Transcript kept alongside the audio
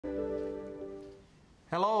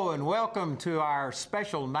Hello and welcome to our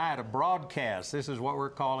special night of broadcast. This is what we're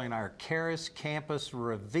calling our Charis Campus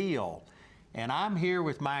Reveal. And I'm here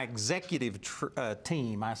with my executive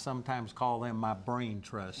team. I sometimes call them my brain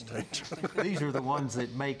trust. These are the ones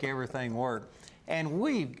that make everything work. And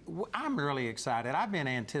I'm really excited. I've been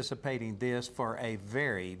anticipating this for a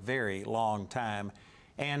very, very long time.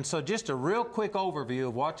 And so just a real quick overview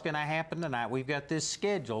of what's going to happen tonight. We've got this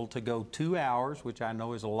scheduled to go 2 hours, which I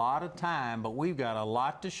know is a lot of time, but we've got a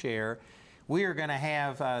lot to share. We are going to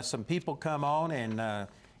have some people come on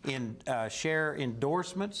and share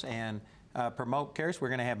endorsements and promote Charis. We're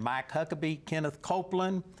going to have Mike Huckabee, Kenneth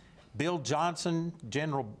Copeland, Bill Johnson,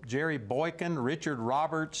 General Jerry Boykin, Richard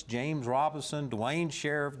Roberts, James Robinson, Dwayne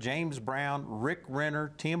Sheriff, James Brown, Rick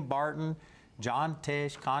Renner, Tim Barton, John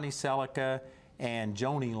Tesh, Connie Selica, and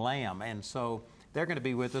Joni Lamb. And so they're going to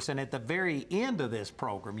be with us. And at the very end of this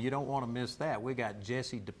program, you don't want to miss that, we got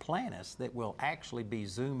Jesse Duplantis that will actually be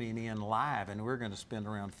Zooming in live, and we're going to spend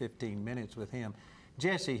around 15 minutes with him.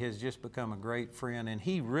 Jesse has just become a great friend, and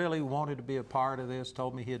he really wanted to be a part of this,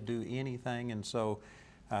 told me he'd do anything, and so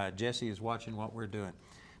Jesse is watching what we're doing.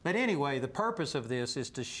 But anyway, the purpose of this is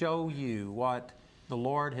to show you what the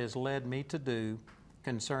Lord has led me to do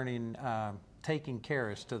concerning taking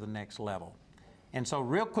Charis to the next level. And so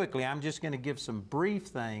real quickly, I'm just going to give some brief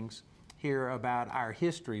things here about our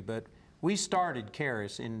history, but we started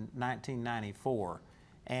Charis in 1994,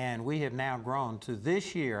 and we have now grown to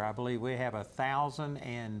this year, I believe we have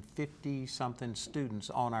 1,050-something students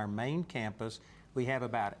on our main campus. We have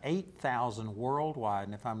about 8,000 worldwide,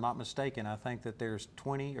 and if I'm not mistaken, I think that there's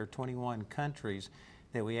 20 or 21 countries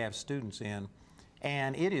that we have students in,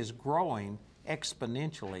 and it is growing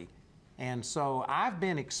exponentially. And so I've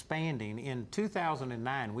been expanding. In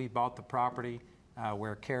 2009, we bought the property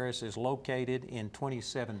where Charis is located. In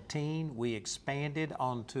 2017, we expanded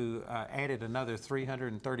onto, added another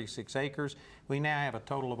 336 acres. We now have a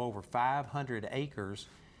total of over 500 acres.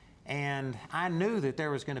 And I knew that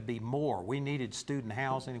there was going to be more. We needed student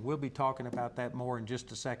housing. We'll be talking about that more in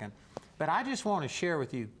just a second. But I just want to share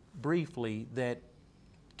with you briefly that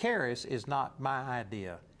Charis is not my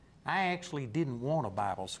idea. I actually didn't want a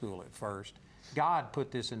Bible school at first. God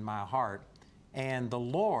put this in my heart, and the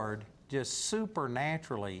Lord just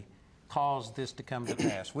supernaturally caused this to come to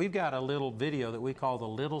pass. We've got a little video that we call the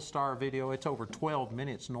Little Star video. It's over 12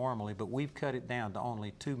 minutes normally, but we've cut it down to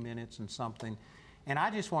only 2 minutes and something. And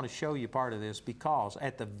I just want to show you part of this because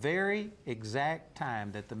at the very exact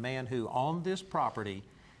time that the man who owned this property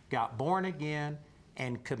got born again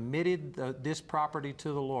and committed this property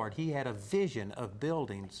to the Lord, he had a vision of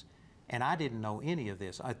buildings, and I didn't know any of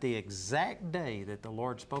this. At the exact day that the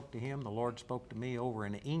Lord spoke to him, the Lord spoke to me over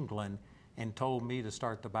in England and told me to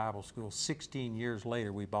start the Bible school. 16 years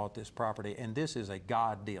later, we bought this property, and this is a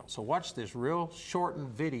God deal. So watch this real shortened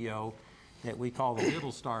video that we call the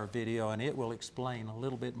Little Star video, and it will explain a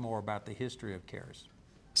little bit more about the history of Charis.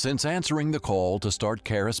 Since answering the call to start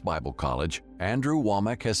Charis Bible College, Andrew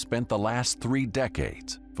Wommack has spent the last 3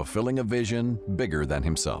 decades fulfilling a vision bigger than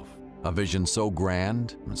himself. A vision so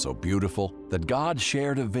grand and so beautiful that God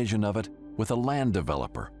shared a vision of it with a land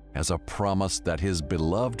developer as a promise that his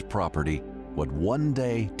beloved property would one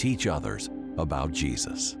day teach others about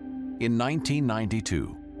Jesus. In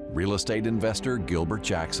 1992, real estate investor Gilbert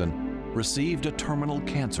Jackson received a terminal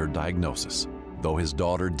cancer diagnosis. Though his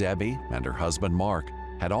daughter Debbie and her husband Mark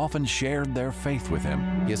had often shared their faith with him,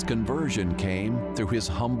 his conversion came through his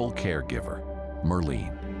humble caregiver,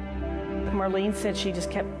 Merlene. Merlene said she just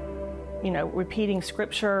kept, repeating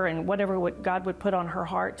scripture and whatever God would put on her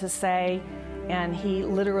heart to say, and he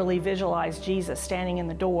literally visualized Jesus standing in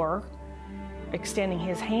the door, extending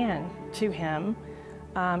his hand to him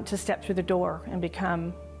to step through the door and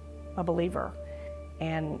become a believer.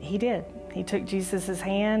 And he did. He took Jesus'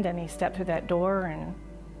 hand and he stepped through that door, and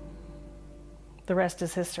the rest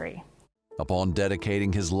is history. Upon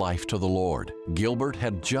dedicating his life to the Lord, Gilbert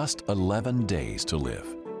had just 11 days to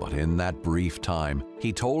live. But in that brief time,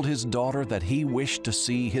 he told his daughter that he wished to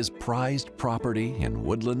see his prized property in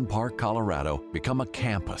Woodland Park, Colorado, become a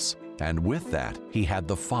campus. And with that, he had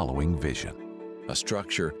the following vision: a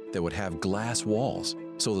structure that would have glass walls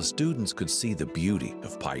so the students could see the beauty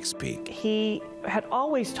of Pikes Peak. He had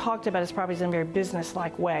always talked about his properties in a very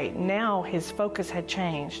business-like way. Now his focus had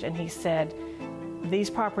changed, and he said, these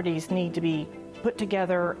properties need to be put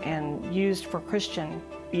together and used for Christian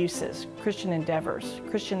uses, Christian endeavors,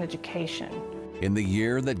 Christian education. In the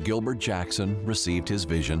year that Gilbert Jackson received his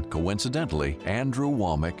vision, coincidentally, Andrew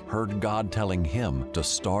Wommack heard God telling him to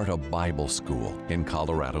start a Bible school in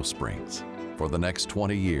Colorado Springs. For the next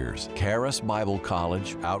 20 years, Charis Bible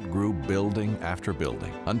College outgrew building after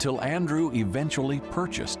building until Andrew eventually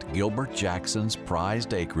purchased Gilbert Jackson's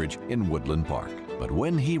prized acreage in Woodland Park. But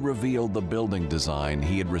when he revealed the building design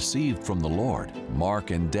he had received from the Lord,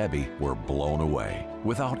 Mark and Debbie were blown away.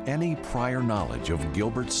 Without any prior knowledge of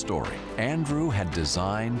Gilbert's story, Andrew had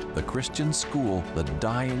designed the Christian school the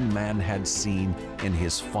dying man had seen in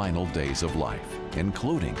his final days of life,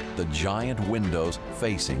 including the giant windows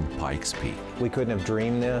facing Pikes Peak. We couldn't have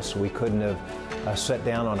dreamed this. We couldn't have sat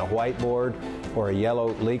down on a whiteboard or a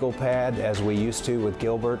yellow legal pad as we used to with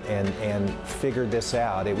Gilbert and figured this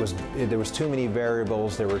out. There was too many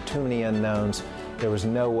variables. There were too many unknowns. There was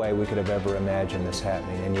no way we could have ever imagined this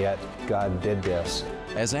happening, and yet God did this.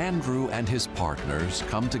 As Andrew and his partners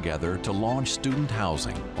come together to launch student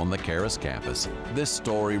housing on the Charis campus, this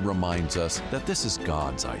story reminds us that this is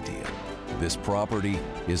God's idea. This property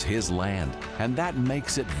is His land, and that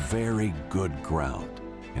makes it very good ground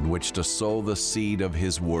in which to sow the seed of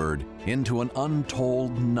His Word into an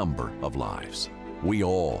untold number of lives. We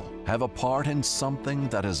all have a part in something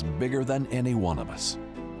that is bigger than any one of us.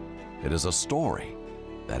 It is a story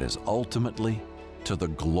that is ultimately to the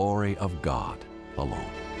glory of God alone.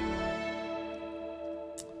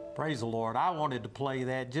 Praise the Lord. I wanted to play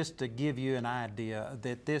that just to give you an idea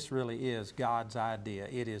that this really is God's idea.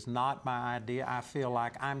 It is not my idea. I feel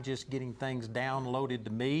like I'm just getting things downloaded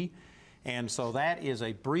to me. And so that is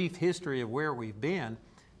a brief history of where we've been.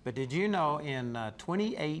 But did you know in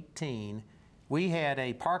 2018, we had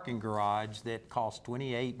a parking garage that cost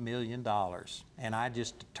 $28 million. And I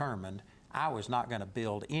just determined I was not going to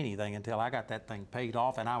build anything until I got that thing paid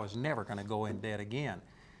off, and I was never going to go in debt again.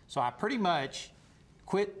 So I pretty much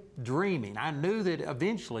quit dreaming. I knew that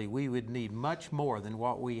eventually we would need much more than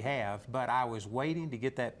what we have, but I was waiting to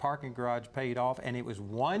get that parking garage paid off, and it was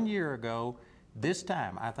 1 year ago this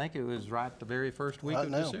time. I think it was right the very first week of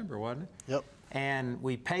December, wasn't it? Yep. And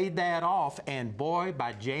we paid that off, and boy,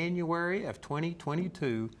 by January of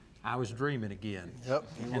 2022, I was dreaming again. Yep.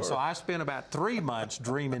 And so I spent about 3 months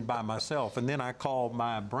dreaming by myself, and then I called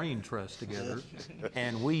my brain trust together,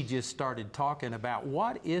 and we just started talking about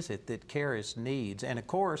what is it that Charis needs. And of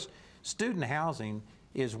course, student housing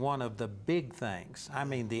is one of the big things. I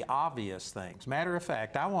mean, the obvious things. Matter of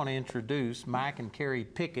fact, I want to introduce Mike and Carrie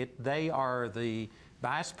Pickett. They are the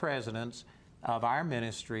vice presidents of our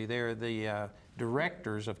ministry. They're the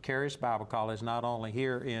directors of Charis Bible College, not only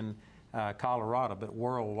here in Colorado, but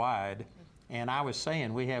worldwide. And I was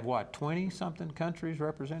saying, we have what, 20-something countries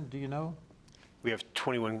represented, do you know? We have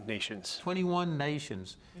 21 nations. 21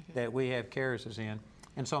 nations that we have Charis in.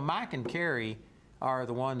 And so Mike and Carrie are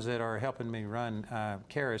the ones that are helping me run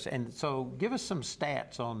Charis. And so give us some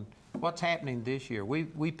stats on what's happening this year.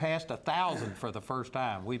 We passed 1,000 for the first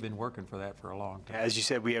time. We've been working for that for a long time. As you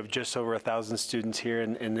said, we have just over 1,000 students here,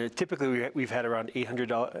 and typically we've had around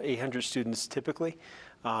 800 students typically.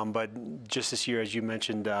 But just this year, as you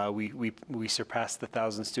mentioned, we surpassed the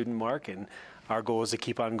 1,000 student mark, and our goal is to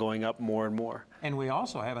keep on going up more and more. And we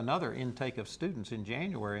also have another intake of students in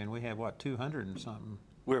January, and we have what, 200 and something.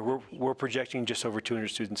 We're projecting just over 200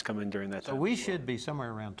 students come in during that time. So we should be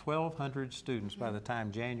somewhere around 1,200 students by the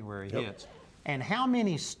time January hits. And how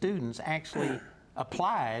many students actually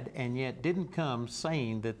applied and yet didn't come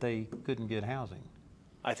saying that they couldn't get housing?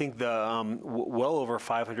 I think the well over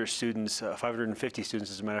 500 students, 550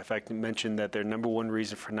 students, as a matter of fact, mentioned that their number one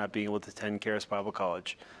reason for not being able to attend Charis Bible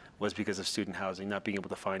College was because of student housing, not being able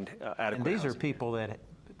to find adequate And these housing. are people that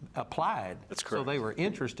applied. That's correct. So they were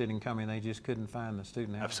interested in coming, they just couldn't find the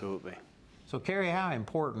student housing. Absolutely. So Carrie, how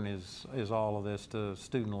important is all of this to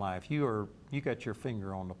student life? You got your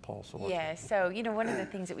finger on the pulse of what's Yeah, so one of the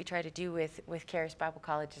things that we try to do with Charis Bible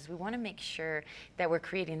College is we want to make sure that we're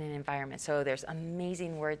creating an environment. So there's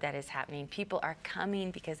amazing word that is happening. People are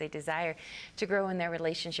coming because they desire to grow in their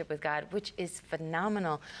relationship with God, which is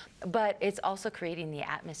phenomenal, but it's also creating the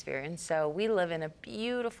atmosphere. And so we live in a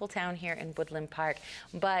beautiful town here in Woodland Park,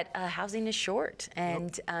 but housing is short.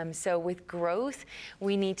 And so with growth,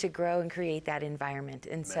 we need to grow and create that environment.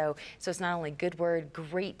 And so it's not only good word,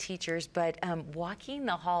 great teachers, but walking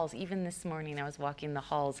the halls. Even this morning I was walking the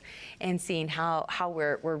halls and seeing how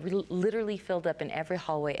we're literally filled up in every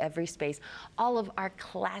hallway, every space. All of our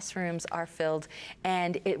classrooms are filled,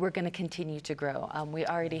 and we're going to continue to grow. We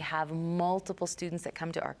already have multiple students that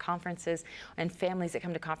come to our conferences and families that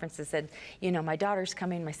come to conferences said, my daughter's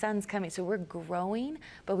coming, my son's coming. So we're growing,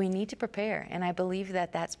 but we need to prepare. And I believe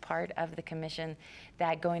that that's part of the commission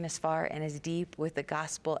that going as far and as deep with the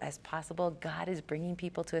gospel as possible. God is bringing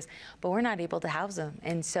people to us, but we're not able to house them.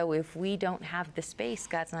 And so if we don't have the space,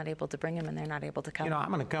 God's not able to bring them, and they're not able to come. You know, I'm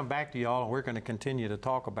going to come back to y'all, and we're going to continue to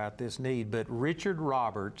talk about this need, but Richard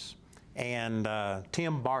Roberts and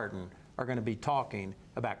Tim Barton are going to be talking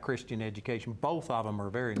about Christian education. Both of them are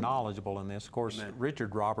very knowledgeable in this. Of course, Amen.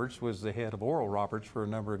 Richard Roberts was the head of Oral Roberts for a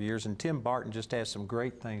number of years, and Tim Barton just has some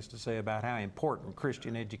great things to say about how important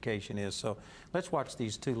Christian education is. So let's watch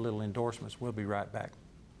these two little endorsements. We'll be right back.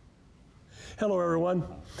 Hello, everyone.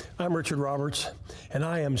 I'm Richard Roberts, and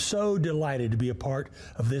I am so delighted to be a part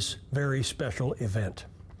of this very special event.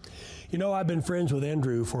 You know, I've been friends with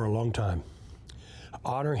Andrew for a long time. I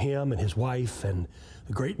honor him and his wife and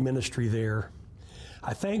the great ministry there.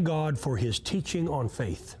 I thank God for his teaching on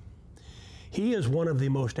faith. He is one of the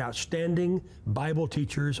most outstanding Bible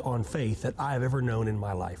teachers on faith that I have ever known in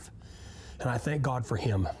my life, and I thank God for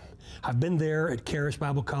him. I've been there at Charis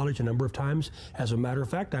Bible College a number of times. As a matter of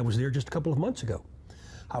fact, I was there just a couple of months ago.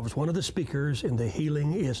 I was one of the speakers in the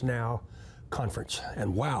Healing Is Now conference,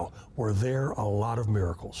 and wow, were there a lot of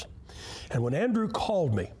miracles. And when Andrew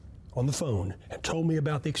called me on the phone and told me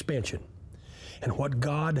about the expansion and what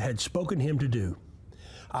God had spoken him to do,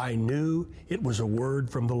 I knew it was a word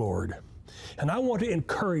from the Lord. And I want to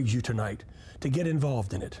encourage you tonight to get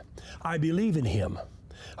involved in it. I believe in him.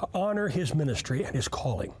 I honor his ministry and his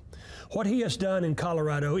calling. What he has done in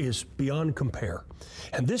Colorado is beyond compare.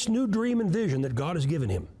 And this new dream and vision that God has given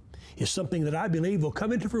him is something that I believe will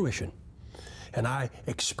come into fruition. And I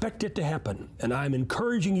expect it to happen. And I'm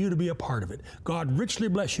encouraging you to be a part of it. God richly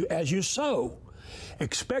bless you as you sow.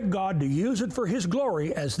 Expect God to use it for his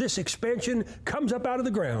glory as this expansion comes up out of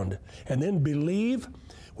the ground. And then believe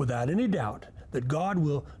without any doubt that God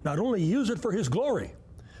will not only use it for his glory,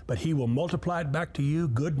 but he will multiply it back to you,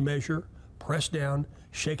 good measure, pressed down,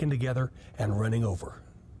 shaken together, and running over.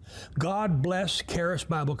 God bless Charis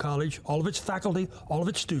Bible College, all of its faculty, all of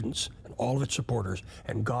its students, and all of its supporters.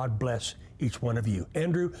 And God bless each one of you.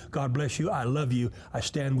 Andrew, God bless you. I love you. I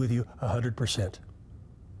stand with you 100%.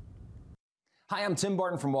 Hi, I'm Tim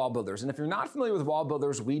Barton from Wall Builders, and if you're not familiar with Wall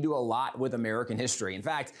Builders, we do a lot with American history. In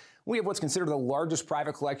fact, we have what's considered the largest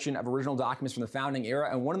private collection of original documents from the founding era,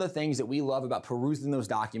 and one of the things that we love about perusing those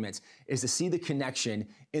documents is to see the connection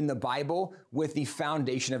in the Bible with the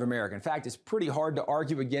foundation of America. In fact, it's pretty hard to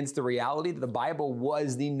argue against the reality that the Bible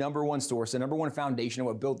was the number one source, the number one foundation of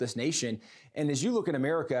what built this nation. And as you look at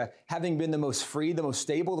America, having been the most free, the most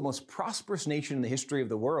stable, the most prosperous nation in the history of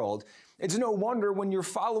the world, it's no wonder when you're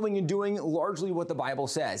following and doing largely what the Bible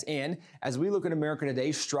says. And as we look at America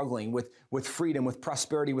today struggling with freedom, with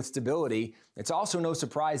prosperity, with stability, it's also no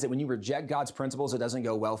surprise that when you reject God's principles, it doesn't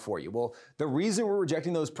go well for you. Well, the reason we're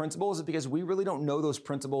rejecting those principles is because we really don't know those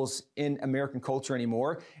principles in American culture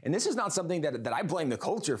anymore. And this is not something that I blame the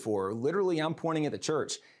culture for. Literally, I'm pointing at the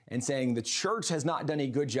church and saying the church has not done a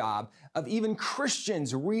good job of even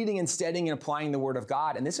Christians reading and studying and applying the Word of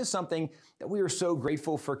God. And this is something that we are so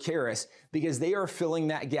grateful for Charis because they are filling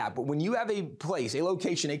that gap. But when you have a place, a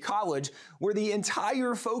location, a college where the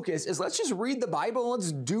entire focus is let's just read the Bible and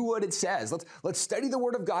let's do what it says. Let's study the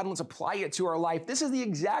Word of God and let's apply it to our life. This is the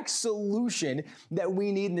exact solution that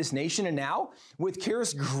we need in this nation. And now with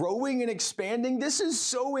Charis growing and expanding, this is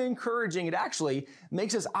so encouraging. It actually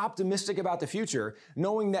makes us optimistic about the future,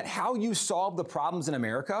 knowing that how you solve the problems in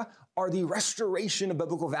America are the restoration of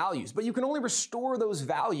biblical values. But you can only restore those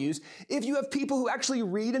values if you have people who actually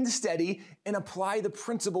read and study and apply the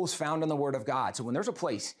principles found in the Word of God. So when there's a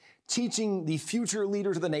place teaching the future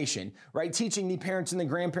leaders of the nation, right, teaching the parents and the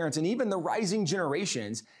grandparents and even the rising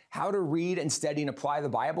generations how to read and study and apply the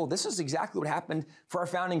Bible, this is exactly what happened for our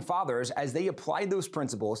founding fathers as they applied those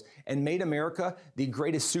principles and made America the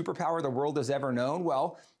greatest superpower the world has ever known.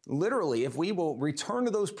 Well, literally, if we will return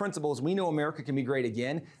to those principles, we know America can be great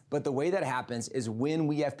again. But the way that happens is when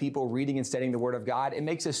we have people reading and studying the Word of God. It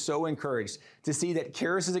makes us so encouraged to see that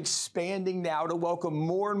Charis is expanding now to welcome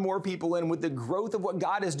more and more people in with the growth of what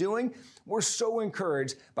God is doing. We're so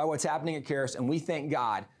encouraged by what's happening at Charis, and we thank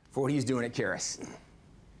God for what he's doing at Charis.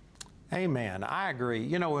 Amen. I agree.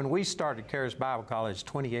 You know, when we started Charis Bible College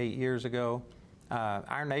 28 years ago,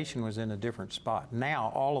 our nation was in a different spot.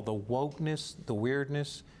 Now, all of the wokeness, the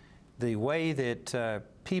weirdness, the way that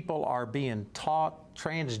people are being taught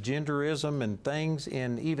transgenderism and things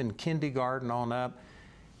in even kindergarten on up,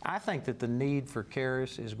 I think that the need for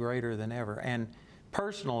Charis is greater than ever. And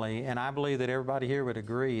personally, and I believe that everybody here would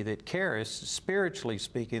agree, that Charis, spiritually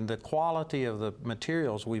speaking, the quality of the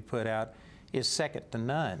materials we put out is second to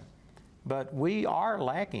none. But we are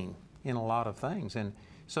lacking in a lot of things. And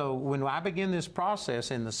so when I began this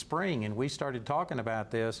process in the spring and we started talking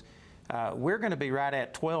about this, we're going to be right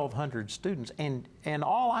at 1,200 students. And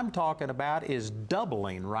all I'm talking about is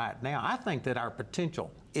doubling right now. I think that our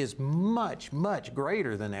potential is much, much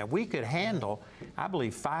greater than that. We could handle, I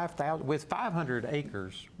believe, 5,000, with 500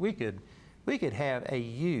 acres, we could have a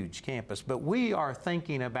huge campus. But we are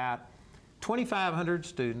thinking about 2,500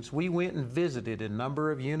 students. We went and visited a number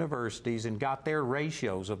of universities and got their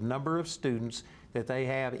ratios of number of students that they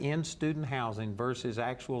have in student housing versus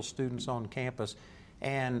actual students on campus.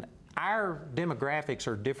 And our demographics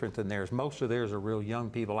are different than theirs. Most of theirs are real young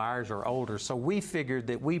people. Ours are older. So we figured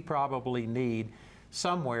that we probably need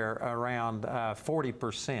somewhere around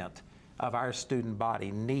 40% of our student body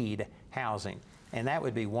need housing. And that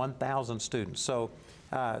would be 1,000 students. So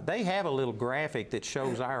they have a little graphic that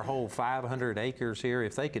shows our whole 500 acres here.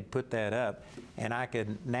 If they could put that up and I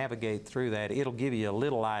could navigate through that, it'll give you a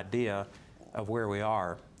little idea of where we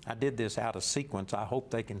are. I did this out of sequence. I hope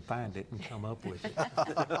they can find it and come up with it.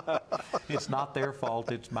 It's not their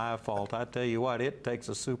fault, it's my fault. I tell you what, it takes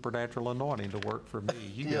a supernatural anointing to work for me.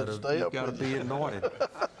 You gotta be anointed.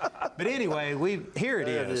 But anyway, here it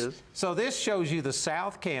is. So this shows you the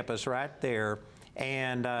South Campus right there.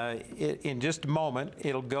 And in just a moment,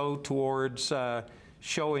 it'll go towards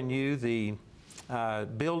showing you the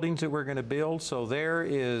buildings that we're going to build. So there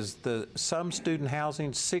is some student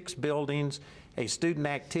housing, 6 buildings, a student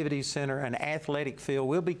activity center, an athletic field.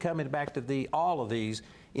 We'll be coming back to all of these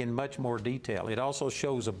in much more detail. It also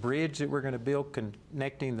shows a bridge that we're going to build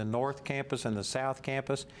connecting the North Campus and the South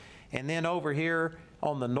Campus. And then over here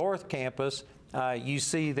on the North Campus, you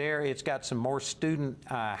see there it's got some more student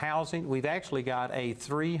housing. We've actually got a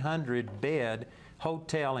 300-bed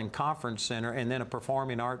hotel and conference center and then a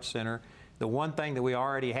performing arts center. The one thing that we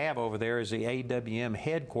already have over there is the AWM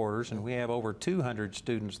headquarters, and we have over 200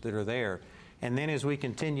 students that are there. And then as we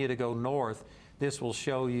continue to go north, this will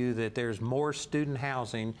show you that there's more student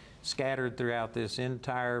housing scattered throughout this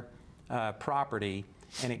entire property,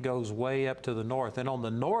 and it goes way up to the north. And on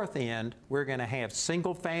the north end, we're going to have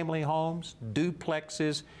single-family homes,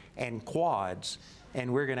 duplexes, and quads,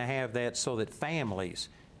 and we're going to have that so that families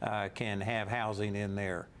can have housing in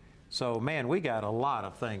there. So, man, we got a lot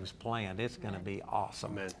of things planned. It's going to be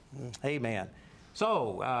awesome. Amen. Amen.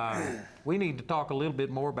 So, we need to talk a little bit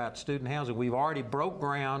more about student housing. We've already broke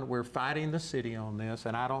ground. We're fighting the city on this,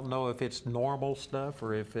 and I don't know if it's normal stuff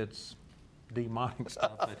or if it's demonic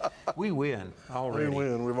stuff, but we win already. We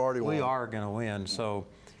win. We've already won. We are going to win. So,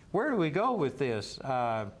 where do we go with this?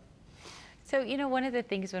 So, you know, one of the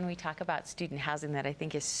things when we talk about student housing that I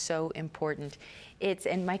think is so important,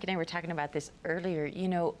 and Mike and I were talking about this earlier, you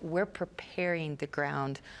know, we're preparing the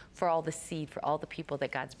ground for all the seed, for all the people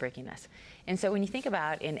that God's bringing us. And so when you think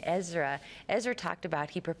about in Ezra talked about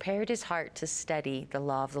he prepared his heart to study the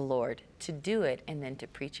law of the Lord, to do it, and then to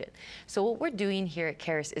preach it. So what we're doing here at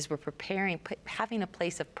Charis is we're preparing, having a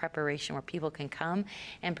place of preparation where people can come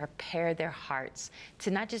and prepare their hearts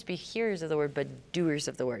to not just be hearers of the word, but doers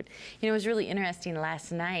of the word. You know, it was really interesting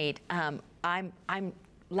last night.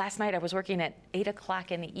 Last night I was working at 8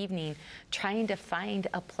 o'clock in the evening trying to find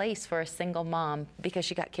a place for a single mom because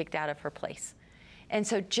she got kicked out of her place. And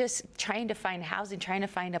so just trying to find housing, trying to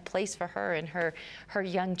find a place for her and her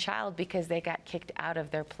young child because they got kicked out of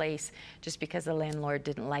their place just because the landlord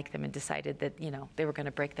didn't like them and decided that, you know, they were going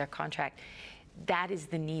to break their contract. That is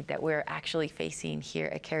the need that we're actually facing here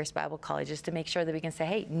at Charis Bible College, is to make sure that we can say,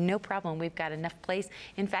 hey, no problem, we've got enough place.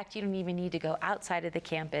 In fact, you don't even need to go outside of the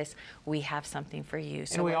campus. We have something for you.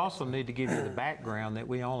 So and we also need to give you the background that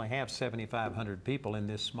we only have 7,500 people in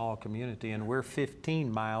this small community, and we're 15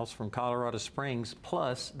 miles from Colorado Springs,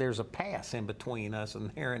 plus there's a pass in between us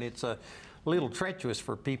and there, and it's a little treacherous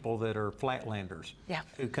for people that are flatlanders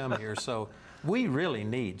who come here. So we really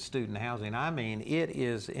need student housing. I mean, it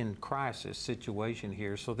is in crisis situation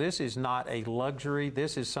here. So this is not a luxury.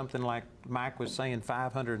 This is something like Mike was saying,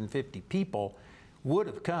 550 people would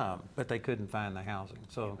have come, but they couldn't find the housing.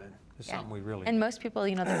 So it's something we really And most people,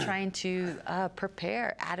 you know, they're trying to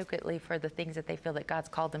prepare adequately for the things that they feel that God's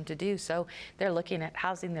called them to do. So they're looking at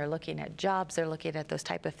housing, they're looking at jobs, they're looking at those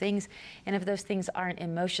type of things. And if those things aren't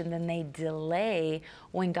in motion, then they delay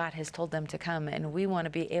when God has told them to come. And we want to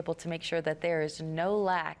be able to make sure that there is no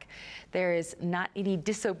lack, there is not any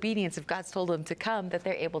disobedience if God's told them to come, that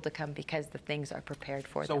they're able to come because the things are prepared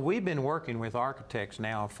for them. So we've been working with architects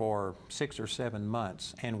now for 6 or 7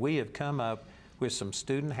 months, and we have come up with some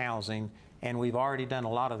student housing, and we've already done a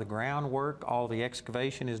lot of the groundwork. All the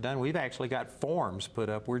excavation is done. We've actually got forms put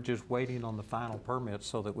up. We're just waiting on the final permits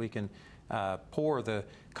so that we can pour the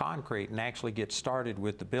concrete and actually get started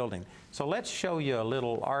with the building. So let's show you a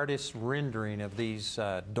little artist rendering of these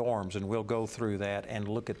dorms, and we'll go through that and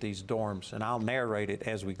look at these dorms, and I'll narrate it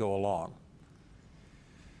as we go along.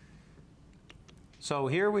 So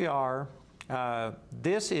here we are.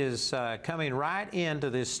 This is coming right into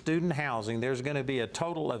this student housing. There's going to be a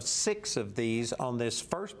total of 6 of these on this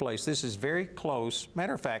first place. This is very close.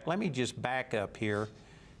 Matter of fact, let me just back up here,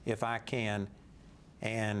 if I can,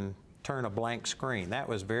 and turn a blank screen. That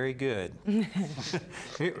was very good.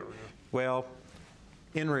 Well,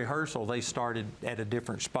 in rehearsal, they started at a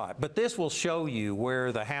different spot. But this will show you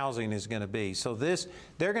where the housing is going to be. So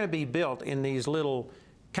they're going to be built in these little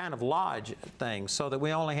kind of lodge things, so that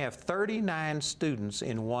we only have 39 students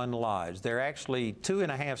in one lodge. They're actually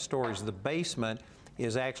 2.5 stories. The basement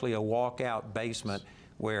is actually a walkout basement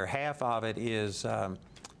where half of it is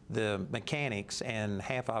the mechanics and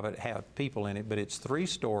half of it have people in it, but it's 3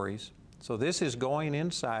 stories. So this is going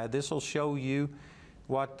inside. This will show you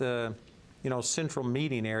what the central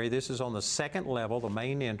meeting area. This is on the 2nd level, the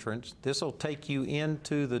main entrance. This will take you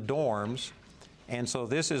into the dorms. And so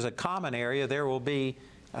this is a common area. There will be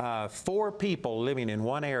 4 people living in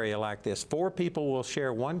one area like this. 4 people will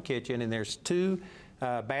share one kitchen, and there's 2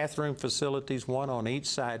 bathroom facilities, one on each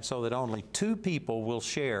side, so that only 2 people will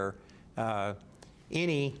share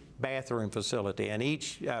any bathroom facility. And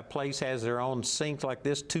each place has their own sink like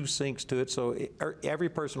this, 2 sinks to it, so every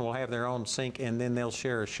person will have their own sink, and then they'll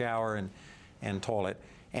share a shower and toilet.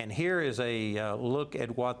 And here is a look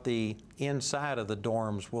at what the inside of the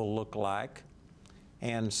dorms will look like.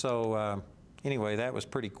 And so anyway, that was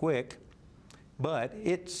pretty quick, but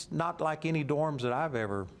it's not like any dorms that I've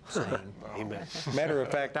ever seen. Amen. Matter of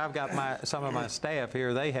fact, I've got some of my staff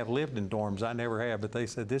here, they have lived in dorms. I never have, but they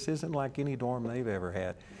said this isn't like any dorm they've ever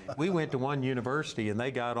had. We went to one university and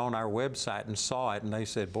they got on our website and saw it, and they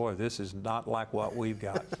said, boy, this is not like what we've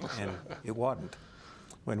got. And it wasn't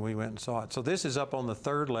when we went and saw it. So this is up on the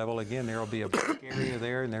 3rd level. Again, there will be a break area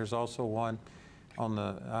there, and there's also one on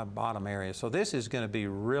the bottom area. So this is going to be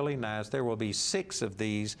really nice. There will be 6 of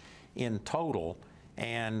these in total,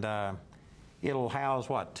 and it'll house,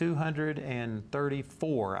 what,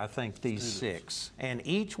 234, I think, these 6. And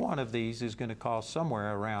each one of these is going to cost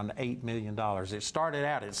somewhere around $8 million. It started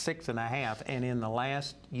out at 6.5, and in the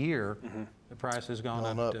last year, the price has gone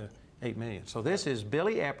up to $8 million. So this is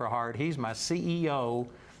Billy Epperhart. He's my CEO.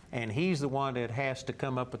 And he's the one that has to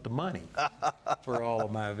come up with the money for all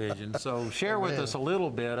of my vision. So share with us a little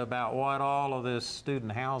bit about what all of this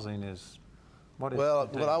student housing is. What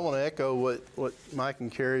I want to echo what Mike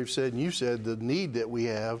and Carrie have said, and you said, the need that we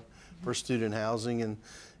have for student housing.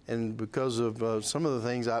 And because of some of the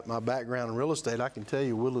things, my background in real estate, I can tell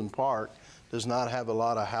you Woodland Park does not have a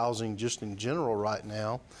lot of housing just in general right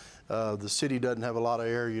now. The city doesn't have a lot of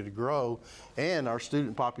area to grow, and our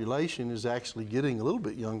student population is actually getting a little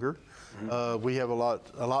bit younger. We have a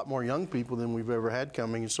lot more young people than we've ever had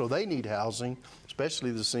coming, and so they need housing,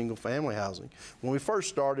 especially the single-family housing. When we first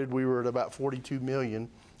started, we were at about 42 million.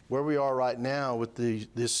 Where we are right now with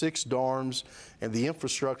the 6 dorms and the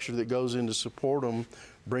infrastructure that goes in to support them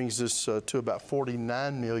brings us to about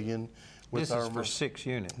 49 million. This is for 6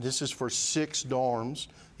 units. This is for 6 dorms.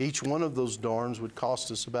 Each one of those dorms would cost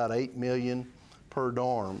us about $8 million per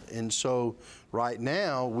dorm. And so right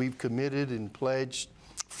now we've committed and pledged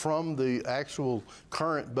from the actual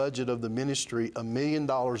current budget of the ministry $1 million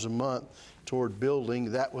a month toward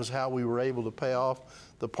building. That was how we were able to pay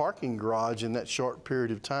off the parking garage in that short period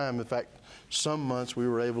of time. In fact, some months we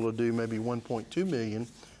were able to do maybe $1.2 million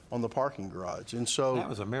on the parking garage. And so that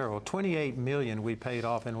was a miracle. $28 million we paid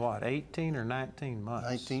off in what, 18 or 19 months?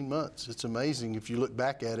 19 months. It's amazing. If you look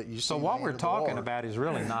back at it, you see. So what we're talking about is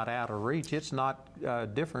really not out of reach. It's not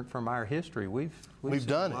different from our history. We've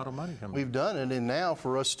done a lot of money coming. We've done it, and now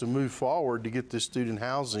for us to move forward to get this student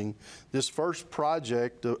housing, this first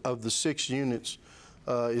project of the 6 units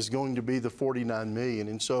is going to be the 49 million.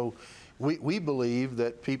 And so we believe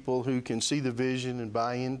that people who can see the vision and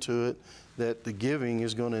buy into it, that the giving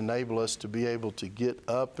is going to enable us to be able to get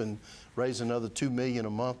up and raise another $2 million a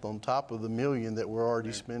month on top of the $1 million that we're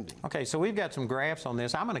already spending. Okay, so we've got some graphs on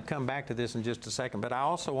this. I'm going to come back to this in just a second, but I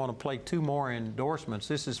also want to play 2 more endorsements.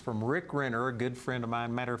 This is from Rick Renner, a good friend of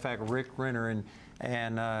mine. Matter of fact, Rick Renner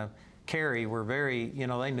and Carrie were very,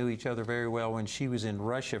 they knew each other very well when she was in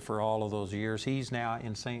Russia for all of those years. He's now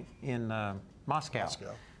in Moscow.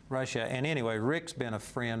 Russia. And anyway, Rick's been a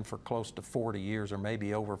friend for close to 40 years, or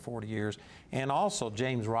maybe over 40 years, and also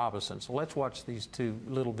James Robinson. So let's watch these 2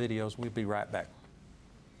 little videos. We'll be right back.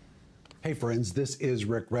 Hey friends, this is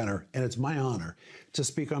Rick Renner, and it's my honor to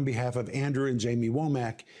speak on behalf of Andrew and Jamie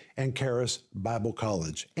Wommack and Charis Bible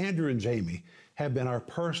College. Andrew and Jamie have been our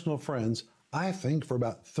personal friends, I think, for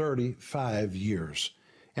about 35 years.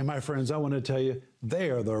 And my friends, I want to tell you,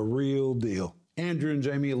 they are the real deal. Andrew and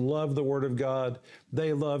Jamie love the Word of God,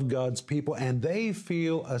 they love God's people, and they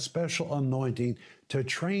feel a special anointing to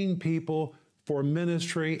train people for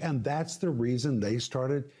ministry, and that's the reason they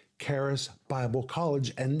started Charis Bible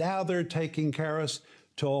College, and now they're taking Charis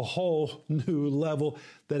to a whole new level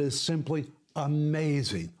that is simply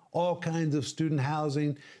amazing. All kinds of student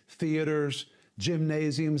housing, theaters,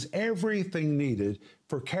 gymnasiums, everything needed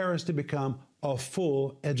for Charis to become a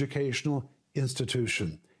full educational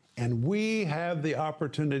institution. And we have the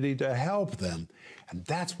opportunity to help them, and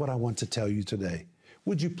that's what I want to tell you today.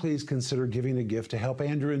 Would you please consider giving a gift to help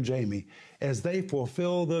Andrew and Jamie as they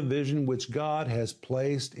fulfill the vision which God has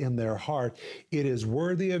placed in their heart? It is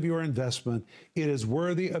worthy of your investment. It is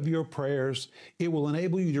worthy of your prayers. It will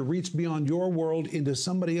enable you to reach beyond your world into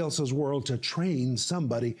somebody else's world to train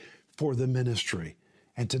somebody for the ministry.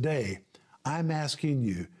 And today, I'm asking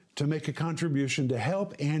you to make a contribution to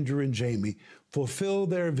help Andrew and Jamie fulfill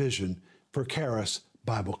their vision for Charis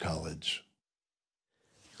Bible College.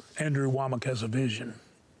 Andrew Wommack has a vision.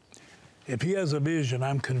 If he has a vision,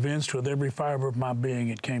 I'm convinced with every fiber of my being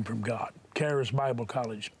it came from God. Charis Bible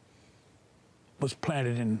College was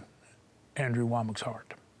planted in Andrew Wommack's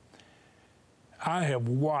heart. I have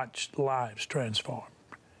watched lives transformed.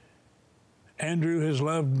 Andrew has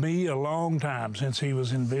loved me a long time since he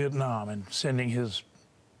was in Vietnam and sending his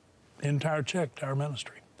entire check to our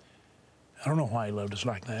ministry. I don't know why he loved us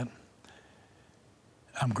like that.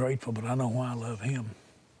 I'm grateful, but I know why I love him.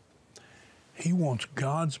 He wants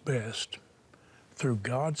God's best through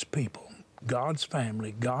God's people, God's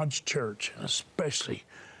family, God's church, and especially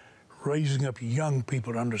raising up young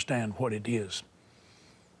people to understand what it is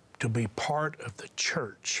to be part of the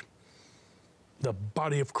church, the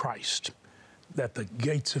body of Christ, that the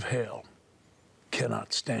gates of hell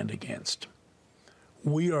cannot stand against.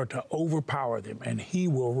 We are to overpower them, and he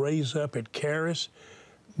will raise up at Charis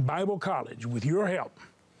Bible College, with your help,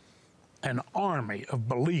 an army of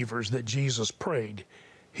believers that Jesus prayed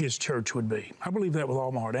his church would be. I believe that with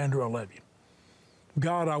all my heart. Andrew, I love you.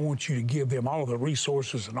 God, I want you to give them all the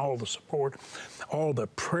resources and all the support, all the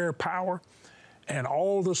prayer power, and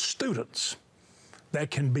all the students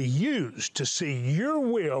that can be used to see your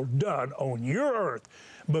will done on your earth,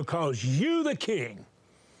 because you, the King,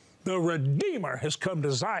 the Redeemer, has come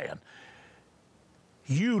to Zion.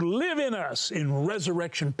 You live in us in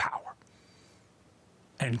resurrection power.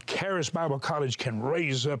 And Charis Bible College can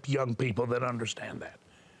raise up young people that understand that.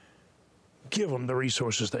 Give them the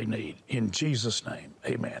resources they need. In Jesus' name,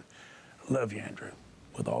 amen. Love you, Andrew,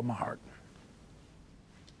 with all my heart.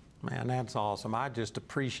 Man, that's awesome. I just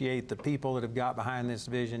appreciate the people that have got behind this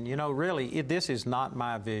vision. You know, really, this is not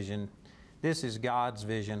my vision. This is God's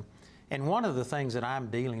vision. And one of the things that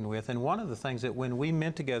I'm dealing with, and one of the things that when we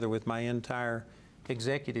met together with my entire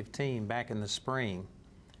executive team back in the spring,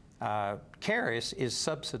 Charis is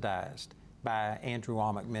subsidized by Andrew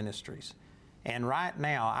Wommack Ministries. And right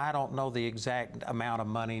now, I don't know the exact amount of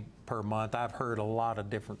money per month. I've heard a lot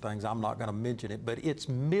of different things. I'm not going to mention it, but it's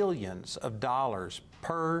millions of dollars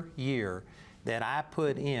per year that I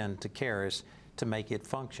put into Charis to make it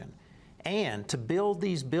function. And to build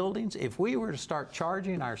these buildings, if we were to start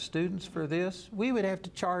charging our students for this, we would have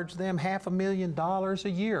to charge them $500,000 a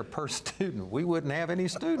year per student. We wouldn't have any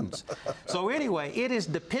students. So anyway, it is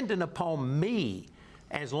dependent upon me,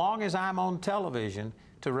 as long as I'm on television,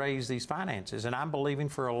 to raise these finances. And I'm believing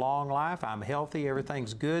for a long life. I'm healthy,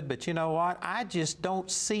 everything's good. But you know what? I just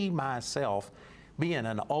don't see myself being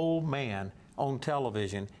an old man on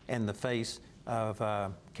television in the face of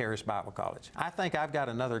Charis Bible College. I think I've got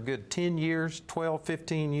another good 10 years, 12,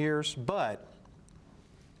 15 years, but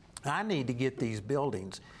I need to get these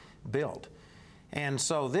buildings built. And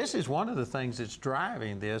so this is one of the things that's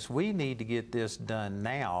driving this. We need to get this done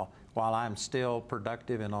now while I'm still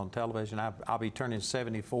productive and on television. I'll be turning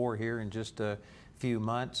 74 here in just a few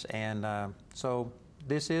months, and so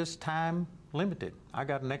this is time limited. I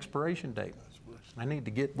got an expiration date. I need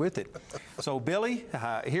to get with it. So Billy,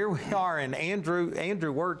 here we are, and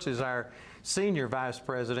Andrew Wirtz is our senior vice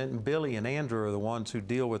president, and Billy and Andrew are the ones who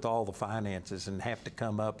deal with all the finances and have to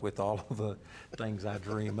come up with all of the things I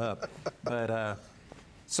dream up. But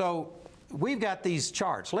so we've got these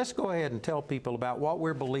charts. Let's go ahead and tell people about what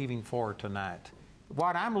we're believing for tonight.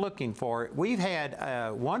 What I'm looking for, we've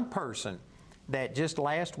had one person that just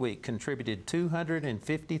last week contributed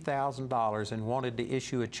 $250,000 and wanted to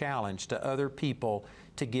issue a challenge to other people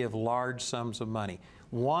to give large sums of money.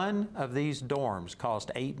 One of these dorms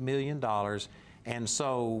cost $8 million, and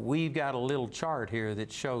so we've got a little chart here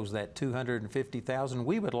that shows that $250,000.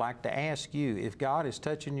 We would like to ask you, if God is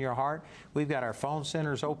touching your heart, we've got our phone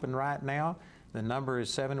centers open right now. The number is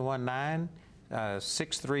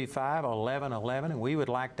 719-635-1111, and we would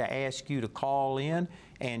like to ask you to call in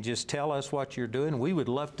and just tell us what you're doing. We would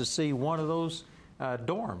love to see one of those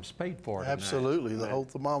dorms paid for. Absolutely, the whole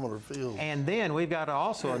thermometer field. And then we've got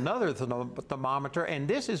also another thermometer, and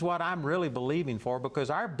this is what I'm really believing for,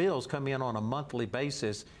 because our bills come in on a monthly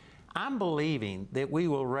basis. I'm believing that we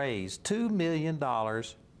will raise $2 million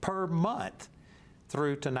per month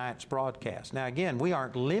through tonight's broadcast. Now again, we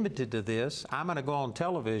aren't limited to this. I'm going to go on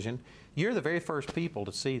television. You're the very first people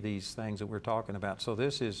to see these things that we're talking about, so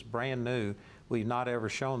this is brand new. We've not ever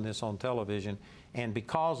shown this on television, and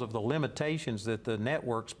because of the limitations that the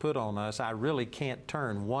networks put on us, I really can't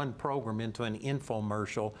turn one program into an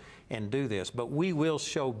infomercial and do this. But we will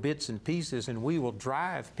show bits and pieces, and we will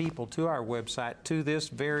drive people to our website, to this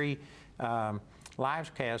very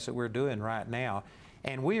live cast that we're doing right now.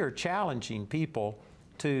 And we are challenging people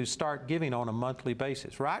to start giving on a monthly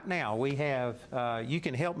basis. Right now we have, you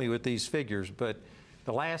can help me with these figures, but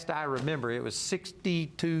the last I remember it was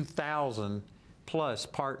 62,000 plus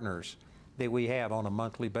partners that we have on a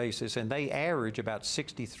monthly basis, and they average about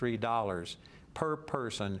 $63 per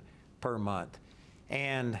person per month.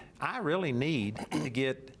 And I really need to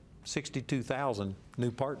get 62,000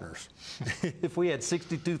 new partners. If we had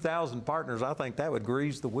 62,000 partners, I think that would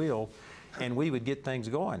grease the wheel and we would get things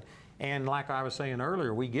going. And like I was saying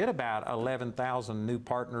earlier, we get about 11,000 new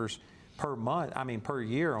partners per month, per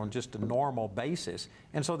year on just a normal basis.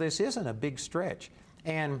 And so this isn't a big stretch.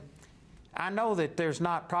 And I know that there's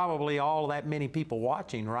not probably all that many people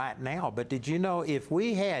watching right now, but did you know if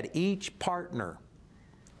we had each partner,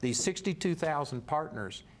 these 62,000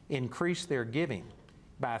 partners, increase their giving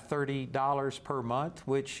by $30 per month,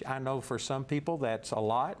 which I know for some people that's a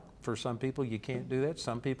lot. For some people you can't do that.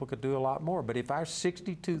 Some people could do a lot more. But if our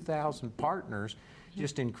 62,000 partners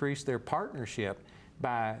just increase their partnership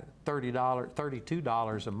by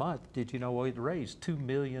 $32 a month, did you know we'd raise $2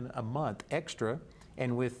 million a month extra?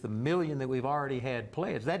 And with the $1 million that we've already had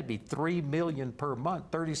pledged, that'd be $3 million per month,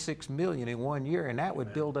 $36 million in 1 year, and that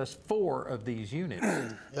would build us 4 of these units.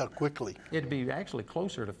 Yeah, quickly. It'd be actually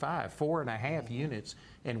closer to 5, 4.5 units,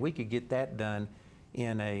 and we could get that done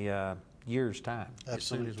in a year's time. Absolutely. As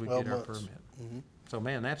soon as we get our permit. So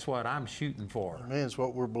man, that's what I'm shooting for. Man, it's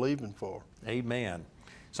what we're believing for. Amen.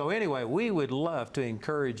 So anyway, we would love to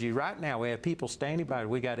encourage you. Right now we have people standing by.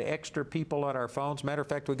 We got extra people at our phones. Matter of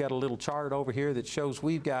fact, we got a little chart over here that shows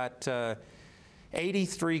we've got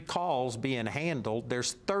 83 calls being handled.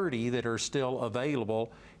 There's 30 that are still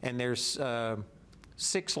available, and there's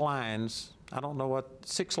 6 lines. I don't know what,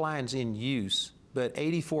 6 lines in use, but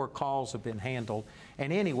 84 calls have been handled.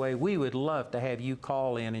 And anyway, we would love to have you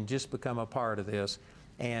call in and just become a part of this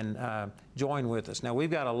and join with us. Now,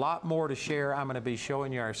 we've got a lot more to share. I'm going to be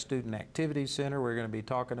showing you our Student Activity Center. We're going to be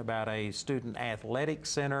talking about a Student Athletic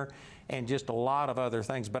Center and just a lot of other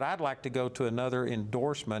things. But I'd like to go to another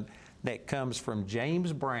endorsement that comes from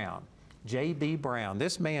James Brown, J.B. Brown.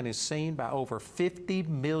 This man is seen by over 50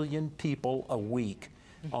 million people a week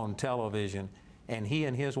on television. And he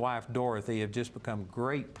and his wife, Dorothy, have just become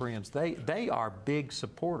great friends. They are big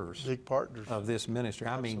supporters. Big partners. Of this ministry.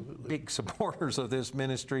 Absolutely. I mean, big supporters of this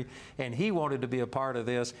ministry. And he wanted to be a part of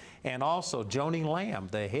this. And also, Joni Lamb,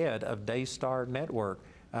 the head of Daystar Network.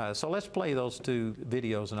 So let's play those 2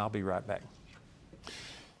 videos, and I'll be right back.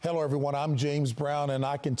 Hello, everyone. I'm James Brown, and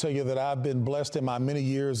I can tell you that I've been blessed in my many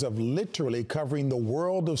years of literally covering the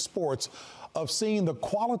world of sports, of seeing the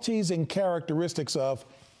qualities and characteristics of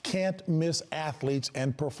can't-miss athletes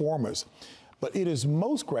and performers. But it is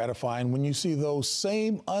most gratifying when you see those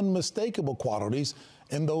same unmistakable qualities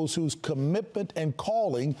in those whose commitment and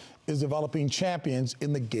calling is developing champions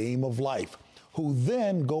in the game of life, who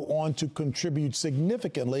then go on to contribute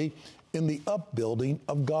significantly in the upbuilding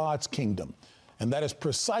of God's kingdom. And that is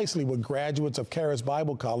precisely what graduates of Charis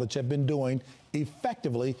Bible College have been doing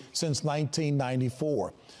effectively since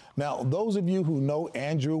 1994. Now, those of you who know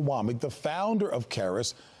Andrew Wommack, the founder of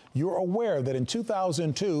Charis, you're aware that in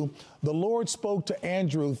 2002, the Lord spoke to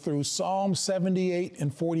Andrew through Psalm 78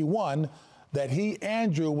 and 41 that he,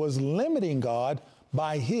 Andrew, was limiting God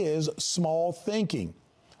by his small thinking.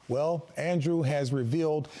 Well, Andrew has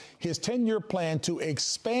revealed his 10-year plan to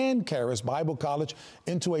expand Charis Bible College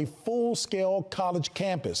into a full-scale college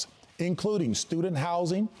campus, including student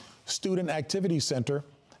housing, student activity center,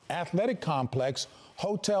 athletic complex,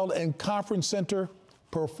 hotel and conference center,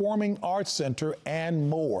 performing arts center, and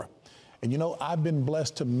more. And you know, I've been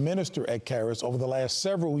blessed to minister at Charis over the last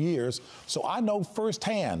several years, so I know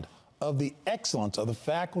firsthand of the excellence of the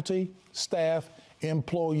faculty, staff,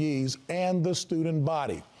 employees, and the student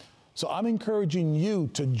body. So I'm encouraging you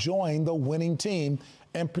to join the winning team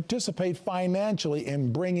and participate financially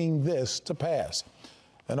in bringing this to pass.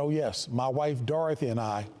 And oh yes, my wife Dorothy and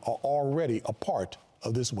I are already a part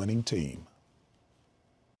of this winning team.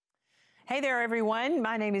 Hey there, everyone.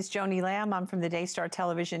 My name is Joni Lamb. I'm from the Daystar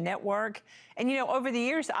Television Network. And you know, over the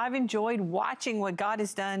years, I've enjoyed watching what God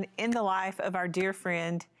has done in the life of our dear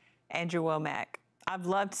friend, Andrew Wommack. I've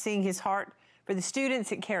loved seeing his heart for the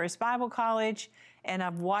students at Charis Bible College, and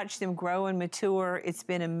I've watched them grow and mature. It's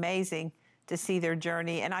been amazing to see their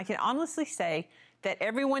journey. And I can honestly say that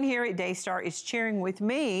everyone here at Daystar is cheering with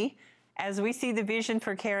me as we see the vision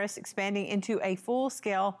for Charis expanding into a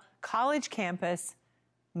full-scale college campus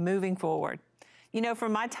moving forward. You know,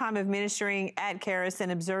 from my time of ministering at Charis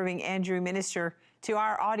and observing Andrew minister to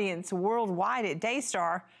our audience worldwide at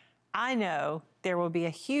Daystar, I know there will be a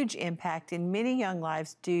huge impact in many young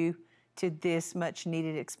lives due to this much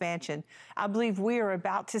needed expansion. I believe we are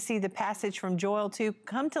about to see the passage from Joel 2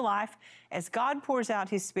 come to life as God pours out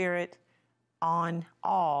his Spirit on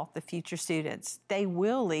all the future students. They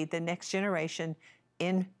will lead the next generation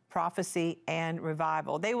in prophecy and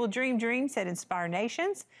revival. They will dream dreams that inspire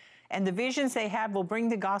nations, and the visions they have will bring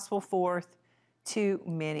the gospel forth to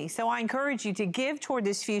many. So I encourage you to give toward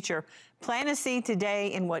this future. Plant a seed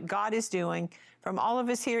today in what God is doing. From all of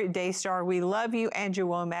us here at Daystar, we love you, Andrew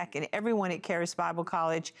Wommack, and everyone at Charis Bible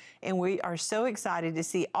College, and we are so excited to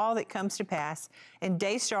see all that comes to pass. And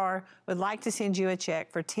Daystar would like to send you a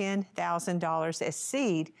check for $10,000 as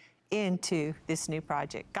seed into this new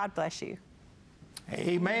project. God bless you.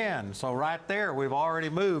 Amen. So right there, we've already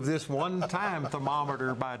moved this one-time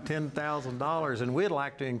thermometer by $10,000, and we'd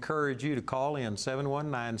like to encourage you to call in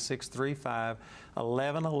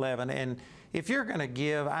 719-635-1111. And if you're going to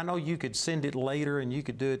give, I know you could send it later and you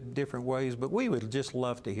could do it different ways, but we would just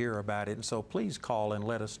love to hear about it. And so please call and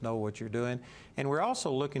let us know what you're doing. And we're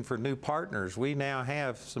also looking for new partners. We now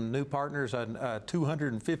have some new partners on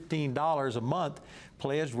 $215 a month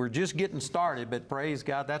pledged. We're just getting started, but praise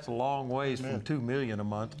God, that's a long ways from $2 million a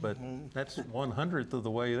month, but that's 1/100th of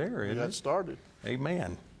the way there, isn't it? Got started.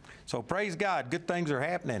 Amen. So praise God, good things are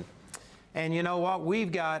happening. And you know what? We've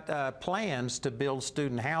got plans to build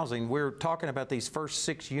student housing. We're talking about these first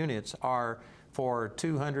 6 units are for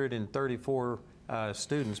 234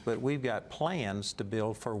 students, but we've got plans to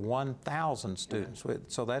build for 1,000 students.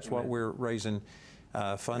 So that's what we're raising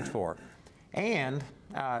funds for. And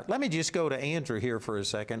let me just go to Andrew here for a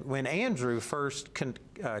second. When Andrew first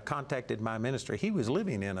contacted my ministry, he was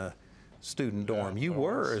living in a student dorm. You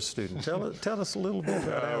were a student. Tell us a little bit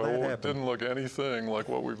about how that happened. It didn't look anything like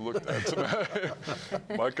what we've looked at tonight.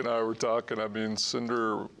 Mike and I were talking, I mean,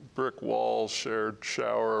 cinder brick walls, shared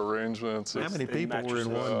shower arrangements. How many people were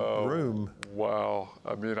in one room? Wow.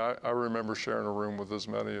 I mean, I remember sharing a room with as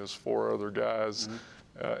many as 4 other guys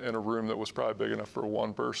in a room that was probably big enough for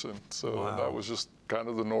one person. So that was just kind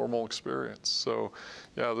of the normal experience. So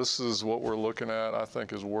yeah, this is what we're looking at, I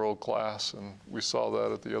think, is world class, and we saw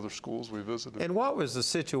that at the other schools we visited. And what was the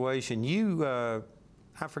situation? You, I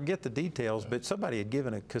forget the details, but somebody had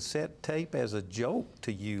given a cassette tape as a joke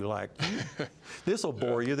to you, like, this will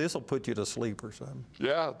bore you, this will put you to sleep or something.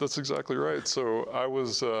 Yeah, that's exactly right. So I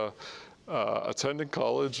was attending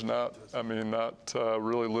college, not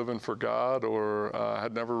really living for God, or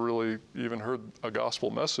had never really even heard a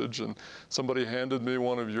gospel message, and somebody handed me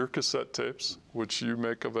one of your cassette tapes, which you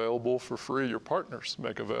make available for free, your partners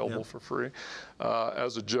make available for free,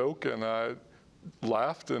 as a joke, and I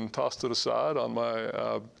laughed and tossed it aside on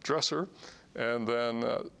my dresser. And then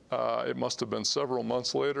it must have been several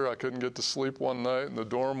months later, I couldn't get to sleep one night, and the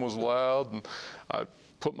dorm was loud, and I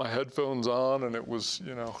put my headphones on, and it was,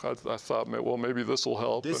 you know, I thought, well, maybe this will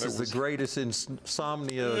help. This is the greatest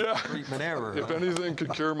insomnia treatment ever. If anything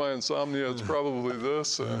could cure my insomnia, it's probably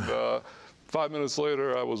this. And 5 minutes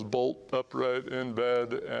later, I was bolt upright in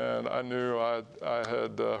bed, and I knew I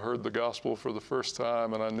had heard the gospel for the first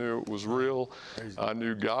time, and I knew it was real. I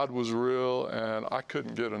knew God was real, and I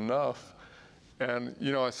couldn't get enough. And,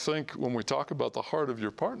 you know, I think when we talk about the heart of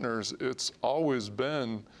your partners, it's always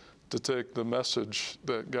been to take the message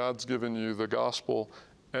that God's given you, the gospel,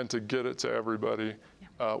 and to get it to everybody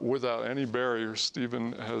without any barriers.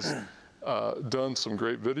 Stephen has done some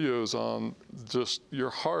great videos on just your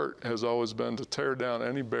heart has always been to tear down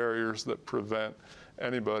any barriers that prevent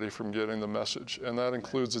anybody from getting the message. And that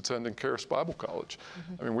includes attending Charis Bible College.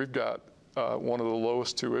 I mean, we've got one of the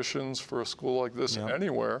lowest tuitions for a school like this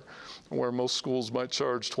anywhere, where most schools might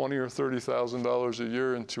charge $20,000 or $30,000 a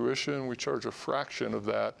year in tuition. We charge a fraction of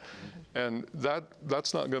that. And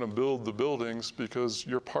that's not going to build the buildings, because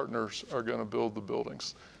your partners are going to build the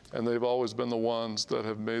buildings. And they've always been the ones that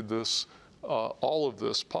have made this, all of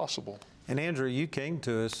this possible. And Andrew, you came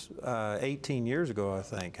to us 18 years ago, I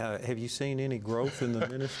think. Have you seen any growth in the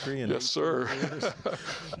ministry? Yes, sir.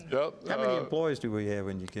 Yep. How many employees do we have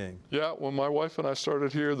when you came? Yeah, when my wife and I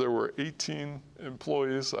started here, there were 18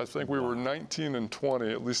 employees. I think we were 19 and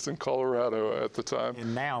 20, at least in Colorado at the time.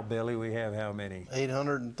 And now, Billy, we have how many?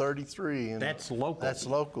 833. And that's local. That's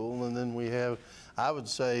local. And then we have, I would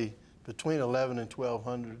say, between 11 and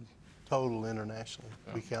 1,200 total internationally.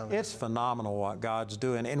 We count. It's phenomenal what God's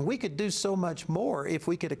doing. And we could do so much more if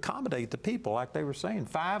we could accommodate the people, like they were saying.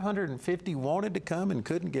 550 wanted to come and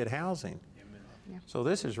couldn't get housing. Yeah. So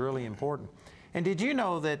this is really important. And did you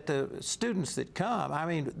know that the students that come, I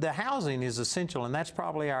mean, the housing is essential, and that's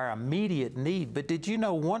probably our immediate need. But did you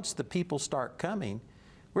know once the people start coming,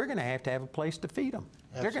 we're going to have a place to feed them.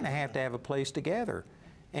 Absolutely. They're going to have a place to gather.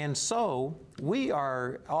 And so we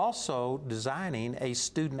are also designing a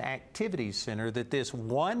student activities center that this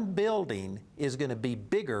one building is going to be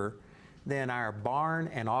bigger than our barn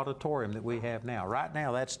and auditorium that we have now. Right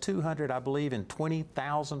now, that's 200, I believe, and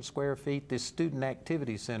 20,000 square feet. This student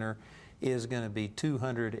activities center is going to be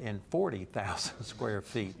 240,000 square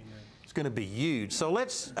feet. It's going to be huge. So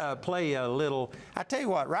let's play a little. I tell you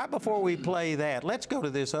what, right before we play that, let's go to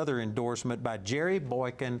this other endorsement by Jerry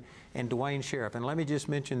Boykin and Dwayne Sheriff. And let me just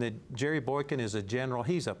mention that Jerry Boykin is a general.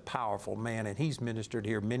 He's a powerful man, and he's ministered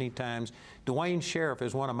here many times. Dwayne Sheriff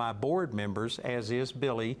is one of my board members, as is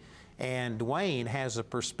Billy. And Dwayne has a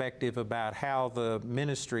perspective about how the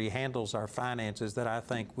ministry handles our finances that I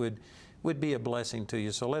think would be a blessing to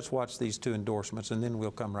you. So let's watch these two endorsements, and then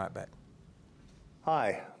we'll come right back.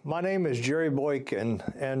 Hi, my name is Jerry Boykin,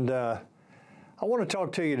 and I want to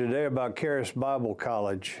talk to you today about Charis Bible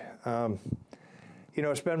College. You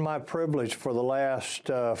know, it's been my privilege for the last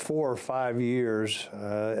 4 or 5 years,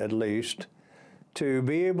 at least, to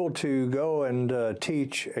be able to go and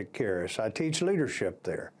teach at Charis. I teach leadership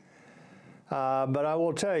there. But I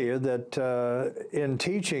will tell you that in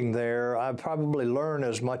teaching there, I probably learn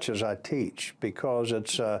as much as I teach, because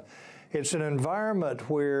it's an environment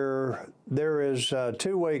where there is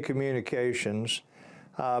two-way communications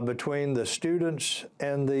between the students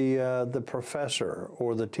and the professor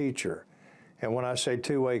or the teacher. And when I say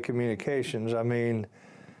two-way communications, I mean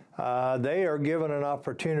they are given an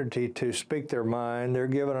opportunity to speak their mind. They're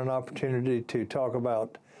given an opportunity to talk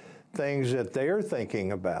about things that they're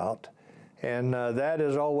thinking about. And that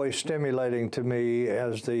is always stimulating to me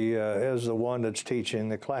as the one that's teaching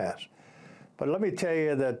the class. But let me tell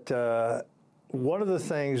you that one of the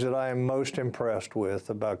things that I am most impressed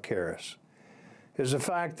with about Charis is the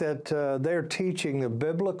fact that they're teaching the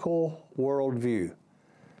biblical worldview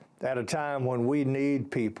at a time when we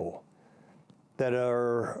need people that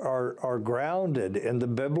are grounded in the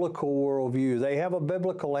biblical worldview. They have a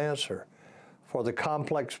biblical answer for the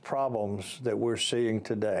complex problems that we're seeing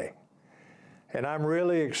today. And I'm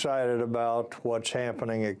really excited about what's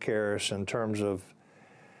happening at Charis in terms of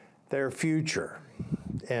their future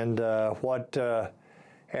and what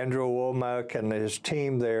Andrew Wommack and his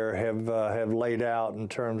team there have laid out in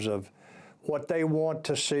terms of what they want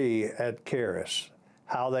to see at Charis,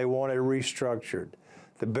 how they want it restructured,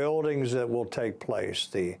 the buildings that will take place.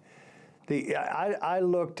 I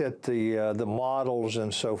looked at the models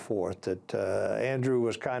and so forth that Andrew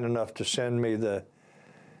was kind enough to send me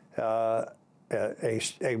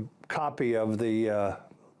a copy of the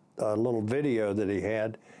little video that he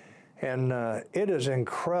had. And it is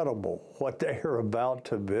incredible what they are about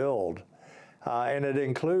to build. And it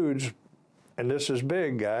includes, and this is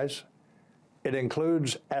big, guys, it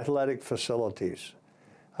includes athletic facilities.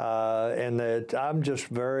 And that I'm just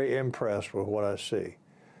very impressed with what I see.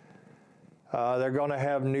 They're going to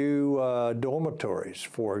have new dormitories,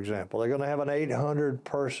 for example. They're going to have an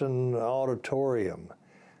 800-person auditorium.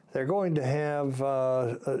 They're going to have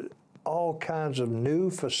all kinds of new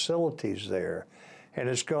facilities there. And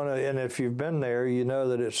it's going to, and if you've been there, you know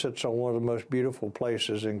that it sits on one of the most beautiful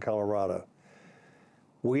places in Colorado.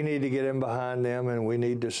 We need to get in behind them, and we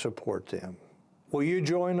need to support them. Will you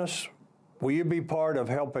join us? Will you be part of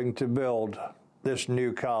helping to build this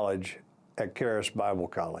new college at Charis Bible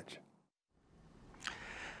College?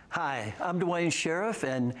 Hi, I'm Dwayne Sheriff,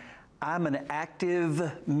 and I'm an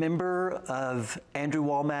active member of Andrew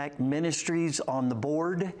Wommack Ministries on the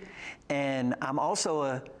board, and I'm also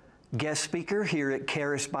a guest speaker here at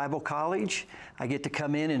Charis Bible College. I get to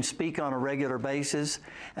come in and speak on a regular basis.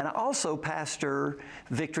 And I also pastor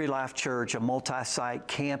Victory Life Church, a multi-site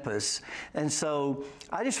campus. And so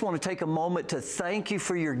I just want to take a moment to thank you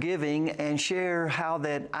for your giving and share how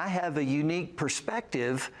that I have a unique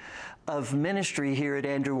perspective of ministry here at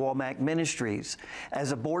Andrew Wommack Ministries.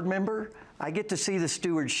 As a board member, I get to see the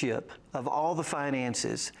stewardship of all the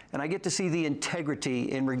finances, and I get to see the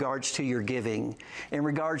integrity in regards to your giving, in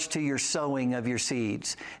regards to your sowing of your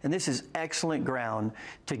seeds. And this is excellent ground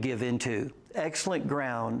to give into, excellent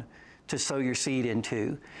ground to sow your seed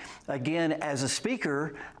into. Again, as a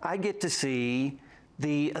speaker, I get to see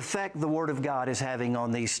the effect the Word of God is having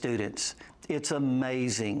on these students. It's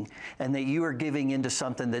amazing, and that you are giving into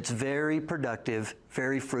something that's very productive,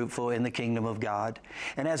 very fruitful in the kingdom of God.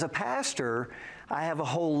 And as a pastor, I have a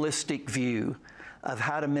holistic view of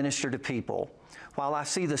how to minister to people. While I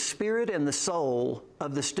see the spirit and the soul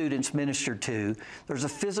of the students ministered to, there's a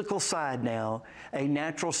physical side now, a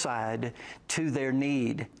natural side to their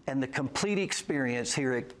need, and the complete experience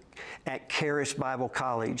here at Charis Bible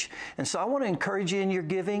College. And so I want to encourage you in your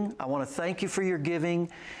giving. I want to thank you for your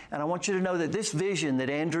giving. And I want you to know that this vision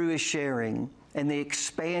that Andrew is sharing and the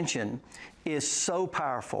expansion is so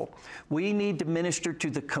powerful. We need to minister to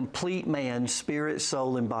the complete man, spirit,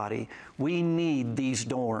 soul, and body. We need these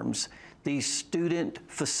dorms, these student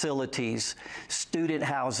facilities, student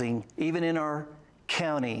housing. Even in our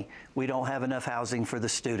county, we don't have enough housing for the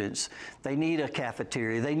students. They need a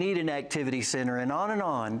cafeteria, they need an activity center, and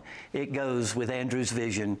on it goes with Andrew's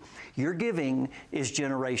vision. Your giving is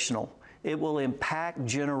generational. It will impact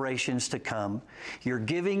generations to come. Your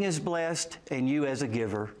giving is blessed, and you as a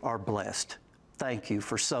giver are blessed. Thank you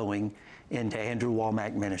for sowing into Andrew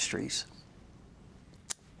Wommack Ministries.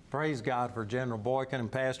 Praise God for General Boykin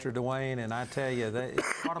and Pastor Dwayne, and I tell you,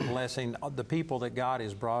 what a blessing, the people that God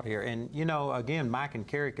has brought here. And you know, again, Mike and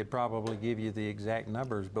Carrie could probably give you the exact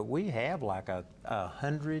numbers, but we have like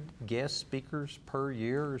 100 guest speakers per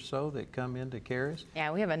year or so that come into Charis.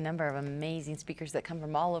 Yeah, we have a number of amazing speakers that come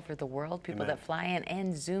from all over the world, people that fly in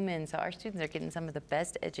and Zoom in. So our students are getting some of the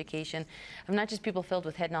best education of not just people filled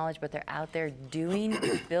with head knowledge, but they're out there doing,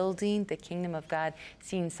 building the kingdom of God,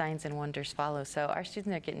 seeing signs and wonders follow. So our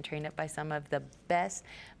students are getting trained up by some of the best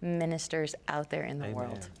ministers out there in the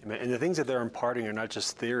world. Amen. And the things that they're imparting are not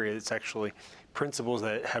just theory, it's actually principles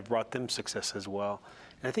that have brought them success as well.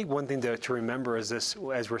 And I think one thing to remember is this: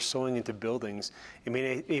 as we're sowing into buildings,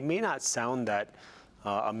 it may not sound that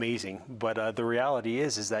amazing, but the reality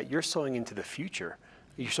is that you're sowing into the future.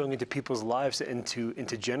 You're sowing into people's lives, into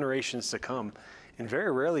generations to come. And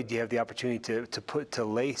very rarely do you have the opportunity to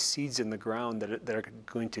lay seeds in the ground that are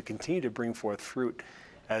going to continue to bring forth fruit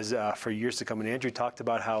as for years to come. And Andrew talked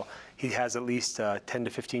about how he has at least 10 to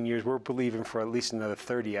 15 years. We're believing for at least another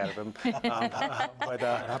 30 out of him.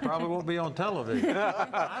 I probably won't be on television.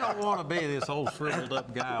 I don't want to be this old shriveled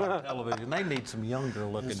up guy on television. They need some younger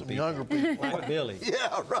looking people. Younger people. Like Billy.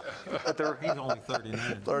 Yeah, right. He's only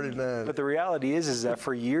 39. 39. But the reality is that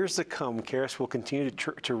for years to come, Charis will continue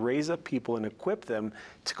to raise up people and equip them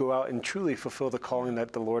to go out and truly fulfill the calling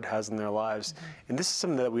that the Lord has in their lives. And this is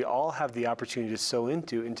something that we all have the opportunity to sow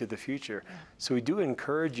into the future. So we do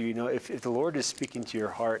encourage you, if the Lord is speaking to your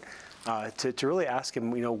heart, to really ask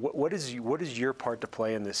Him, what is your part to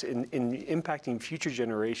play in this, in impacting future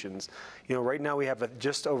generations. Right now we have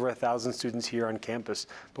just over 1,000 students here on campus,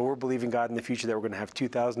 but we're believing God in the future that we're going to have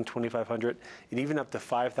 2,000, 2,500, and even up to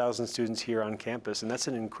 5,000 students here on campus, and that's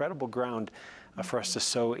an incredible ground for us to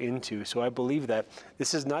sow into. So I believe that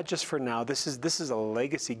this is not just for now. This is a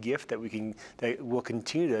legacy gift that will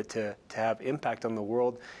continue to have impact on the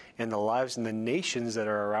world and the lives and the nations that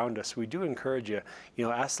are around us. We do encourage you,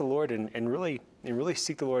 ask the Lord and really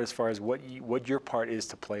seek the Lord as far as what your part is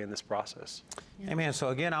to play in this process. Amen. So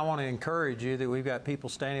again, I want to encourage you that we've got people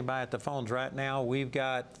standing by at the phones right now. We've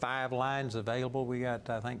got 5 lines available. We got,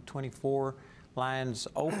 I think, 24 lines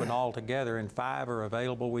open altogether, and 5 are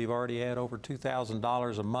available. We've already had over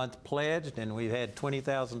 $2,000 a month pledged, and we've had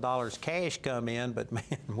 $20,000 cash come in, but man,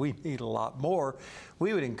 we need a lot more.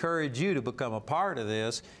 We would encourage you to become a part of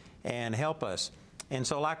this and help us. And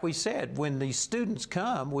so like we said, when these students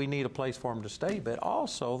come, we need a place for them to stay, but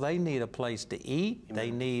also they need a place to eat.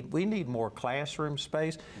 We need more classroom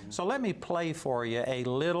space. So let me play for you a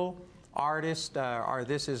little artist, or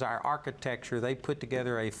this is our architecture. They put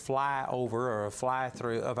together a flyover or a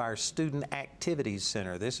fly-through of our Student Activities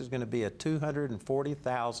Center. This is going to be a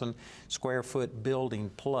 240,000 square foot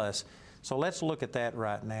building plus. So let's look at that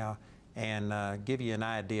right now and give you an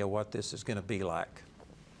idea what this is going to be like.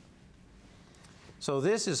 So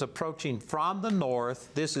this is approaching from the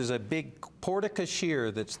north. This is a big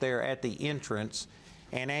porte-cochere that's there at the entrance.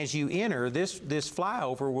 And as you enter, this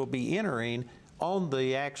flyover will be entering on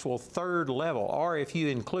the actual third level. Or if you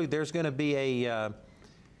include, there's going to be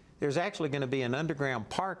there's actually going to be an underground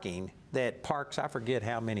parking that parks, I forget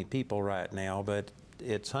how many people right now, but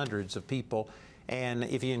it's hundreds of people. And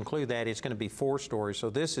if you include that, it's going to be 4 stories. So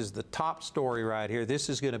this is the top story right here. This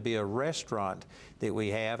is going to be a restaurant that we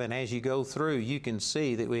have. And as you go through, you can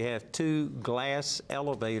see that we have 2 glass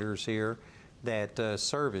elevators here that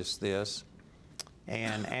service this.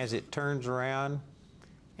 And as it turns around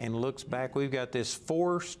and looks back, we've got this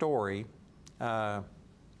 4-story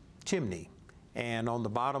chimney. And on the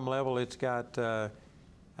bottom level, it's got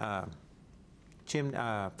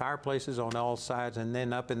fireplaces on all sides, and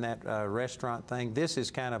then up in that restaurant thing, this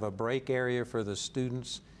is kind of a break area for the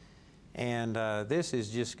students, and this is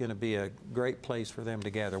just going to be a great place for them to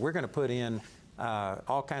gather. We're going to put in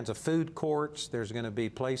all kinds of food courts. There's going to be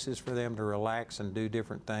places for them to relax and do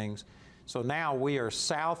different things. So now we are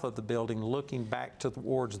south of the building looking back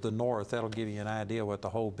towards the north. That'll give you an idea what the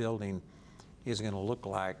whole building is going to look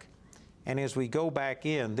like. And as we go back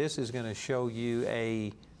in, this is going to show you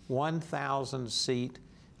a 1,000-seat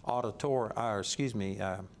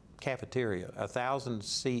cafeteria,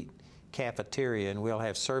 1,000-seat cafeteria, and we'll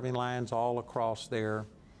have serving lines all across there.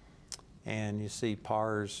 And you see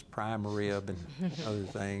Par's prime rib and other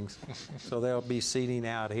things. So there'll be seating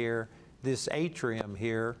out here. This atrium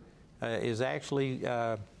here is actually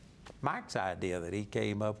Mike's idea that he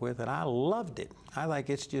came up with, and I loved it. I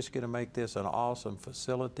think it's just going to make this an awesome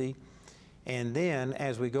facility. And then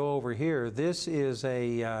as we go over here, this is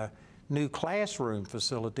a new classroom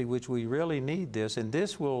facility, which we really need this. And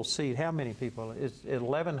this will seat how many people? It's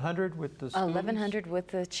 1,100 with the students? 1,100 with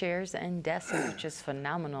the chairs and desks, which is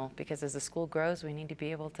phenomenal, because as the school grows, we need to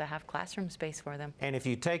be able to have classroom space for them. And if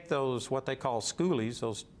you take those, what they call schoolies,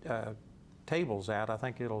 those tables out, I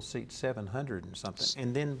think it'll seat 700 and something.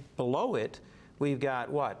 And then below it, we've got,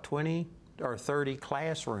 what, 20 or 30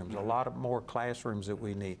 classrooms, a lot of more classrooms that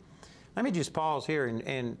we need. Let me just pause here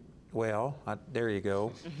and there you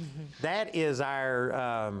go. That is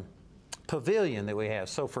our pavilion that we have.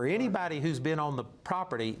 So for anybody who's been on the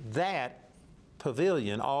property, that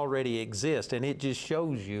pavilion already exists, and it just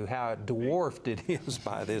shows you how dwarfed it is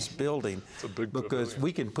by this building. It's a big because pavilion.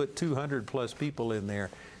 We can put 200 plus people in there.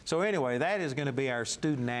 So anyway, that is going to be our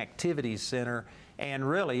student activities center, and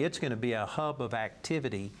really it's going to be a hub of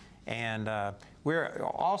activity. And we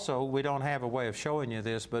don't have a way of showing you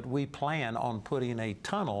this, but we plan on putting a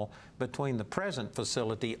tunnel between the present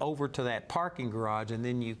facility over to that parking garage, and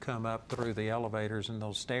then you come up through the elevators and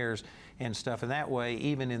those stairs and stuff. And that way,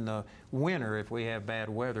 even in the winter, if we have bad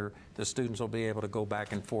weather, the students will be able to go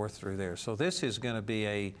back and forth through there. So this is going to be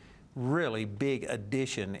a really big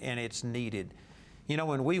addition, and it's needed. You know,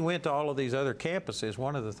 when we went to all of these other campuses,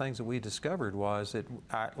 one of the things that we discovered was that,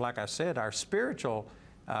 like I said, our spiritual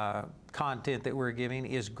content that we're giving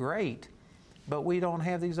is great, but we don't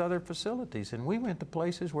have these other facilities. And we went to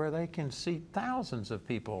places where they can seat thousands of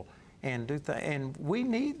people and do and we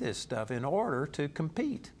need this stuff in order to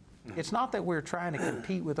compete. It's not that we're trying to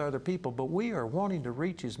compete with other people, but we are wanting to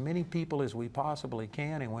reach as many people as we possibly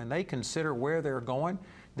can. And when they consider where they're going,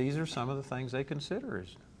 these are some of the things they consider.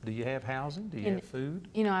 Is, do you have housing? Do you have food?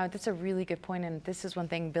 You know, that's a really good point, and this is one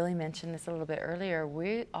thing, Billy mentioned this a little bit earlier.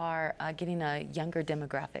 We are getting a younger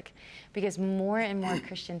demographic, because more and more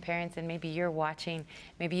Christian parents, and maybe you're watching,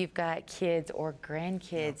 maybe you've got kids or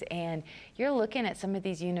grandkids, and you're looking at some of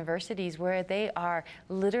these universities where they are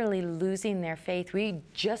literally losing their faith. We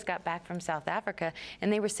just got back from South Africa,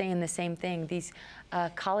 and they were saying the same thing. These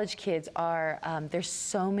college kids are, there's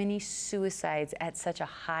so many suicides at such a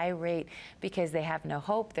high rate because they have no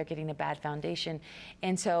hope. They're getting a bad foundation.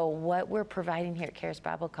 And so what we're providing here at Charis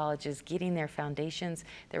Bible College is getting their foundations,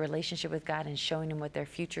 their relationship with God, and showing them what their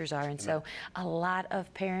futures are. And so a lot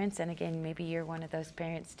of parents, and again, maybe you're one of those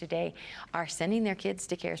parents today, are sending their kids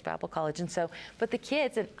to Charis Bible College. And so, but the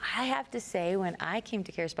kids, and I have to say, when I came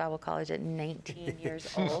to Charis Bible College at 19 years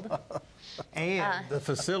old. And the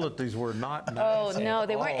facilities were not nice. Oh, no,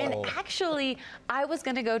 they weren't. And actually, I was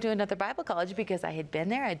going to go to another Bible college because I had been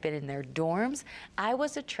there. I'd been in their dorms. I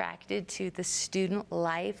was attracted to the student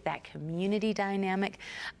life, that community dynamic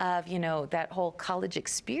of, you know, that whole college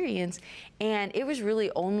experience. And it was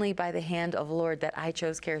really only by the hand of the Lord that I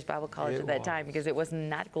chose Charis Bible College at that time, because it was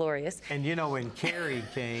not glorious. And you know, when Carrie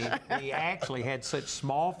came, we actually had such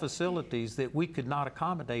small facilities that we could not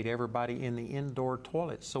accommodate everybody in the indoor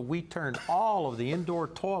toilets. So we turned all of the indoor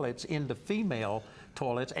toilets into female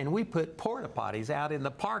toilets, and we put porta potties out in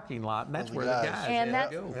the parking lot, and that's where the guys and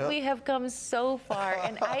had that's, to go. we have come so far.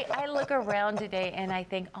 And I look around today and I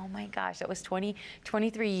think, oh my gosh, that was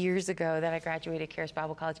 23 years ago that I graduated Charis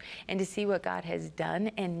Bible College. And to see what God has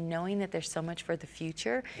done and knowing that there's so much for the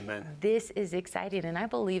future, Amen. This is exciting. And I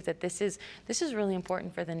believe that this is really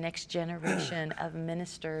important for the next generation of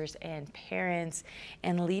ministers and parents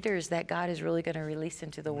and leaders that God is really going to release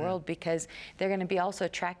into the world, because they're going to be also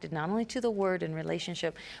attracted not only to the Word and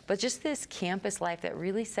relationship, but just this campus life that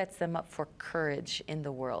really sets them up for courage in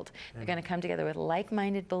the world. They're going to come together with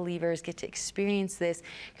like-minded believers, get to experience this,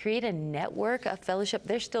 create a network of fellowship.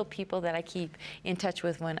 There's still people that I keep in touch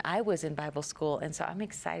with when I was in Bible school, and so I'm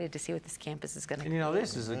excited to see what this campus is going to And you know,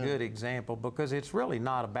 this is a good example because it's really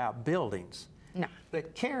not about buildings. No.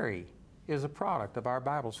 But Carrie is a product of our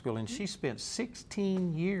Bible school, and she spent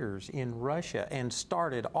 16 years in Russia and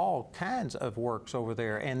started all kinds of works over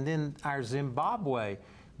there. And then our Zimbabwe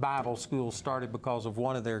Bible school started because of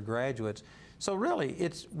one of their graduates. So really,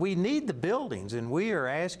 we need the buildings, and we are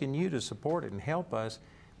asking you to support it and help us.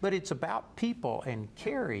 But it's about people, and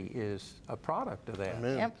Carrie is a product of that.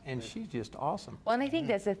 Yep. And she's just awesome. Well, and I think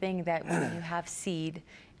that's the thing, that when you have seed,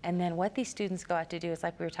 and then what these students go out to do is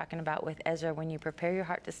like we were talking about with Ezra, when you prepare your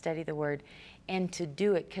heart to study the Word and to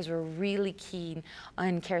do it, because we're really keen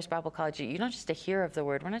on Charis Bible College. You're not just a hearer of the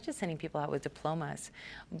Word. We're not just sending people out with diplomas,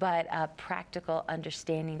 but a practical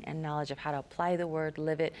understanding and knowledge of how to apply the Word,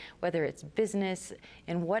 live it, whether it's business,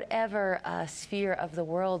 in whatever sphere of the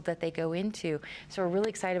world that they go into. So we're really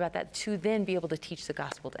excited about that, to then be able to teach the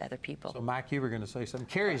gospel to other people. So Mike, you were going to say something.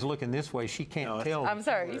 Carrie's looking this way. She can't tell. I'm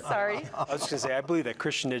sorry. I was just going to say, I believe that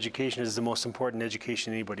Christian education is the most important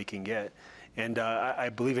education anybody can get. And I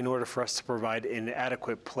believe in order for us to provide an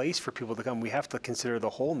adequate place for people to come, we have to consider the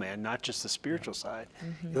whole man, not just the spiritual side.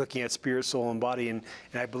 You're looking at spirit, soul, and body. And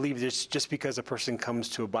I believe just because a person comes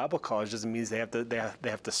to a Bible college doesn't mean they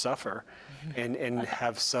have to suffer and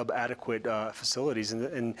have sub-adequate facilities.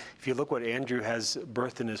 And if you look what Andrew has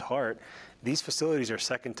birthed in his heart, these facilities are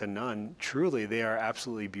second to none. Truly, they are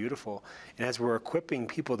absolutely beautiful. And as we're equipping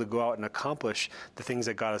people to go out and accomplish the things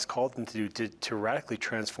that God has called them to do, to radically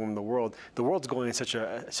transform the world's going in such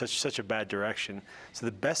a bad direction. So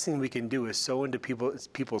the best thing we can do is sow into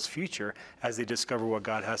people's future as they discover what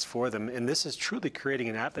God has for them. And this is truly creating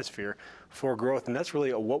an atmosphere for growth. And that's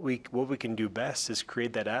really what we can do best, is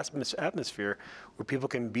create that atmosphere where people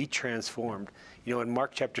can be transformed. You know, in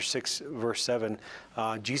Mark chapter 6, verse 7,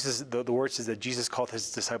 Jesus, the word says that Jesus called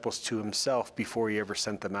his disciples to himself before he ever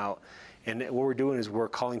sent them out. And what we're doing is we're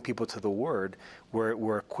calling people to the Word.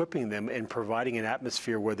 We're equipping them and providing an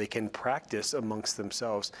atmosphere where they can practice amongst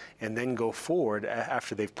themselves and then go forward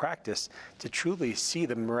after they've practiced to truly see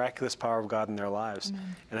the miraculous power of God in their lives.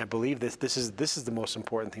 And I believe this is the most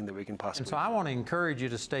important thing that we can possibly do. And so I want to encourage you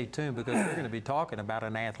to stay tuned, because we're going to be talking about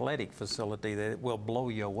an athletic facility that will blow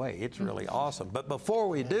you away. It's really awesome. But before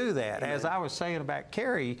we do that, as I was saying about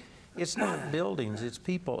Carrie, it's not buildings, it's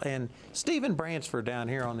people. And Stephen Bransford down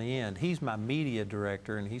here on the end, he's my media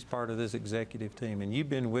director, and he's part of this executive team. And you've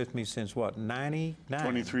been with me since, what, 99?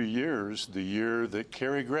 23 years. The year that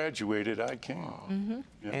Carrie graduated, I came.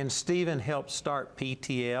 Yeah. And Stephen helped start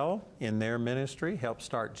PTL in their ministry, helped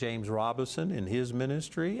start James Robinson in his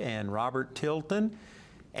ministry, and Robert Tilton.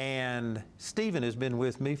 And Stephen has been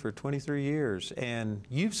with me for 23 years, and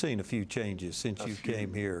you've seen a few changes since you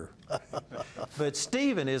came here. But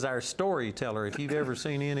Stephen is our storyteller. If you've ever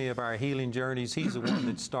seen any of our healing journeys, he's the one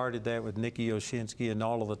that started that with Nikki Oshinsky, and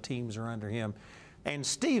all of the teams are under him. And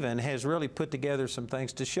Stephen has really put together some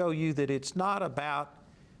things to show you that it's not about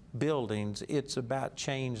buildings, it's about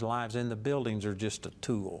changed lives, and the buildings are just a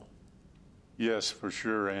tool. Yes, for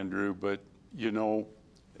sure, Andrew. But, you know,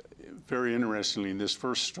 very interestingly, in this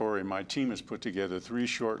first story, my team has put together 3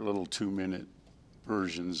 short little 2-minute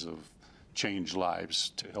versions of changed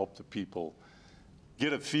lives to help the people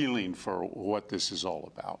get a feeling for what this is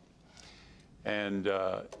all about. And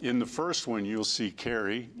in the first one, you'll see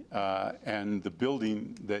Carrie and the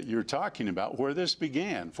building that you're talking about, where this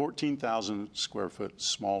began, 14,000 square foot,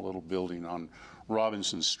 small little building on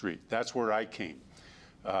Robinson Street. That's where I came.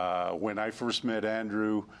 When I first met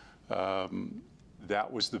Andrew,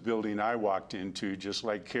 that was the building I walked into, just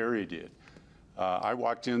like Carrie did. I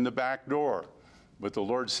walked in the back door, but the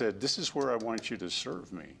Lord said, "This is where I want you to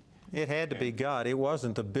serve me." It had to be God. It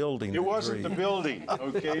wasn't the building. It wasn't the building,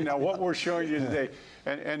 okay? Now, what we're showing you today,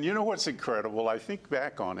 and you know what's incredible? I think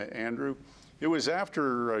back on it, Andrew. It was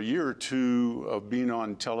after a year or two of being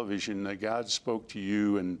on television that God spoke to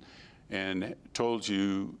you and told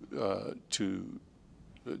you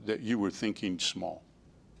that you were thinking small.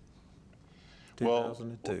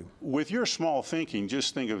 2002. Well, with your small thinking,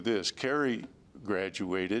 just think of this. Carrie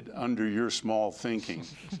graduated under your small thinking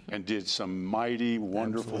and did some mighty,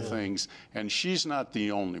 wonderful things. And she's not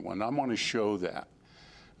the only one. I'm going to show that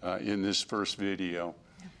in this first video.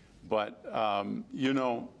 But, you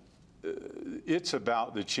know, it's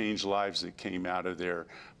about the changed lives that came out of there.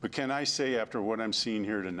 But can I say, after what I'm seeing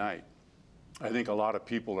here tonight, I think a lot of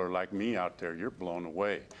people are like me out there. You're blown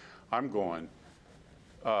away. I'm going,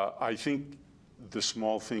 I think the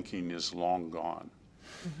small thinking is long gone.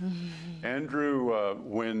 Andrew,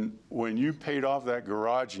 when you paid off that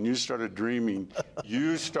garage and you started dreaming,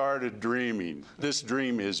 you started dreaming. This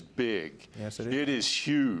dream is big. Yes, it is. It is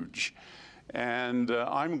huge. And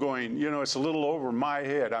I'm going, you know, it's a little over my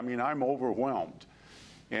head. I mean, I'm overwhelmed.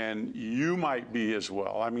 And you might be as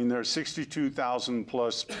well. I mean, there are 62,000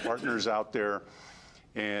 plus partners out there.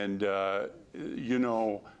 And, you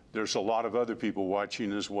know, there's a lot of other people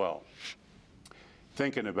watching as well,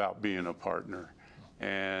 thinking about being a partner.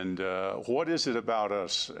 And what is it about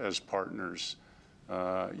us as partners?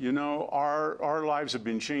 You know, our lives have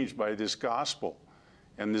been changed by this gospel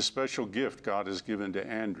and this special gift God has given to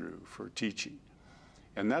Andrew for teaching.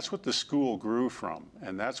 And that's what the school grew from.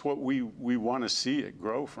 And that's what we want to see it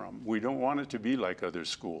grow from. We don't want it to be like other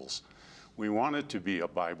schools. We want it to be a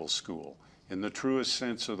Bible school in the truest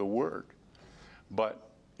sense of the word. But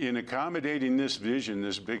in accommodating this vision,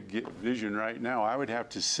 this big vision right now, I would have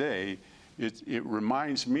to say, it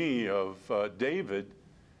reminds me of David,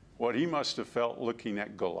 what he must have felt looking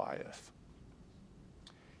at Goliath.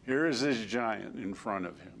 Here is this giant in front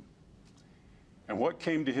of him. And what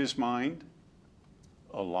came to his mind?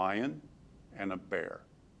 A lion and a bear.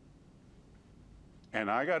 And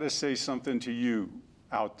I got to say something to you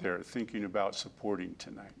out there thinking about supporting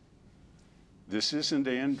tonight. This isn't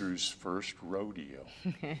Andrew's first rodeo.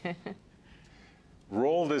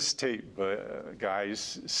 Roll this tape,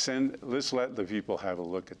 guys. Let's let the people have a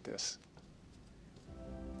look at this.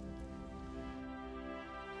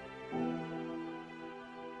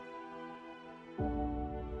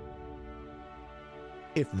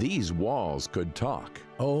 If these walls could talk,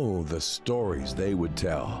 oh, the stories they would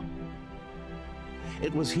tell.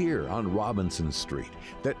 It was here on Robinson Street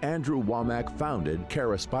that Andrew Wommack founded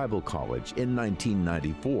Charis Bible College in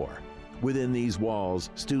 1994. Within these walls,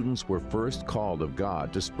 students were first called of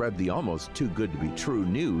God to spread the almost too good to be true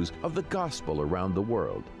news of the gospel around the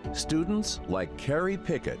world. Students like Carrie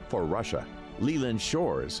Pickett for Russia, Leland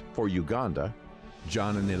Shores for Uganda,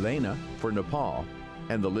 John and Elena for Nepal,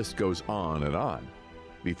 and the list goes on and on.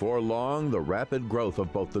 Before long, the rapid growth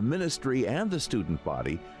of both the ministry and the student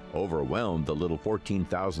body overwhelmed the little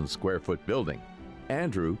 14,000 square foot building.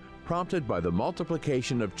 Andrew, prompted by the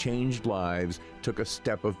multiplication of changed lives, took a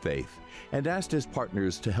step of faith and asked his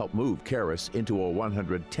partners to help move Charis into a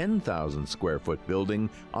 110,000 square foot building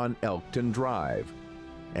on Elkton Drive.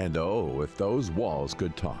 And oh, if those walls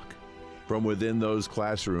could talk. From within those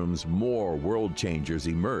classrooms, more world changers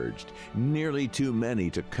emerged, nearly too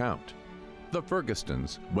many to count. The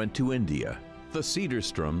Fergustons went to India, the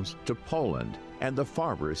Cederstroms to Poland, and the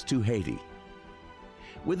Farbers to Haiti.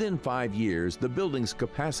 Within 5 years, the building's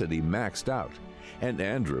capacity maxed out, and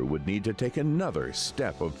Andrew would need to take another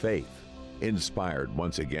step of faith. Inspired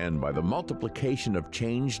once again by the multiplication of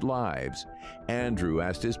changed lives, Andrew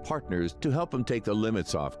asked his partners to help him take the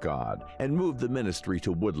limits off God and move the ministry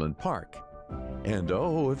to Woodland Park. And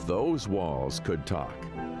oh, if those walls could talk.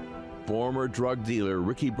 Former drug dealer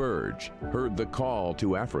Ricky Burge heard the call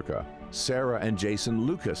to Africa. Sarah and Jason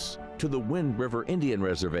Lucas to the Wind River Indian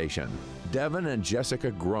Reservation. Devin and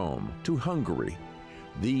Jessica Grome to Hungary.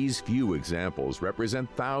 These few examples represent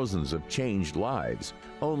thousands of changed lives.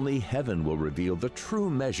 Only heaven will reveal the true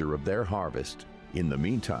measure of their harvest. In the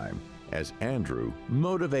meantime, as Andrew,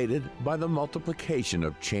 motivated by the multiplication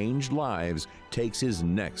of changed lives, takes his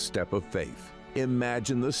next step of faith.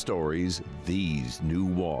 Imagine the stories these new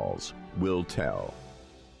walls will tell.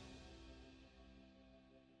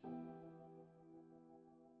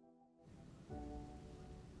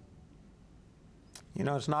 You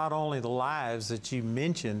know, it's not only the lives that you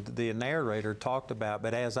mentioned, the narrator talked about,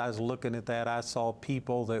 but as I was looking at that, I saw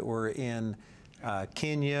people that were in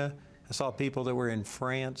Kenya. I saw people that were in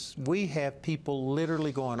France. We have people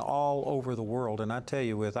literally going all over the world. And I tell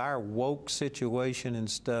you, with our woke situation and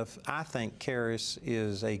stuff, I think Charis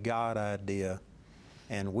is a God idea.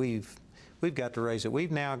 And we've got to raise it.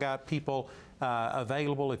 We've now got people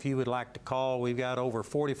available if you would like to call. We've got over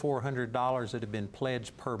 $4,400 that have been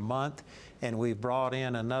pledged per month. And we've brought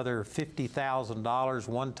in another $50,000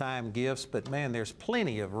 one-time gifts. But man, there's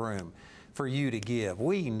plenty of room for you to give.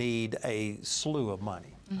 We need a slew of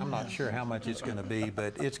money. I'm not sure how much it's going to be,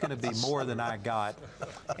 but it's going to be more than I got.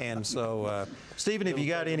 And so, Stephen, have you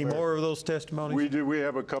got any more of those testimonies? We do. We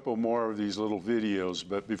have a couple more of these little videos.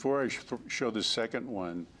 But before I show the second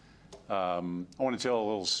one, I want to tell a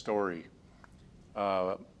little story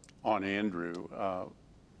on Andrew.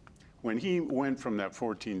 When he went from that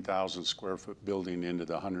 14,000 square foot building into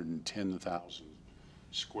the 110,000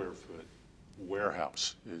 square foot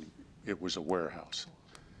warehouse, it was a warehouse.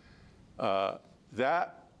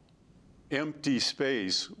 That empty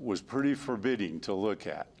space was pretty forbidding to look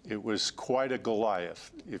at. It was quite a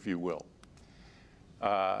Goliath, if you will.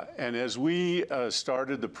 And as we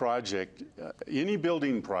started the project, any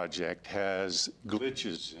building project has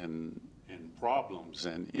glitches and problems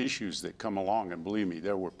and issues that come along, and believe me,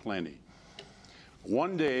 there were plenty.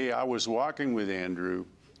 One day I was walking with Andrew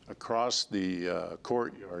across the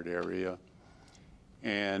courtyard area,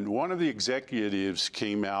 and one of the executives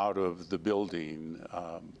came out of the building.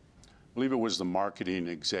 I believe it was the marketing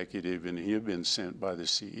executive, and he had been sent by the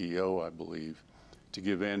CEO, I believe, to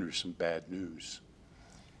give Andrew some bad news.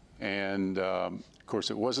 And of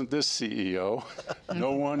course, it wasn't this CEO.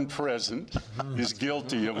 No one present is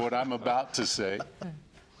guilty of what I'm about to say.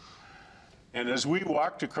 And as we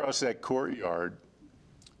walked across that courtyard,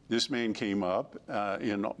 this man came up,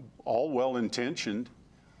 in all well-intentioned,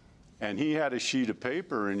 and he had a sheet of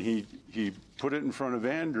paper, and he put it in front of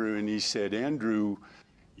Andrew, and he said, "Andrew,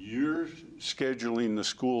 you're scheduling the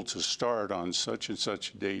school to start on such and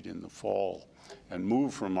such date in the fall and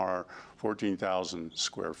move from our 14,000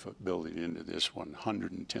 square foot building into this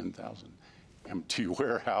 110,000 empty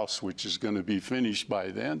warehouse, which is going to be finished by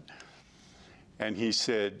then." And he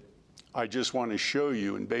said, "I just want to show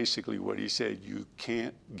you," and basically what he said, "you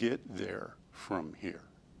can't get there from here."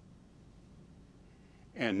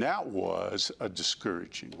 And that was a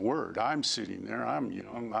discouraging word. I'm sitting there, I'm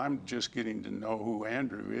young, I'm just getting to know who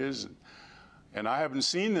Andrew is, and I haven't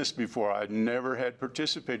seen this before. I never had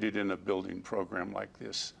participated in a building program like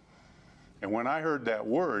this. And when I heard that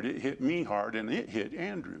word, it hit me hard, and it hit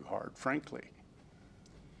Andrew hard, frankly.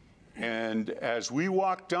 And as we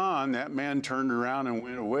walked on, that man turned around and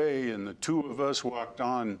went away, and the two of us walked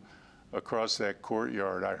on across that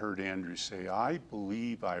courtyard. I heard Andrew say, "I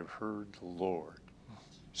believe I've heard the Lord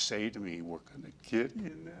say to me, we're going to get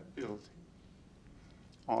in that building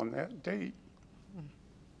on that date."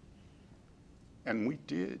 And we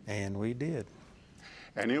did. And we did.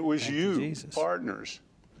 And it was Thank you, Jesus. partners,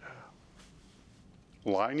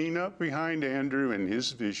 lining up behind Andrew and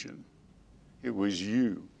his vision. It was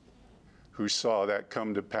you who saw that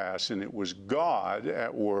come to pass, and it was God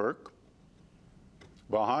at work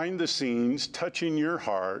behind the scenes, touching your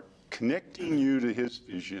heart, connecting you to his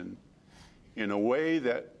vision in a way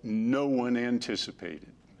that no one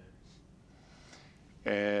anticipated.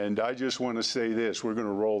 And I just want to say this, we're going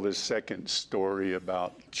to roll this second story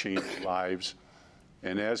about changed lives.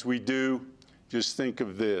 And as we do, just think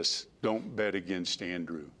of this, don't bet against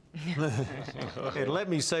Andrew. And let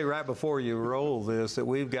me say right before you roll this that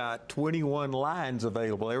we've got 21 lines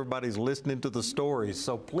available. Everybody's listening to the stories,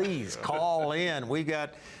 so please call in. We've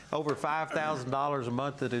got over $5,000 a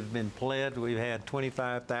month that have been pledged. We've had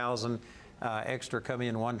 $25,000 extra come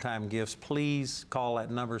in one-time gifts. Please call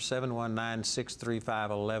that number,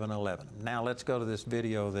 719-635-1111. Now let's go to this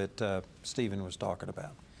video that Stephen was talking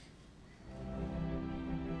about.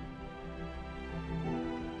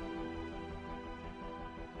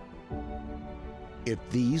 If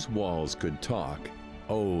these walls could talk,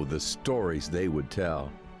 oh, the stories they would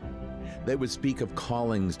tell. They would speak of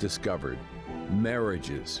callings discovered,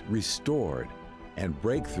 marriages restored, and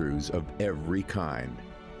breakthroughs of every kind.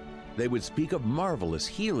 They would speak of marvelous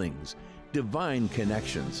healings, divine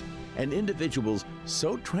connections, and individuals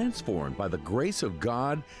so transformed by the grace of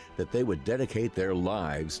God that they would dedicate their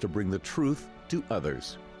lives to bring the truth to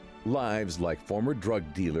others. Lives like former drug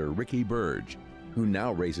dealer Ricky Burge, who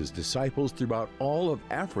now raises disciples throughout all of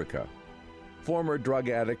Africa. Former drug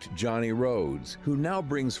addict Johnny Rhodes, who now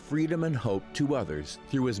brings freedom and hope to others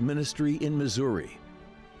through his ministry in Missouri.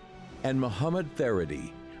 And Muhammad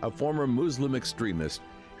Tharadi, a former Muslim extremist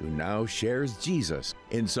who now shares Jesus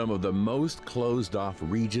in some of the most closed-off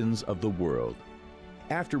regions of the world.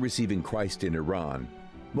 After receiving Christ in Iran,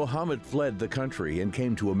 Muhammad fled the country and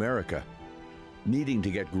came to America. Needing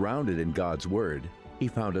to get grounded in God's Word, he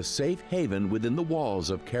found a safe haven within the walls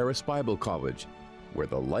of Charis Bible College, where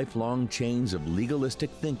the lifelong chains of legalistic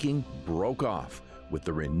thinking broke off with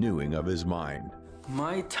the renewing of his mind.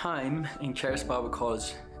 My time in Charis Bible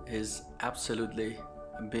College is absolutely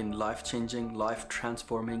been life-changing,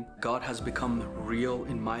 life-transforming. God has become real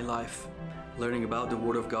in my life. learning about the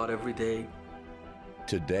Word of God every day.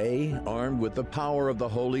 Today, armed with the power of the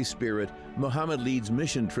Holy Spirit, Muhammad leads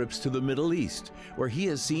mission trips to the Middle East, where he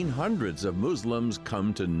has seen hundreds of Muslims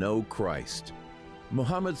come to know Christ.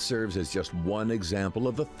 Muhammad serves as just one example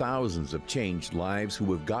of the thousands of changed lives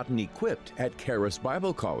who have gotten equipped at Charis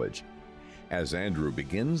Bible College. As Andrew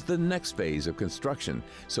begins the next phase of construction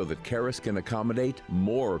so that Charis can accommodate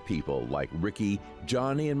more people like Ricky,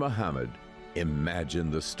 Johnny, and Muhammad, imagine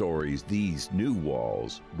the stories these new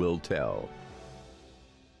walls will tell.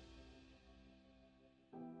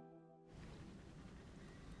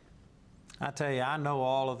 I tell you, I know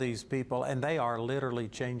all of these people, and they are literally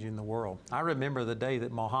changing the world. I remember the day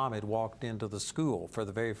that Muhammad walked into the school for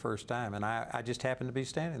the very first time, and I just happened to be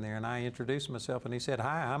standing there, and I introduced myself, and he said,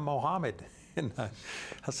 "Hi, I'm Muhammad." And I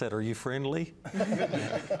said, "Are you friendly?"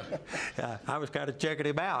 I was kind of checking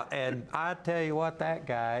him out, and I tell you what, that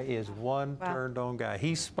guy is one turned-on guy.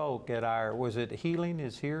 He spoke at our, was it Healing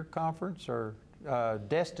is Here conference or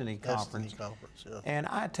Destiny conference? Destiny conference, yeah. And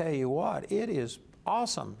I tell you what, it is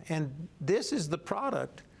awesome. And this is the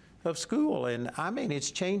product of school. And I mean,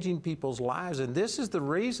 it's changing people's lives. And this is the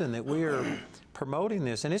reason that we are promoting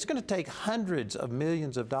this. And it's going to take hundreds of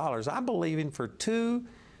millions of dollars. I'm believing for $2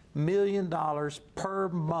 million per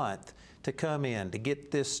month to come in to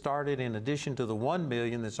get this started, in addition to the $1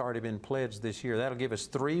 million that's already been pledged this year. That'll give us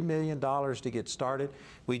 $3 million to get started.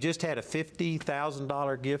 We just had a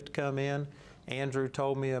 $50,000 gift come in. Andrew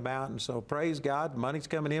told me about, and so praise God, money's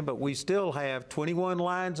coming in, but we still have 21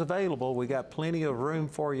 lines available. We got plenty of room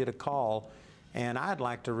for you to call, and I'd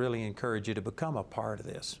like to really encourage you to become a part of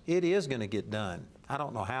this. It is going to get done. I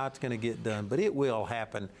don't know how it's going to get done, but it will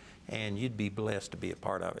happen, and you'd be blessed to be a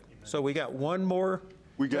part of it. So we got one more.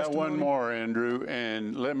 We got one more, Andrew,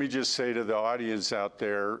 and let me just say to the audience out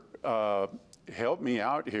there, help me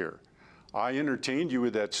out here. I entertained you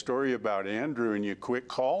with that story about Andrew, and you quit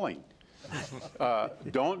calling.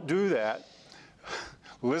 Don't do that.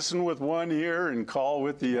 Listen with one ear and call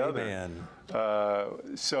with the Amen.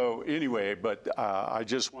 Other. So anyway, but I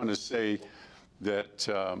just want to say that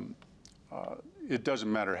it doesn't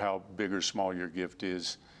matter how big or small your gift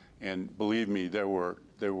is. And believe me, there were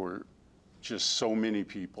just so many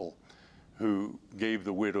people who gave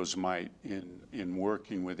the widow's mite in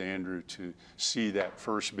working with Andrew to see that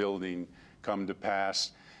first building come to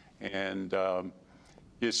pass. And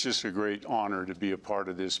it's just a great honor to be a part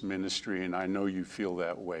of this ministry, and I know you feel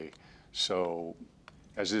that way. So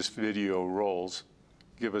as this video rolls,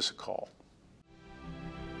 give us a call.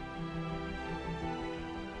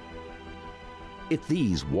 If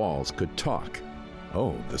these walls could talk,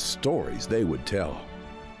 oh, the stories they would tell.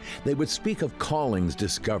 They would speak of callings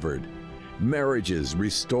discovered, marriages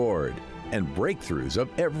restored, and breakthroughs of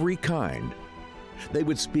every kind. They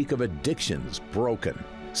would speak of addictions broken,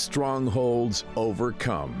 strongholds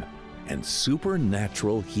overcome, and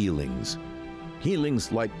supernatural healings.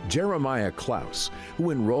 Healings like Jeremiah Klaus,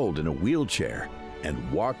 who enrolled in a wheelchair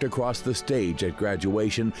and walked across the stage at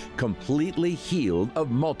graduation completely healed of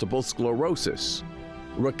multiple sclerosis.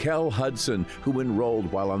 Raquel Hudson, who enrolled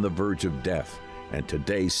while on the verge of death and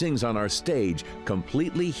today sings on our stage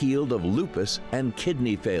completely healed of lupus and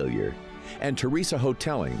kidney failure. And Teresa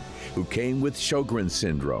Hotelling, who came with Sjogren's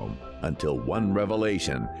syndrome until one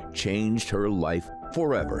revelation changed her life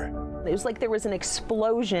forever. It was like there was an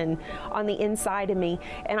explosion on the inside of me,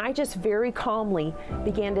 and I just very calmly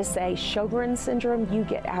began to say, Sjogren's syndrome, you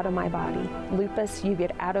get out of my body. Lupus, you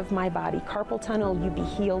get out of my body. Carpal tunnel, you be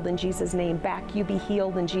healed in Jesus' name. Back, you be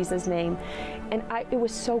healed in Jesus' name. And it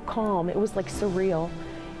was so calm. It was like surreal.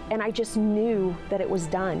 And I just knew that it was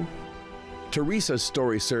done. Teresa's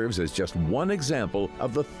story serves as just one example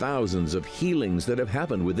of the thousands of healings that have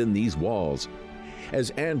happened within these walls. As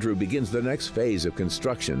Andrew begins the next phase of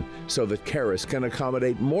construction so that Charis can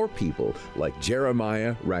accommodate more people like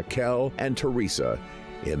Jeremiah, Raquel, and Teresa,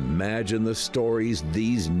 imagine the stories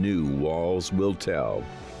these new walls will tell.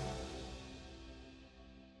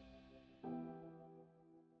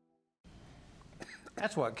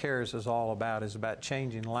 That's what Charis is all about, is about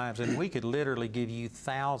changing lives. And we could literally give you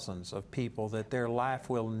thousands of people that their life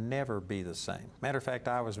will never be the same. Matter of fact,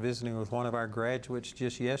 I was visiting with one of our graduates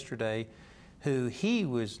just yesterday, who he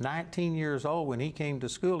was 19 years old when he came to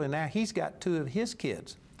school, and now he's got 2 of his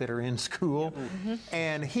kids that are in school. Mm-hmm.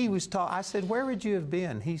 And he was taught, I said, where would you have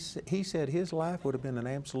been? He said his life would have been an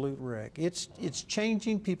absolute wreck. It's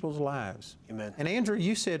changing people's lives. Amen. And Andrew,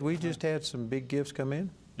 you said we just had some big gifts come in?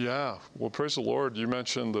 Yeah, well, praise the Lord. You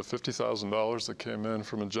mentioned the $50,000 that came in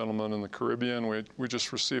from a gentleman in the Caribbean. We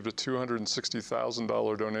just received a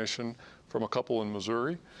 $260,000 donation from a couple in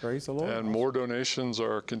Missouri. Praise the Lord. And more donations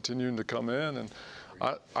are continuing to come in. And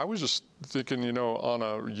I was just thinking, you know, on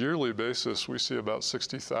a yearly basis, we see about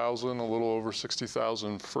 60,000, a little over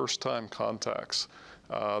 60,000 first-time contacts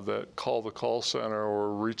that call the call center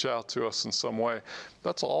or reach out to us in some way.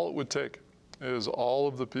 That's all it would take, is all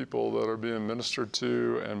of the people that are being ministered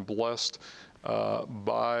to and blessed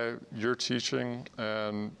by your teaching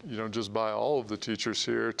and, you know, just by all of the teachers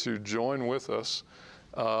here to join with us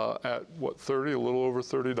at what, a little over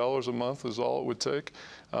 $30 a month is all it would take.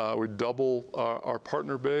 We'd double our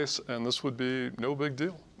partner base, and this would be no big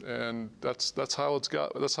deal. And that's how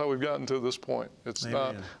we've gotten to this point. It's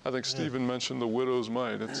Amen. Not. I think Stephen mentioned the widow's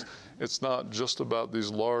mite. It's not just about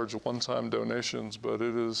these large one-time donations, but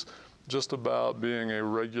it is just about being a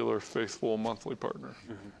regular, faithful monthly partner.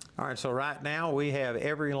 Mm-hmm. All right, so right now we have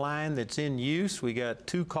every line that's in use. We got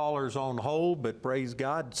 2 callers on hold, but praise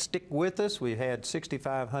God, stick with us. We've had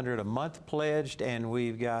 $6,500 a month pledged, and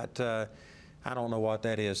we've got, I don't know what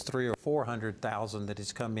that is, 300,000 or 400,000 that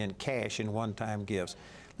has come in cash in one-time gifts.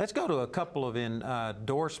 Let's go to a couple of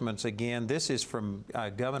endorsements again. This is from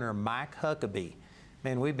Governor Mike Huckabee.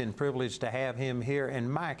 Man, we've been privileged to have him here,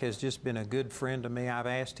 and Mike has just been a good friend to me. I've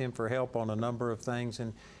asked him for help on a number of things,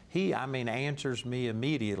 and he, answers me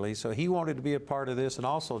immediately. So he wanted to be a part of this, and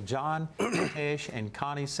also John Tesh and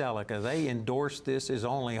Connie Selica. They endorsed this as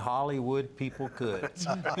only Hollywood people could.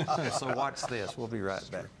 So watch this. We'll be right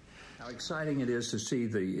back. How exciting it is to see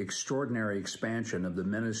the extraordinary expansion of the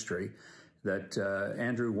ministry that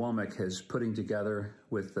Andrew Wommack is putting together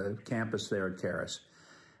with the campus there at Charis.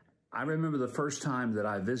 I remember the first time that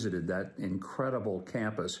I visited that incredible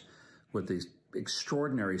campus with these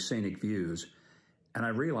extraordinary scenic views, and I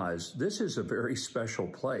realized this is a very special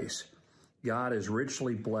place. God has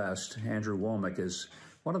richly blessed Andrew Wommack as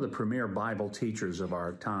one of the premier Bible teachers of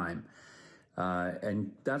our time.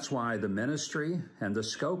 And that's why the ministry and the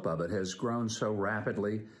scope of it has grown so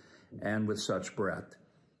rapidly and with such breadth.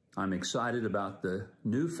 I'm excited about the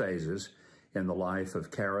new phases in the life of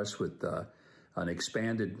Charis with an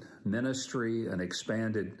expanded ministry, an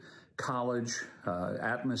expanded college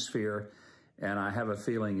atmosphere, and I have a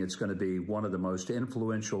feeling it's going to be one of the most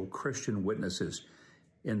influential Christian witnesses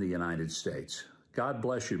in the United States. God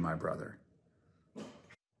bless you, my brother.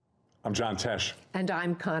 I'm John Tesh. And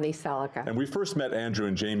I'm Connie Selica. And we first met Andrew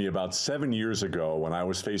and Jamie about 7 years ago when I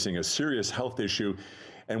was facing a serious health issue,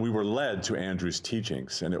 and we were led to Andrew's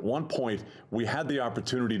teachings. And at one point, we had the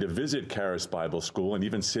opportunity to visit Charis Bible School and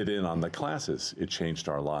even sit in on the classes. It changed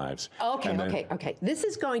our lives. Okay. This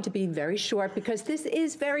is going to be very short because this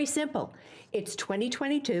is very simple. It's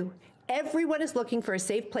 2022. Everyone is looking for a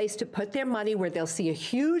safe place to put their money where they'll see a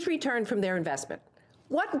huge return from their investment.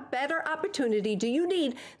 What better opportunity do you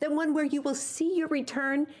need than one where you will see your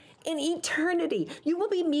return in eternity? You will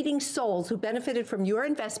be meeting souls who benefited from your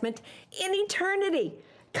investment in eternity.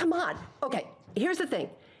 Come on. Okay, here's the thing.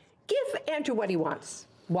 Give Andrew what he wants.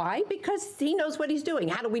 Why? Because he knows what he's doing.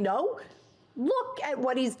 How do we know? Look at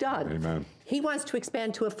what he's done. Amen. He wants to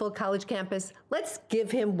expand to a full college campus. Let's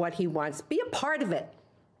give him what he wants. Be a part of it.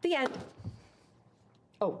 The end.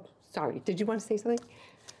 Oh, sorry. Did you want to say something?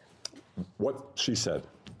 What she said.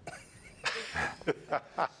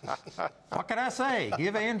 What can I say?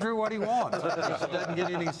 Give Andrew what he wants. It doesn't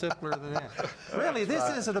get any simpler than that. Really, this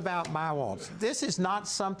isn't about my wants. This is not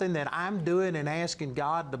something that I'm doing and asking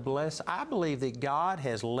God to bless. I believe that God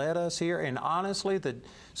has led us here, and honestly, the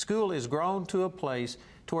school has grown to a place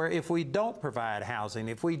to where if we don't provide housing,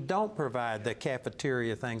 if we don't provide the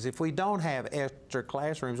cafeteria things, if we don't have extra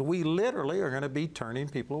classrooms, we literally are going to be turning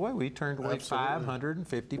people away. We turned away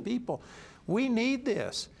 550 people. We need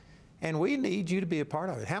this. And we need you to be a part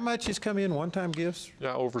of it. How much has come in one-time gifts?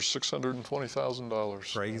 Yeah, over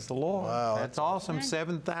 $620,000. Praise the Lord. Wow, that's awesome.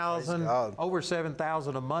 Over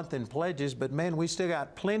 7,000 a month in pledges. But man, we still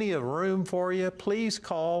got plenty of room for you. Please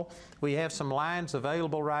call. We have some lines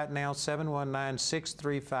available right now,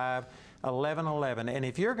 719-635-1111. And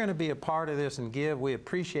if you're going to be a part of this and give, we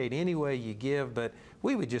appreciate any way you give, but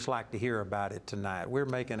we would just like to hear about it tonight. We're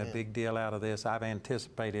making a big deal out of this. I've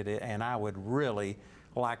anticipated it, and I would really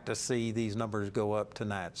like to see these numbers go up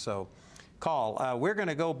tonight. So call. We're going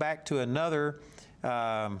to go back to another,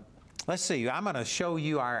 let's see, I'm going to show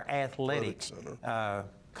you our athletics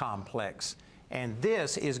complex. And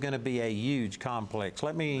this is going to be a huge complex.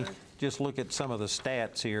 Let me just look at some of the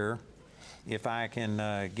stats here, if I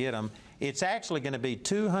can get them. It's actually going to be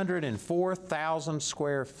 204,000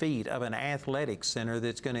 square feet of an athletics center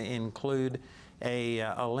that's going to include a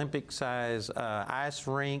Olympic-size ice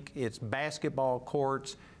rink. It's basketball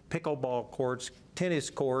courts, pickleball courts, tennis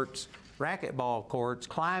courts, racquetball courts,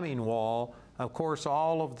 climbing wall. Of course,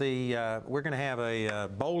 all of the, we're going to have a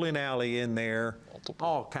bowling alley in there,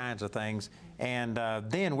 all kinds of things. And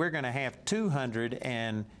then we're going to have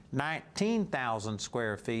 219,000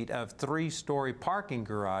 square feet of 3-story parking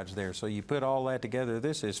garage there. So you put all that together,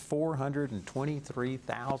 this is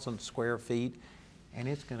 423,000 square feet, and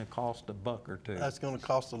it's going to cost $1 or $2. That's going to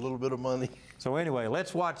cost a little bit of money. So anyway,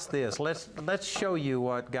 let's watch this. Let's show you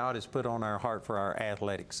what God has put on our heart for our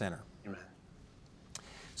athletic center. Amen.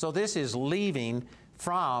 So this is leaving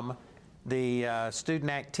from the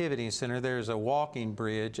Student Activity Center. There's a walking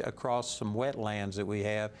bridge across some wetlands that we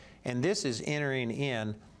have, and this is entering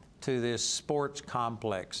in to this sports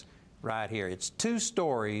complex right here. It's 2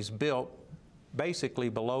 stories built basically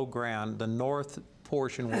below ground. The north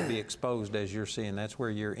portion will be exposed, as you're seeing. That's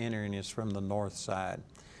where you're entering, is from the north side.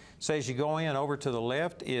 So as you go in, over to the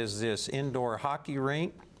left is this indoor hockey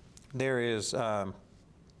rink. There is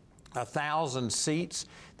 1,000 seats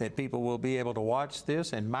that people will be able to watch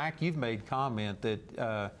this. And Mike, you've made comment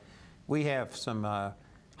that we have some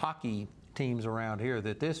hockey teams around here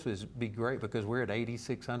that this would be great because we're at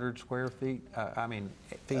 8,600 square feet.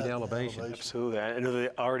 Feet elevation. Absolutely. I know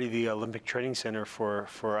that already the Olympic Training Center for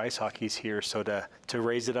ice hockey is here, so to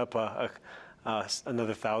raise it up another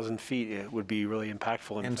 1,000 feet, it would be really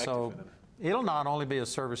impactful and effective so for them. It'll not only be a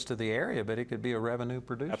service to the area, but it could be a revenue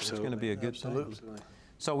producer. Absolutely. It's going to be a good thing. Absolutely.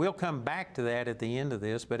 So we'll come back to that at the end of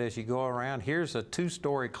this, but as you go around, here's a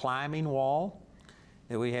 2-story climbing wall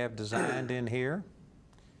that we have designed in here.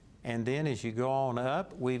 And then as you go on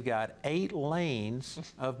up, we've got 8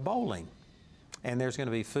 lanes of bowling. And there's going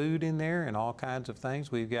to be food in there and all kinds of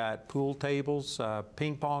things. We've got pool tables,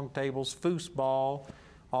 ping pong tables, foosball,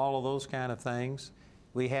 all of those kind of things.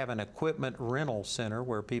 We have an equipment rental center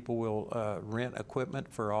where people will rent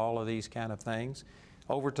equipment for all of these kind of things.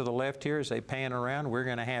 Over to the left here, as they pan around, we're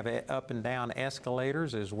going to have up and down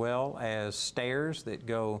escalators as well as stairs that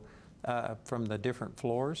go from the different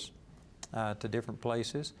floors to different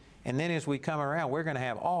places. And then as we come around, we're going to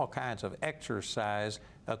have all kinds of exercise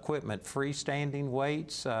equipment, freestanding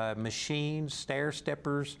weights, machines, stair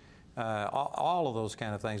steppers, all of those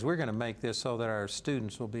kind of things. We're going to make this so that our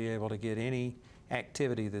students will be able to get any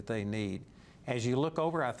activity that they need. As you look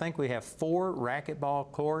over, I think we have 4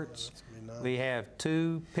 racquetball courts. We have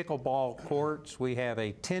 2 pickleball courts. We have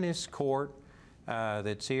a tennis court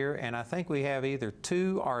that's here. And I think we have either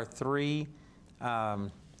 2 or 3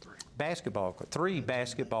 basketball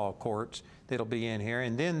courts that'll be in here.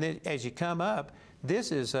 And then as you come up,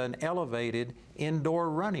 this is an elevated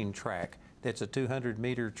indoor running track. That's a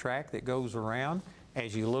 200-meter track that goes around.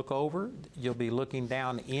 As you look over, you'll be looking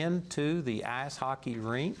down into the ice hockey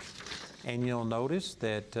rink, and you'll notice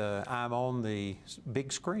that I'm on the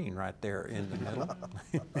big screen right there in the middle.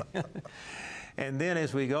 And then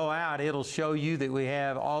as we go out, it'll show you that we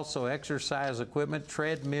have also exercise equipment,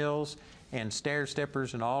 treadmills, and stair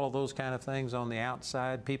steppers and all of those kind of things on the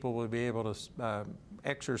outside. People will be able to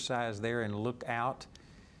exercise there and look out.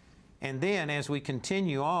 And then as we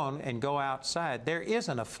continue on and go outside, there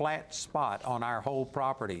isn't a flat spot on our whole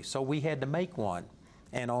property, so we had to make one.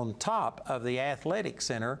 And on top of the athletic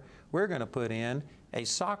center, we're going to put in a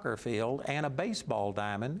soccer field and a baseball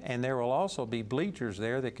diamond, and there will also be bleachers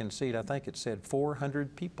there that can seat, I think it said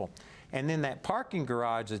 400 people. And then that parking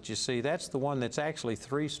garage that you see, that's the one that's actually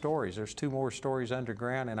 3 stories. There's 2 more stories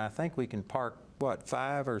underground, and I think we can park, what,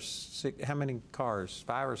 5 or 6, how many cars?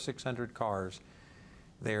 500 or 600 cars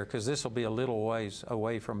there, because this will be a little ways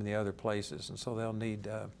away from the other places, and so they'll need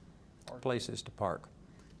places to park.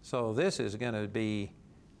 So this is going to be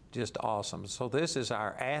just awesome. So this is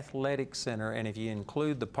our athletic center, and if you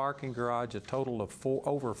include the parking garage, a total of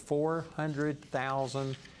over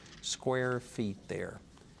 400,000 square feet there.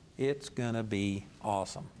 It's going to be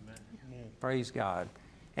awesome. Amen. Praise God.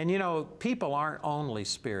 And you know, people aren't only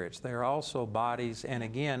spirits, they're also bodies. And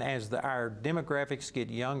again, as our demographics get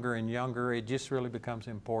younger and younger, it just really becomes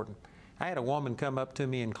important. I had a woman come up to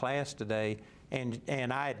me in class today,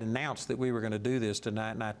 and I had announced that we were going to do this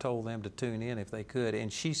tonight, and I told them to tune in if they could.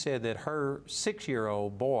 And she said that her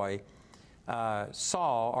 6-year-old boy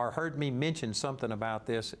saw or heard me mention something about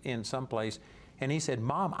this in some place. And he said,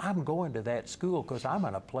 "Mom, I'm going to that school because I'm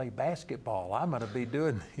going to play basketball. I'm going to be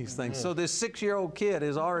doing these things." So this 6-year-old kid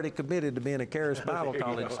is already committed to being a Charis Bible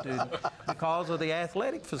College student because of the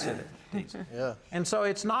athletic facilities. Yeah. And so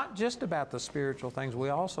it's not just about the spiritual things. We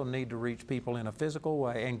also need to reach people in a physical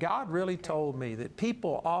way. And God really told me that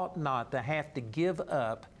people ought not to have to give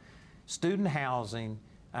up student housing,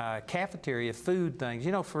 cafeteria, food things.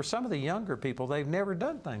 You know, for some of the younger people, they've never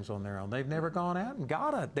done things on their own. They've never gone out and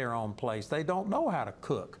got their own place. They don't know how to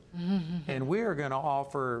cook. And we're going to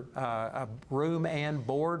offer a room and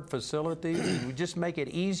board facility. We just make it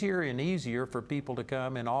easier and easier for people to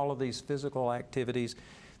come in all of these physical activities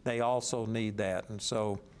they also need that. And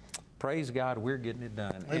so, praise God, we're getting it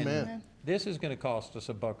done. Amen. And this is going to cost us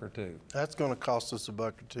 $1 or $2. That's going to cost us $1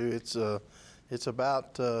 or $2. It's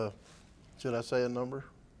about, should I say a number?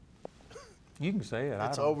 You can say it.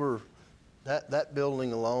 It's over, that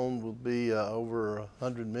building alone will be over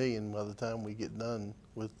 $100 million by the time we get done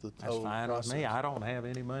with the total That's fine process. with me. I don't have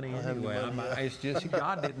any money Don't have any anyway. money, It's just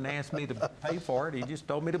God didn't ask me to pay for it. He just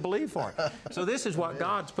told me to believe for it. So this is what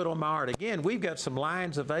God's put on my heart. Again, we've got some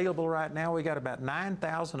lines available right now. We got about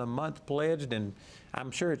 $9,000 a month pledged, and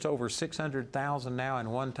I'm sure it's over $600,000 now in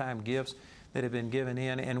one-time gifts that have been given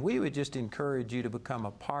in. And we would just encourage you to become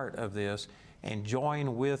a part of this and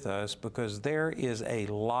join with us, because there is a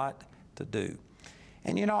lot to do.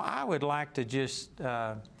 And you know, I would like to just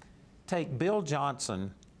take Bill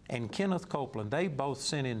Johnson and Kenneth Copeland. They both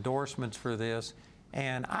sent endorsements for this,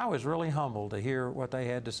 and I was really humbled to hear what they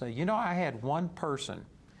had to say. You know, I had one person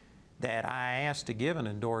that I asked to give an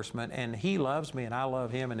endorsement, and he loves me and I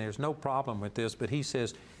love him, and there's no problem with this, but he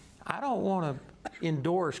says, I don't want to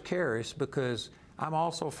endorse Charis because I'm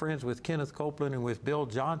also friends with Kenneth Copeland and with Bill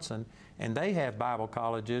Johnson, and they have Bible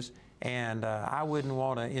colleges, and I wouldn't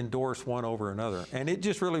want to endorse one over another. And it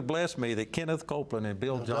just really blessed me that Kenneth Copeland and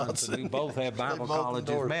Bill Johnson, who both have Bible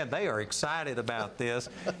colleges, man, they are excited about this,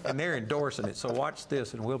 and they're endorsing it. So watch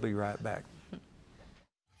this, and we'll be right back.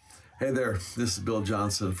 Hey there, this is Bill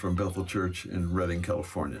Johnson from Bethel Church in Redding,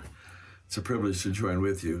 California. It's a privilege to join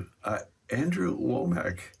with you. Andrew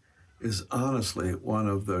Wommack is honestly one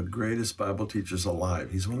of the greatest Bible teachers alive.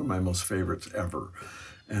 He's one of my most favorites ever.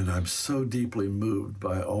 And I'm so deeply moved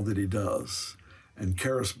by all that he does. And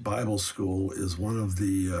Charis Bible School is one of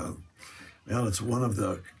the, it's one of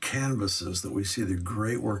the canvases that we see the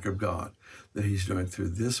great work of God that he's doing through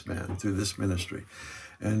this man, through this ministry.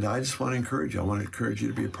 And I just want to encourage you. I want to encourage you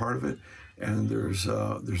to be a part of it. And there's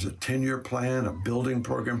a 10-year plan, a building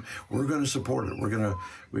program. We're going to support it.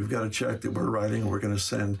 We've got a check that we're writing, and we're going to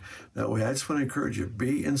send that way. I just want to encourage you,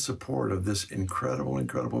 be in support of this incredible,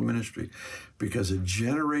 incredible ministry, because a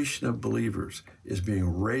generation of believers is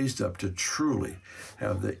being raised up to truly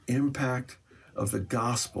have the impact of the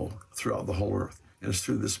gospel throughout the whole earth. And it's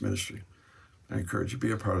through this ministry. I encourage you,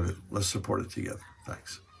 be a part of it. Let's support it together.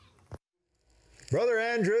 Thanks. Brother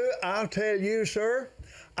Andrew, I'll tell you, sir,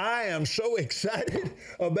 I am so excited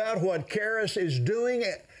about what Charis is doing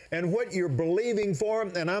and what you're believing for.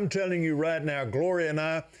 And I'm telling you right now, Gloria and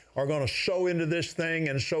I are going to sow into this thing,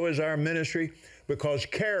 and so is our ministry, because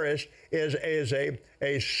Charis is a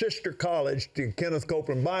sister college to Kenneth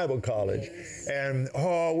Copeland Bible College. And,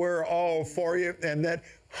 we're all for you. And that,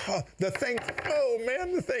 the thing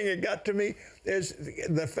that got to me is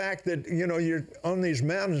the fact that, you know, you're on these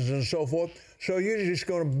mountains and so forth, so you're just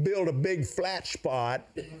going to build a big flat spot,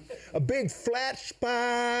 you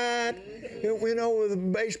know, with a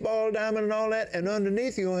baseball diamond and all that, and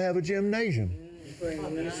underneath you're going to have a gymnasium.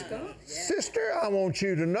 Sister, I want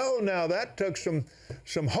you to know now that took some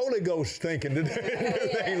Holy Ghost thinking to do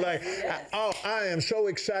anything like. I am so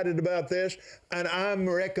excited about this, and I'm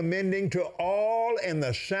recommending to all in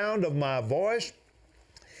the sound of my voice,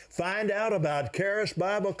 find out about Charis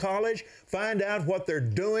Bible College, find out what they're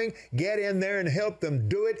doing, get in there and help them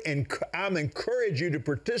do it, and I'm encourage you to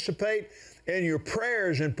participate in your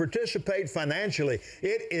prayers and participate financially.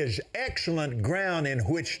 It is excellent ground in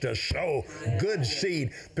which to sow good seed,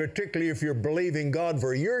 particularly if you're believing God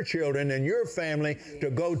for your children and your family to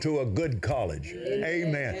go to a good college.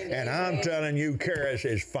 Amen. And I'm telling you, Charis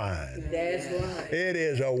is fine. That's right. It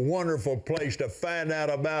is a wonderful place to find out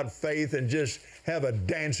about faith and just have a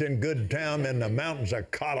dancing good time in the mountains of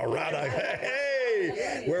Colorado.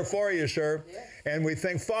 Hey, we're for you, sir. And we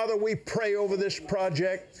think, Father, we pray over this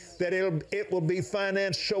project that it will be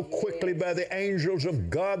financed so quickly by the angels of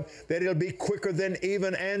God that it'll be quicker than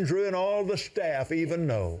even Andrew and all the staff even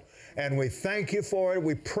know. And we thank you for it.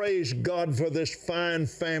 We praise God for this fine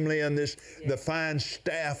family and the fine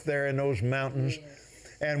staff there in those mountains.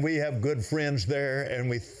 And we have good friends there, and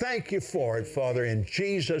we thank you for it, Father, in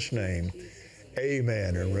Jesus' name.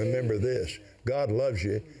 Amen. And remember this, God loves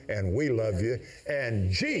you, and we love you,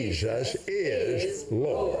 and Jesus is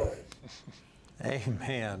Lord.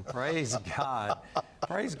 Amen. Praise God.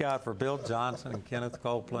 Praise God for Bill Johnson and Kenneth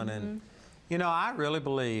Copeland. And, you know, I really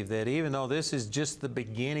believe that even though this is just the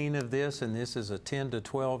beginning of this, and this is a 10 to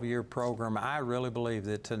 12-year program, I really believe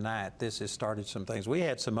that tonight this has started some things. We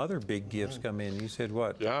had some other big gifts come in. You said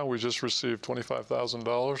what? Yeah, we just received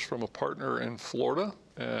 $25,000 from a partner in Florida,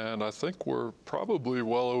 and I think we're probably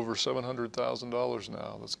well over $700,000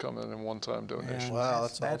 now that's coming in one-time donation. Wow,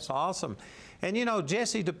 that's awesome. And you know,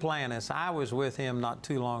 Jesse Duplantis, I was with him not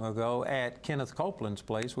too long ago at Kenneth Copeland's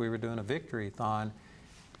place. We were doing a victory-thon.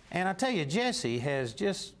 And I tell you, Jesse has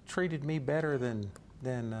just treated me better than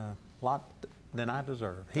I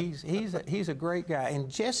deserve. He's a great guy. And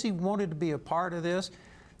Jesse wanted to be a part of this,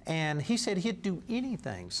 and he said he'd do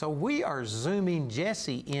anything. So we are Zooming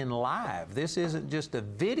Jesse in live. This isn't just a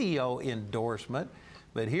video endorsement,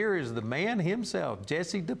 but here is the man himself,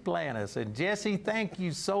 Jesse Duplantis. And Jesse, thank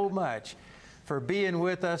you so much for being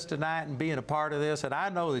with us tonight and being a part of this. And I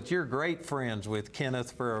know that you're great friends with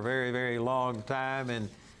Kenneth for a very, very long time. And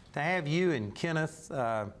to have you and Kenneth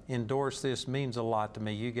endorse this means a lot to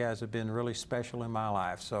me. You guys have been really special in my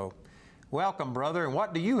life. So welcome, brother. And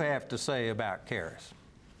what do you have to say about Charis?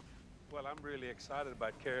 Well, I'm really excited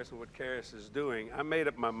about Charis and what Charis is doing. I made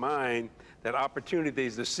up my mind that opportunity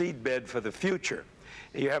is the seedbed for the future.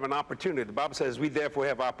 And you have an opportunity. The Bible says, we therefore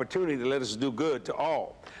have opportunity to let us do good to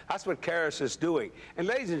all. That's what Charis is doing. And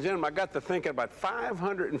ladies and gentlemen, I got to thinking about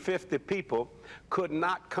 550 people could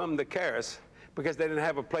not come to Charis because they didn't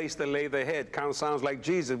have a place to lay their head. Kind of sounds like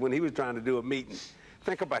Jesus when he was trying to do a meeting.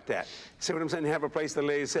 Think about that. See what I'm saying? Have a place to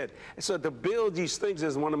lay his head. So to build these things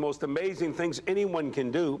is one of the most amazing things anyone can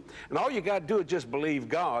do. And all you got to do is just believe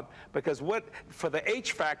God, because for the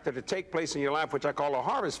H factor to take place in your life, which I call a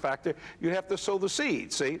harvest factor, you have to sow the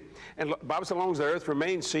seed, see? And the Bible says, as long as the earth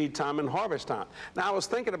remains, seed time and harvest time. Now, I was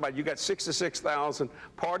thinking about, you got 66,000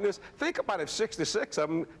 partners. Think about if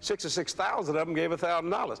 66,000 of them gave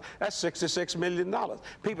 $1,000. That's $66 million.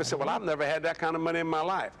 People say, well, I've never had that kind of money in my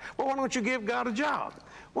life. Well, why don't you give God a job?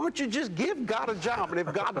 Why don't you just give God a job? And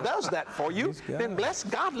if God does that for you, then bless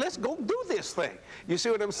God. Let's go do this thing. You see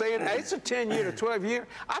what I'm saying? Now, it's a 10-year to 12-year.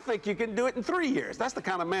 I think you can do it in 3 years. That's the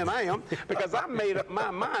kind of man I am, because I made up my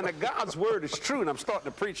mind that God's word is true. And I'm starting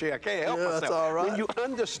to preach here. I can't help myself. That's all right. When you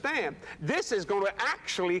understand, this is going to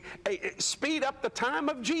actually speed up the time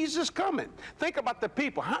of Jesus coming. Think about the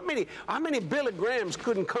people. How many Billy Grahams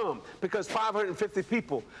couldn't come because 550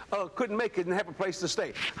 people couldn't make it and have a place to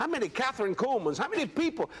stay? How many Catherine Colemans? How many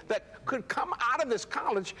people that could come out of this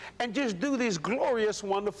college and just do these glorious,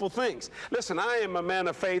 wonderful things? Listen, I am a man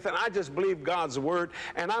of faith, and I just believe God's word,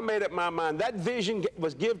 and I made up my mind. That vision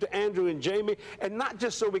was given to Andrew and Jamie, and not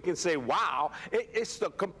just so we can say, wow, it's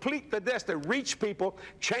to complete the destiny, reach people,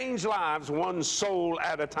 change lives one soul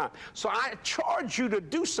at a time. So I charge you to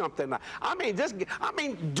do something now. I mean,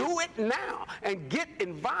 do it now and get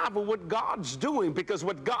involved with what God's doing, because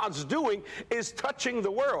what God's doing is touching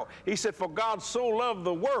the world. He said, for God so loved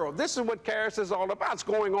the world. This is what Charis is all about. It's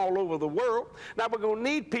going all over the world. Now we're going to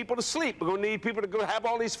need people to sleep. We're going to need people to go have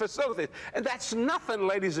all these facilities. And that's nothing,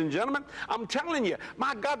 ladies and gentlemen. I'm telling you,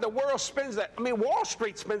 my God, the world spends that. I mean, Wall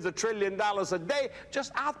Street spends $1 trillion a day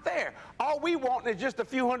just out there. All we want is just a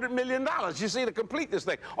few $100 million, you see, to complete this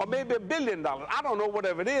thing. Or maybe $1 billion. I don't know,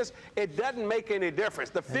 whatever it is. It doesn't make any difference.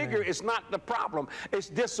 The figure is not the problem. It's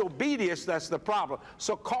disobedience that's the problem.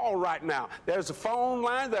 So call right now. There's a phone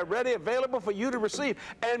line that's ready, available for you to receive,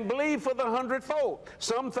 and believe for the 100-fold.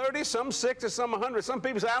 Some 30, some 60, some 100. Some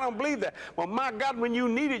people say, I don't believe that. Well, my God, when you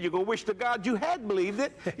need it, you're going to wish to God you had believed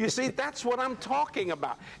it. You see, that's what I'm talking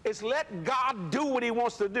about. It's let God do what he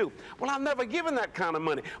wants to do. Well, I've never given that kind of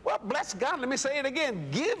money. Well, bless God. Let me say it again.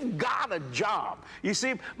 Give God a job. You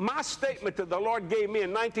see, my statement that the Lord gave me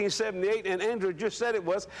in 1978, and Andrew just said it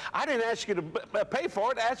was, I didn't ask you to pay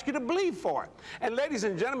for it. I asked you to believe for it. And ladies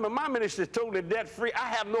and gentlemen, my ministry is totally debt-free. I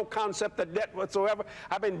have no concept of debt whatsoever.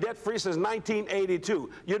 I've been debt-free since 1982.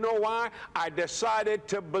 You know why? I decided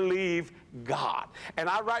to believe God. And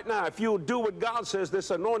right now, if you'll do what God says,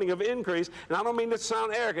 this anointing of increase, and I don't mean to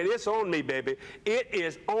sound arrogant, it's on me, baby. It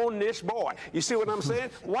is on this boy. You see what I'm saying?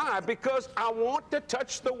 Why? Because I want to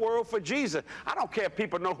touch the world for Jesus. I don't care if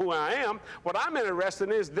people know who I am. What I'm interested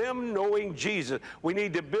in is them knowing Jesus. We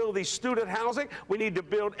need to build these student housing. We need to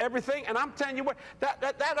build everything. And I'm telling you what,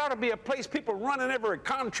 that ought to be a place, people running everywhere,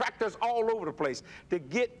 contractors all over the place, to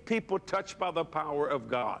get people touched by the power of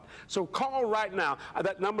God. So call right now.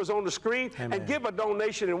 That number's on the screen. Amen. And give a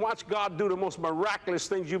donation and watch God do the most miraculous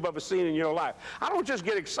things you've ever seen in your life. I don't just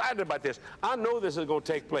get excited about this. I know this is going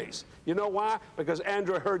to take place. You know why? Because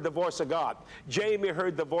Andrew heard the voice of God. Jamie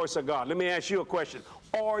heard the voice of God. Let me ask you a question.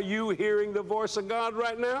 Are you hearing the voice of God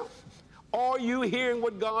right now? Are you hearing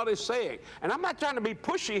what God is saying? And I'm not trying to be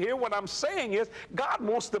pushy here. What I'm saying is God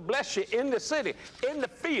wants to bless you in the city, in the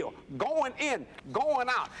field, going in, going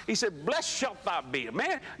out. He said, blessed shalt thou be.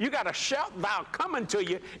 Man, you got a shout thou coming to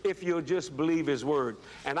you if you'll just believe his word.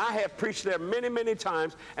 And I have preached there many, many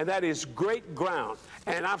times, and that is great ground.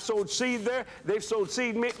 And I've sowed seed there. They've sowed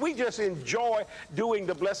seed in me. We just enjoy doing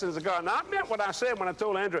the blessings of God. Now, I meant what I said when I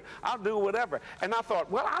told Andrew, I'll do whatever. And I thought,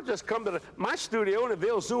 well, I'll just come to my studio, and if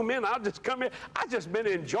they'll zoom in, I'll just to come here. I've just been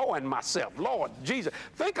enjoying myself. Lord Jesus,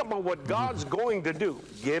 think about what God's going to do.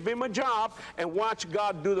 Give him a job and watch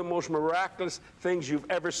God do the most miraculous things you've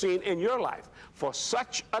ever seen in your life. For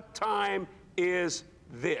such a time is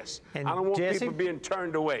this. And I don't want Jesse, people being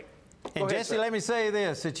turned away. And Jesse, let me say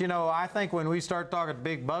this, that, you know, I think when we start talking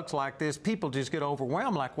big bucks like this, people just get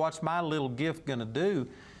overwhelmed, like, what's my little gift going to do?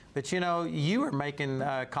 But, you know, you were making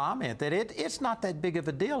a comment that it's not that big of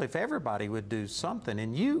a deal if everybody would do something.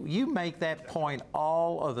 And you make that point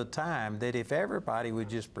all of the time, that if everybody would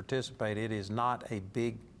just participate, it is not a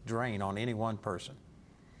big drain on any one person.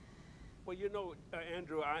 Well, you know,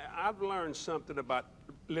 Andrew, I've learned something about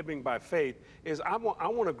living by faith is I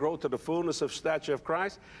want to grow to the fullness of stature of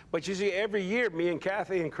Christ. But you see, every year, me and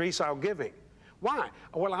Kathy increase our giving. Why?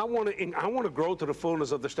 Well, I want to grow to the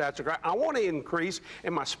fullness of the stature of Christ. I want to increase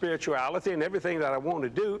in my spirituality and everything that I want to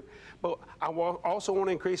do, but I also want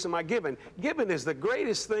to increase in my giving. Giving is the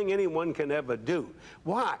greatest thing anyone can ever do.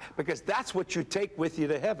 Why? Because that's what you take with you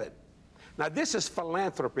to heaven. Now, this is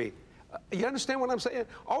philanthropy. You understand what I'm saying?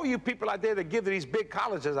 All you people out there that give to these big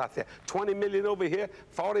colleges out there, 20 million over here,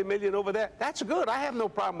 40 million over there, that's good. I have no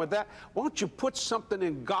problem with that. Won't you put something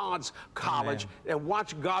in God's college and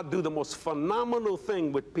watch God do the most phenomenal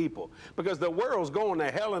thing with people? Because the world's going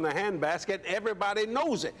to hell in a handbasket. Everybody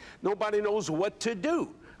knows it. Nobody knows what to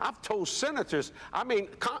do. I've told senators,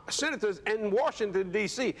 senators in Washington,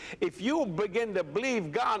 D.C., if you begin to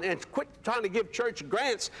believe God and quit trying to give church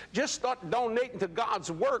grants, just start donating to God's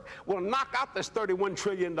work, we'll knock out this $31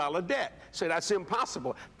 trillion debt. Say that's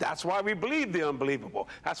impossible. That's why we believe the unbelievable.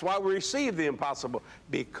 That's why we receive the impossible,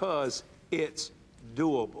 because it's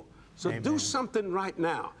doable. So do something right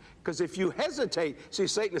now. Because if you hesitate, see,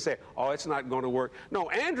 Satan will say, oh, it's not going to work. No,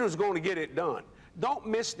 Andrew's going to get it done. Don't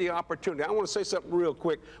miss the opportunity. I want to say something real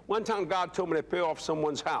quick. One time God told me to pay off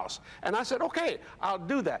someone's house. And I said, okay, I'll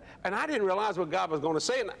do that. And I didn't realize what God was going to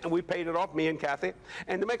say. And we paid it off, me and Kathy.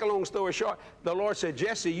 And to make a long story short, the Lord said,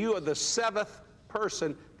 Jesse, you are the 7th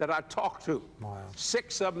person that I talked to. Wow.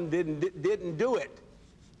 6 of them didn't do it.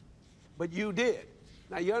 But you did.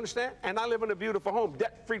 Now, you understand? And I live in a beautiful home,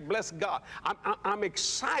 debt-free, bless God. I'm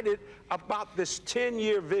excited about this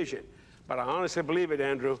 10-year vision. But I honestly believe it,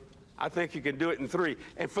 Andrew. I think you can do it in 3.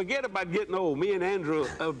 And forget about getting old. Me and Andrew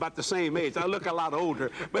are about the same age. I look a lot older,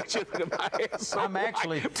 but you know, my hair's so I'm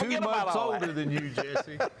actually 2 months older than you,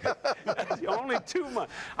 Jesse. Only 2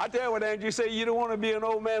 months. I tell you what, Andrew, you say you don't want to be an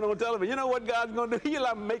old man on television. You know what God's going to do?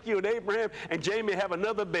 He'll make you an Abraham and Jamie have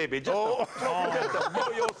another baby. Just to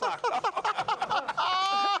blow your socks off.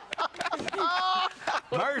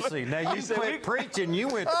 Mercy. Now, you quit preaching. You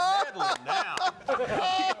went to meddling now.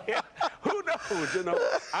 Yeah. Who knows, you know?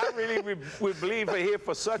 I really we believe we're here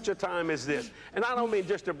for such a time as this. And I don't mean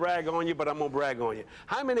just to brag on you, but I'm going to brag on you.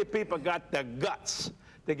 How many people got the guts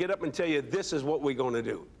to get up and tell you this is what we're going to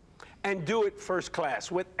do? And do it first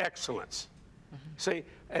class with excellence. See,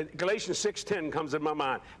 Galatians 6:10 comes in my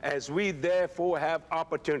mind. As we therefore have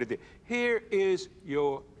opportunity. Here is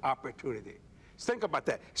your opportunity. Think about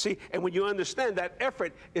that. See, and when you understand that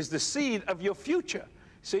effort is the seed of your future.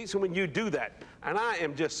 See, so when you do that, and I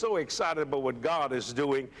am just so excited about what God is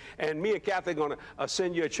doing, and me and Kathy are going to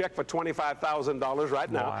send you a check for $25,000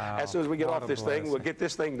 right now. Wow. As soon as we get off this thing, we'll get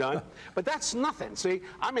this thing done. But that's nothing. See,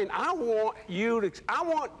 I mean, I want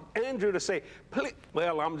Andrew to say, please,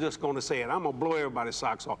 well, I'm just going to say it. I'm going to blow everybody's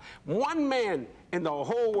socks off. One man in the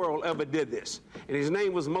whole world ever did this, and his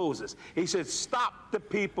name was Moses. He said, stop the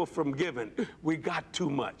people from giving. We got too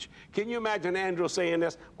much. Can you imagine Andrew saying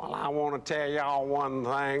this? Well, I want to tell y'all one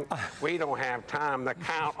thing. We don't have time to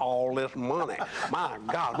count all this money. My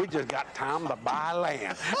God, we just got time to buy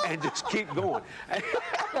land and just keep going.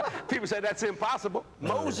 People say that's impossible.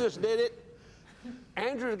 Moses did it.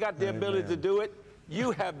 Andrew's got the ability to do it.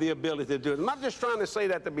 You have the ability to do it. I'm not just trying to say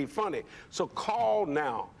that to be funny. So call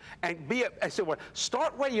now and I said, well,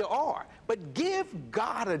 start where you are, but give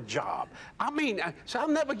God a job. I mean, so I've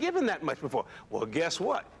never given that much before. Well, guess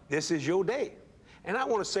what? This is your day. And I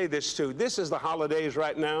want to say this too. This is the holidays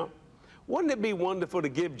right now. Wouldn't it be wonderful to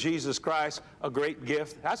give Jesus Christ a great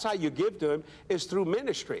gift? That's how you give to him, is through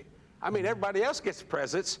ministry. I mean, everybody else gets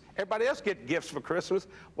presents. Everybody else gets gifts for Christmas.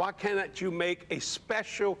 Why cannot you make a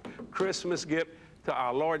special Christmas gift to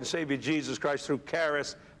our Lord and Savior Jesus Christ through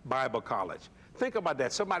Charis Bible College? Think about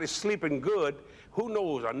that. Somebody's sleeping good. Who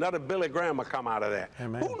knows? Another Billy Graham will come out of that.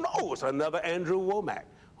 Amen. Who knows? Another Andrew Wommack,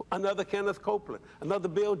 another Kenneth Copeland, another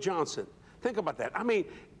Bill Johnson. Think about that. I mean,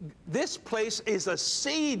 this place is a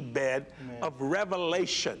seedbed of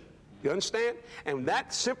revelation. You understand? And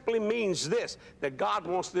that simply means this, that God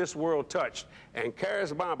wants this world touched. And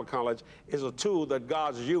Charis Bible College is a tool that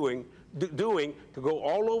God's using doing to go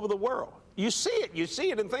all over the world. You see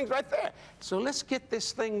it in things right there. So let's get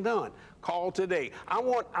this thing done. Call today. I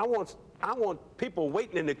want people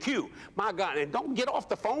waiting in the queue. My God, and don't get off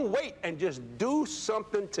the phone. Wait and just do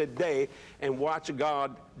something today and watch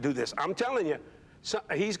God do this. I'm telling you, so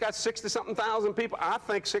he's got 60-something thousand people. I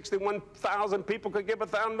think 61,000 people could give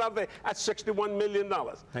 $1,000. That's $61 million.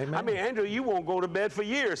 Amen. I mean, Andrew, you won't go to bed for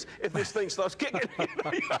years if this thing starts kicking. You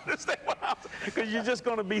understand what I'm saying? Because you're just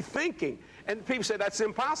going to be thinking. And people say that's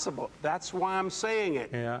impossible. That's why I'm saying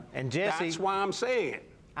it. Yeah. And Jesse, that's why I'm saying it.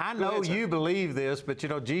 I know you believe this, but you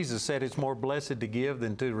know, Jesus said it's more blessed to give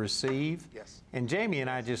than to receive. Yes. And Jamie and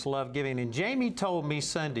I just love giving. And Jamie told me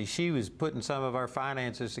Sunday she was putting some of our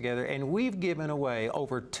finances together, and we've given away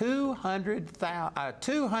over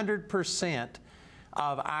 200%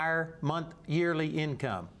 of our yearly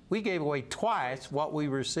income. We gave away twice what we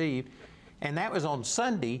received, and that was on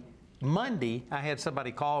Sunday. Monday, I had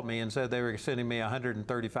somebody call me and said they were sending me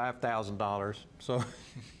 $135,000. So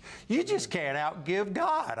you just can't outgive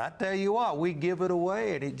God. I tell you what, we give it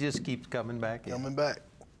away and it just keeps coming back in. Coming back.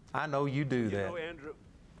 I know you do that. You know, Andrew,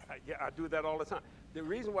 I do that all the time. The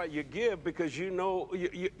reason why you give, because you know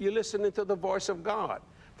you're listening to the voice of God.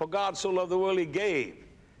 For God so loved the world, he gave.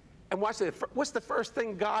 And watch this. What's the first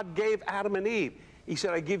thing God gave Adam and Eve? He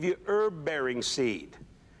said, I give you herb-bearing seed.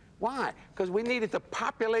 Why? Because we needed to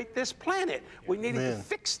populate this planet. We needed to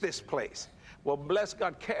fix this place. Well, bless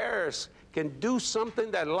God, Charis can do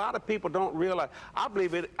something that a lot of people don't realize. I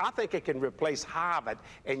believe it. I think it can replace Harvard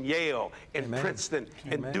and Yale and Princeton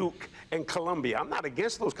and Duke and Columbia. I'm not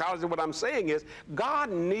against those colleges. What I'm saying is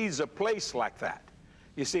God needs a place like that.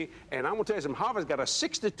 You see, and I'm going to tell you something, Harvard's got a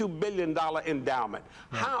 $62 billion endowment.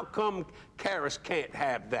 How come Charis can't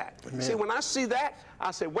have that? See, when I see that,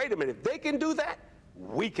 I say, wait a minute, if they can do that,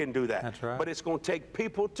 we can do that. That's right. But it's going to take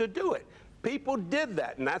people to do it. People did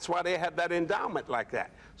that, and that's why they have that endowment like that.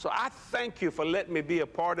 So I thank you for letting me be a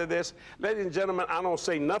part of this. Ladies and gentlemen, I don't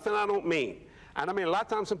say nothing I don't mean. And I mean, a lot of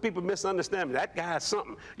times some people misunderstand me. That guy's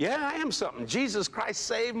something. Yeah, I am something. Jesus Christ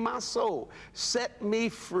saved my soul, set me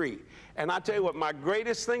free. And I tell you what, my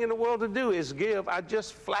greatest thing in the world to do is give. I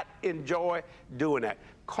just flat enjoy doing that.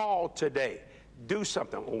 Call today. Do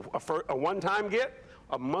something. A one-time gift,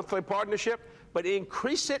 a monthly partnership, but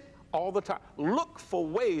increase it all the time. Look for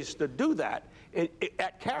ways to do that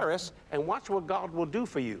at Charis and watch what God will do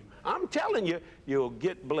for you. I'm telling you, you'll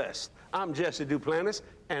get blessed. I'm Jesse Duplantis,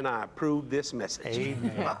 and I approve this message.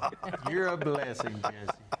 Amen. You're a blessing,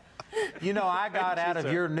 Jesse. You know, I got out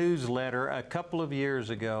of your newsletter a couple of years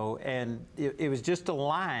ago, and it was just a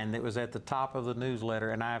line that was at the top of the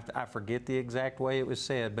newsletter, and I forget the exact way it was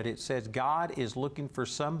said, but it says, God is looking for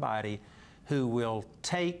somebody who will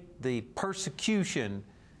take the persecution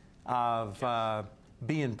of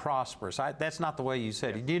being prosperous. That's not the way you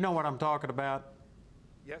said it. Do you know what I'm talking about?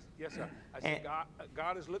 Yes, sir. I said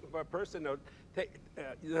God is looking for a person to take,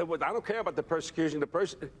 I don't care about the persecution.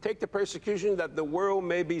 Take the persecution that the world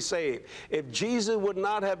may be saved. If Jesus would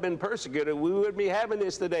not have been persecuted, we wouldn't be having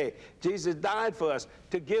this today. Jesus died for us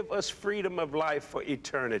to give us freedom of life for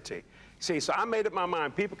eternity. See, so I made up my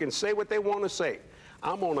mind. People can say what they want to say.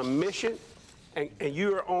 I'm on a mission. And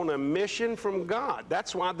you're on a mission from God.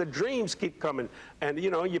 That's why the dreams keep coming. And, you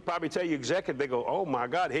know, you probably tell your executive, they go, oh, my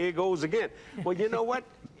God, here it goes again. Well, you know what?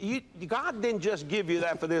 God didn't just give you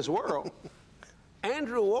that for this world.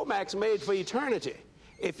 Andrew Wommack's made for eternity.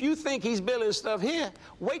 If you think he's building stuff here,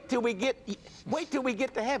 wait till we get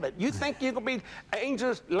to heaven. You think you're going to be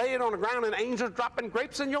angels laying on the ground and angels dropping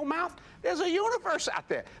grapes in your mouth? There's a universe out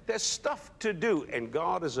there. There's stuff to do, and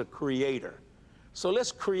God is a creator. So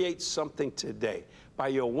let's create something today by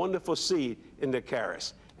your wonderful seed in the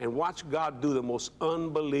Charis and watch God do the most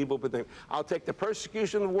unbelievable thing. I'll take the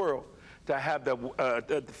persecution of the world to have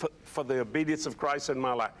for the obedience of Christ in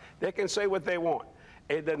my life. They can say what they want.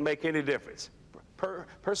 It doesn't make any difference.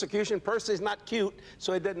 Persecution is not cute,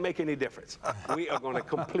 so it doesn't make any difference. We are going to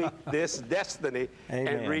complete this destiny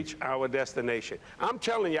and reach our destination. I'm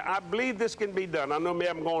telling you, I believe this can be done. I know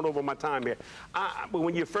maybe I'm going over my time here. But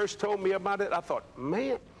when you first told me about it, I thought,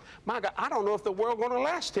 man, my God, I don't know if the world's going to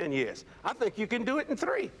last 10 years. I think you can do it in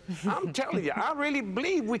 3. I'm telling you, I really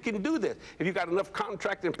believe we can do this. If you got enough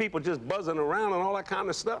contracting people just buzzing around and all that kind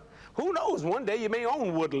of stuff, who knows? One day you may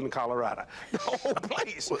own Woodland, Colorado. The whole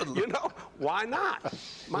place, you know? Why not?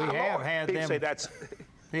 We have had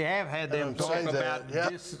them talk about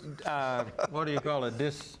this, what do you call it,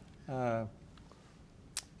 this,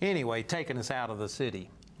 anyway, taking us out of the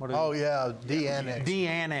city.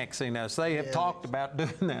 De-annexing us. They have talked about doing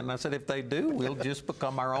that. And I said, if they do, we'll just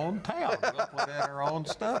become our own town. We'll put in our own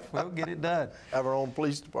stuff. We'll get it done. Have our own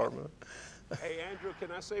police department. Hey, Andrew,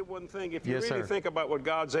 can I say one thing? If you Yes, really sir. think about what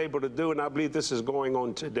God's able to do, and I believe this is going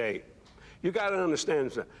on today, you got to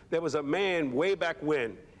understand, sir, there was a man way back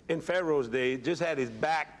when, in Pharaoh's day, just had his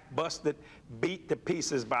back busted, beat to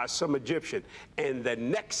pieces by some Egyptian. And the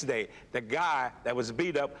next day, the guy that was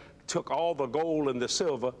beat up took all the gold and the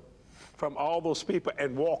silver from all those people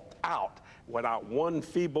and walked out without one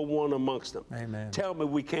feeble one amongst them. Amen. Tell me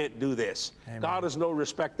we can't do this. Amen. God is no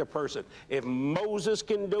respecter of person. If Moses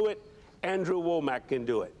can do it, Andrew Wommack can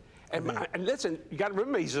do it. And listen, you got to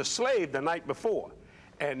remember, he's a slave the night before.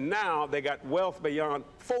 And now they got wealth beyond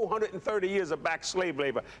 430 years of back slave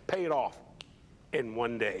labor paid off in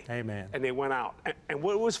one day. Amen. And they went out. And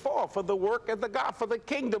what it was for the work of the God, for the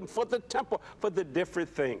kingdom, for the temple, for the different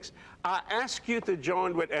things. I ask you to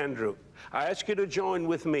join with Andrew. I ask you to join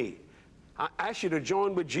with me. I ask you to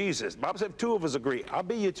join with Jesus. Bible said if two of us agree, I'll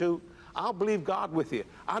be you two. I'll believe God with you.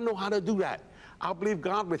 I know how to do that. I'll believe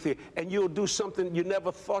God with you, and you'll do something you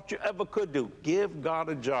never thought you ever could do. Give God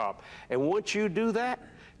a job. And once you do that,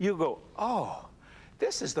 you go, oh,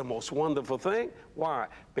 this is the most wonderful thing. Why?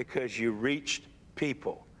 Because you reached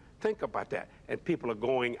people. Think about that. And people are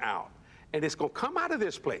going out. And it's going to come out of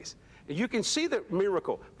this place. And you can see the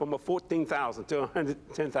miracle from a 14,000 to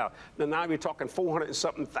 110,000. Now we're talking 400 and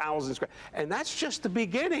something thousand. And that's just the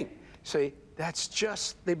beginning. See, that's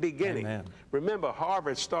just the beginning. Amen. Remember,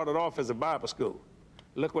 Harvard started off as a Bible school.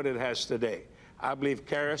 Look what it has today. I believe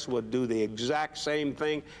Charis will do the exact same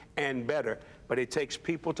thing and better, but it takes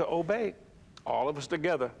people to obey. All of us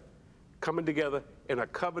together, coming together in a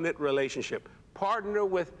covenant relationship. Partner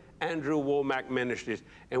with Andrew Wommack Ministries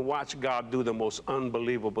and watch God do the most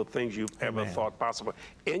unbelievable things you've ever thought possible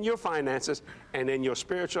in your finances and in your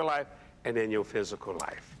spiritual life and in your physical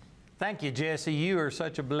life. Thank you, Jesse. You are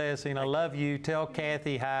such a blessing. I love you. Tell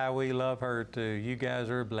Kathy hi. We love her too. You guys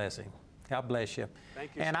are a blessing. God bless you.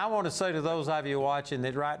 Thank you, and sir. I want to say to those of you watching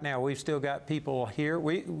that right now we've still got people here.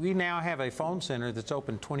 We now have a phone center that's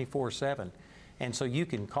open 24/7. And so you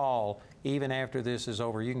can call even after this is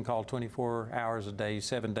over. You can call 24 hours a day,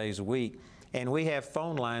 7 days a week. And we have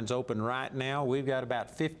phone lines open right now. We've got about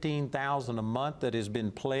 15,000 a month that has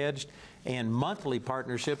been pledged in monthly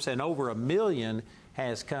partnerships, and over $1 million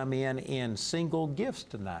has come in single gifts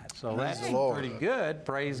tonight. So Praise that's the Lord. pretty good,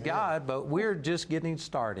 praise God, but we're just getting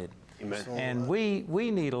started. Amen. And we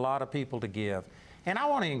need a lot of people to give. And I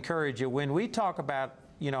want to encourage you, when we talk about,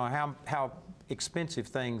 you know, how expensive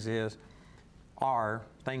things are,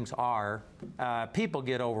 people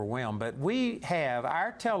get overwhelmed. But we have,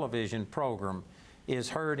 our television program is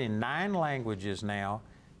heard in 9 languages now.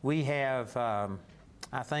 We have,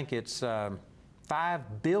 I think it's 5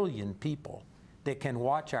 billion people that can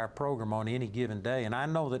watch our program on any given day. And I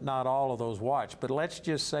know that not all of those watch, but let's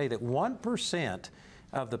just say that 1%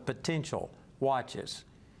 of the potential watches,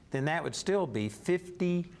 then that would still be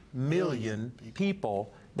 50 million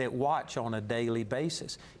people that watch on a daily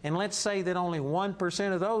basis. And let's say that only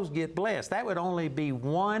 1% of those get blessed. That would only be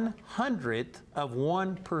 1/100th of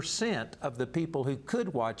 1% of the people who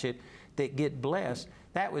could watch it that get blessed.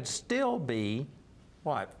 That would still be,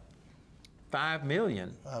 what, 5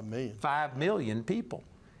 million? 5 million. 5 million people.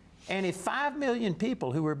 And if 5 million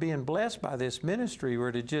people who are being blessed by this ministry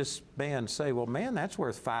were to just say, well, man, that's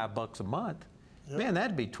worth $5 a month. Yep. Man,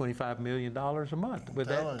 that'd be $25 million a month. Would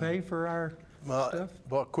that pay for our stuff?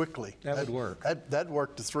 Well, quickly. That would work. That'd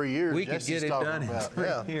work to 3 years. We could get it done in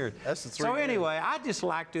 3 years. That's the 3 So years. anyway, I'd just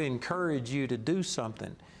like to encourage you to do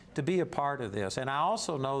something, to be a part of this. And I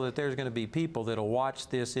also know that there's going to be people that will watch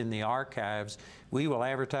this in the archives. We will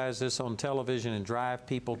advertise this on television and drive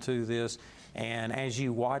people to this. And as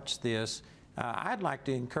you watch this, I'd like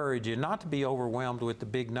to encourage you not to be overwhelmed with the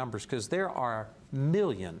big numbers, because there are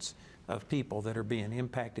millions of people that are being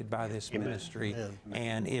impacted by this ministry. Amen.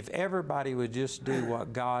 And if everybody would just do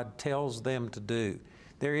what God tells them to do,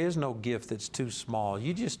 there is no gift that's too small.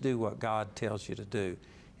 You just do what God tells you to do.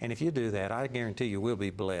 And if you do that, I guarantee you we'll be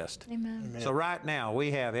blessed. Amen. Amen. So right now,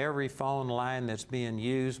 we have every phone line that's being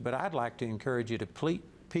used, but I'd like to encourage you to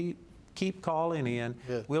keep calling in.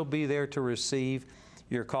 Yeah. We'll be there to receive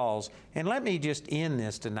your calls. And let me just end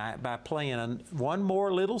this tonight by playing one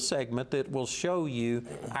more little segment that will show you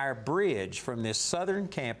our bridge from this southern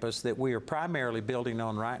campus that we are primarily building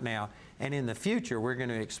on right now. And in the future, we're going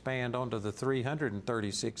to expand onto the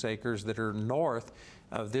 336 acres that are north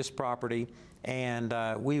of this property. And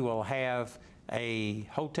we will have a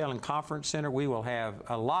hotel and conference center. We will have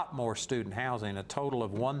a lot more student housing. A total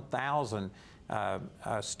of 1,000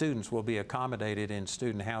 students will be accommodated in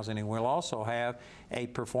student housing. And we'll also have a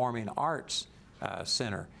performing arts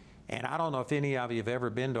center. And I don't know if any of you have ever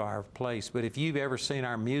been to our place, but if you've ever seen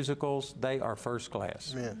our musicals, they are first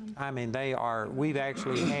class. Amen. I mean, they are, we've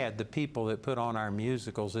actually had the people that put on our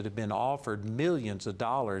musicals that have been offered millions of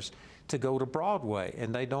dollars to go to Broadway,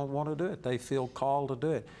 and they don't want to do it. They feel called to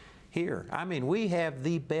do it here. I mean, we have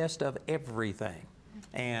the best of everything,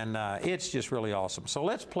 and it's just really awesome. So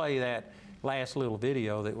let's play that last little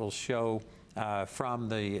video that will show from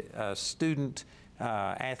the student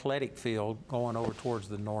athletic field going over towards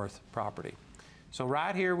the north property. So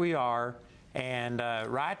right here we are, and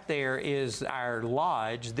right there is our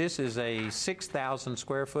lodge. This is a 6,000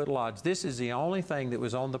 square foot lodge. This is the only thing that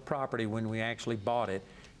was on the property when we actually bought it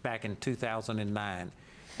back in 2009.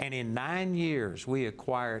 And in 9 years, we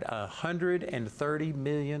acquired $130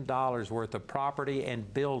 million worth of property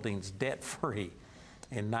and buildings debt-free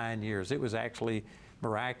in 9 years. It was actually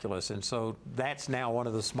miraculous. And so that's now one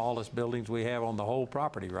of the smallest buildings we have on the whole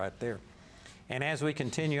property right there. And as we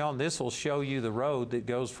continue on, this will show you the road that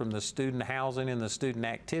goes from the student housing and the student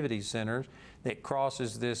activity centers that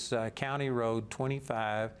crosses this County Road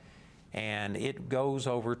 25, and it goes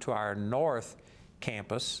over to our north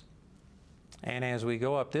campus. And as we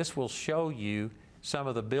go up, this will show you some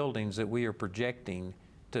of the buildings that we are projecting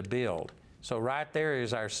to build. So right there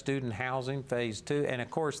is our student housing phase 2, and of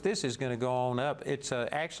course this is going to go on up. It's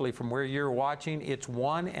actually from where you're watching, it's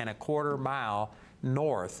 1¼ mile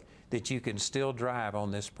north that you can still drive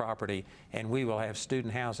on this property, and we will have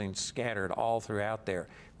student housing scattered all throughout there.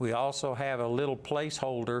 We also have a little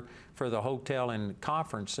placeholder for the hotel and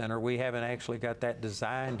conference center. We haven't actually got that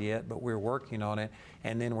designed yet, but we're working on it.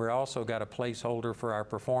 And then we're also got a placeholder for our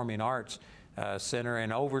performing arts center,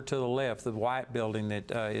 and over to the left, the white building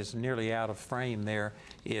that is nearly out of frame there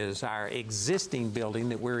is our existing building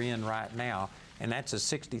that we're in right now, and that's a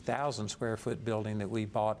 60,000 square foot building that we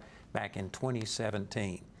bought back in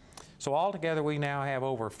 2017. So altogether we now have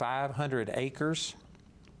over 500 acres,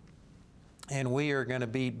 and we are going to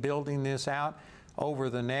be building this out over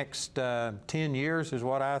the next 10 years is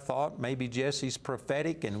what I thought. Maybe Jesse's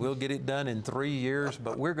prophetic and we'll get it done in 3 years,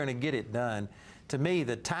 but we're going to get it done. To me,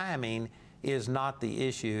 the timing is not the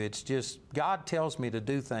issue. It's just God tells me to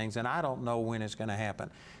do things, and I don't know when it's going to happen.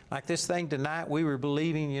 Like this thing tonight, we were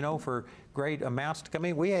believing, you know, for great amounts to come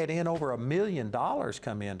in. We had in over $1 million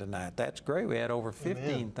come in tonight. That's great. We had over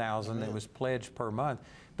 15,000 that was pledged per month.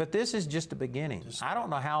 But this is just the beginning. I don't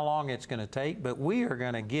know how long it's going to take, but we are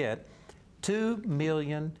going to get $2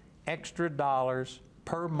 million extra dollars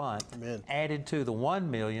per month added to the $1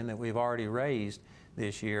 million that we've already raised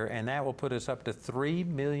this year, and that will put us up to $3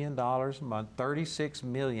 million a month, $36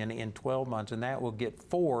 million in 12 months, and that will get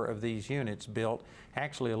 4 of these units built,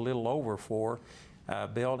 actually a little over 4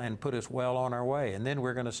 built, and put us well on our way. And then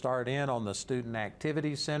we're going to start in on the Student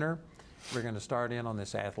Activity Center. We're going to start in on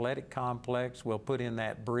this athletic complex. We'll put in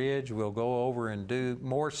that bridge. We'll go over and do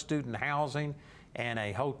more student housing and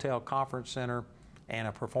a hotel conference center and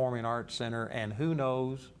a performing arts center, and who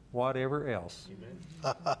knows, whatever else.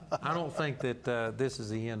 I don't think that this is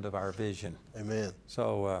the end of our vision. Amen.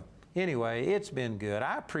 So anyway, it's been good.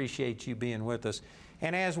 I appreciate you being with us.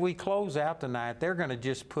 And as we close out tonight, they're going to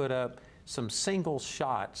just put up some single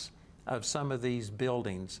shots of some of these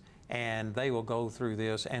buildings, and they will go through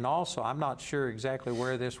this. And also, I'm not sure exactly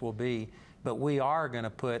where this will be, but we are going to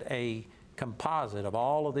put a composite of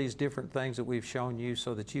all of these different things that we've shown you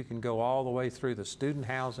so that you can go all the way through the student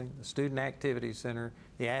housing, the student activity center,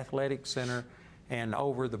 the athletic center, and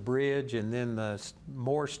over the bridge, and then the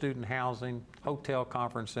more student housing, hotel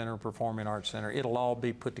conference center, performing arts center. It'll all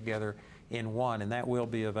be put together in one, and that will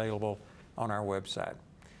be available on our website.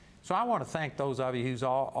 So I want to thank those of you who's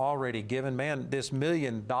already given. Man, this $1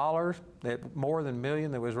 million, that more than $1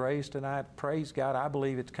 million that was raised tonight, praise God, I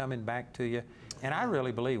believe it's coming back to you. And I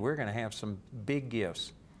really believe we're going to have some big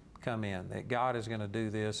gifts come in, that God is going to do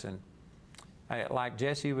this. And like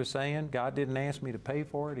Jesse was saying, God didn't ask me to pay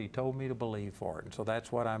for it. He told me to believe for it. And so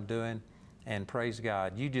that's what I'm doing. And praise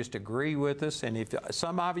God. You just agree with us. And if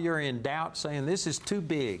some of you are in doubt saying this is too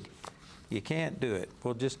big, you can't do it,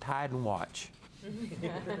 well, just hide and watch.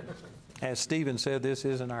 As Stephen said, this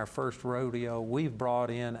isn't our first rodeo. We've brought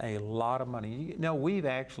in a lot of money. You know, we've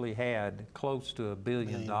actually had close to $1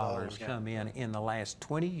 billion come in the last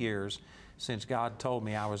 20 years since God told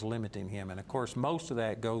me I was limiting him. And of course, most of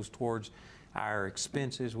that goes towards our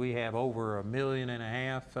expenses. We have over $1.5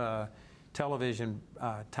 million television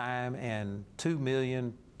time and $2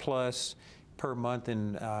 million plus per month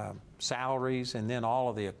in salaries, and then all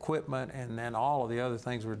of the equipment, and then all of the other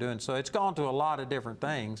things we're doing. So it's gone to a lot of different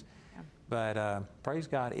things. But praise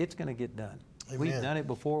God, it's going to get done. Amen. We've done it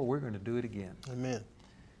before. We're going to do it again. Amen.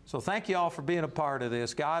 So thank you all for being a part of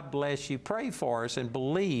this. God bless you. Pray for us and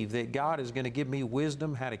believe that God is going to give me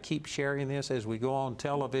wisdom how to keep sharing this as we go on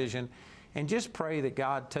television. And just pray that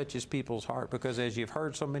God touches people's heart, because as you've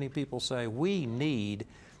heard so many people say, we need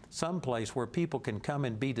some place where people can come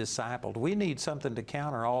and be discipled. We need something to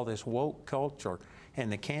counter all this woke culture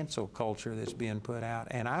and the cancel culture that's being put out.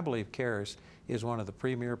 And I believe Charis is one of the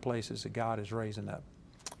premier places that God is raising up.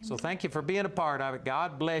 So thank you for being a part of it.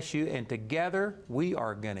 God bless you. And together we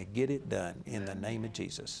are going to get it done in the name of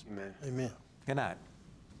Jesus. Amen. Amen. Good night.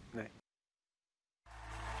 Good night.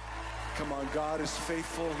 Come on, God is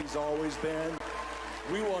faithful. He's always been.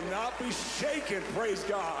 We will not be shaken. Praise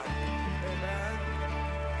God. Amen.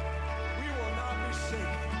 We will not be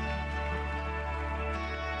shaken.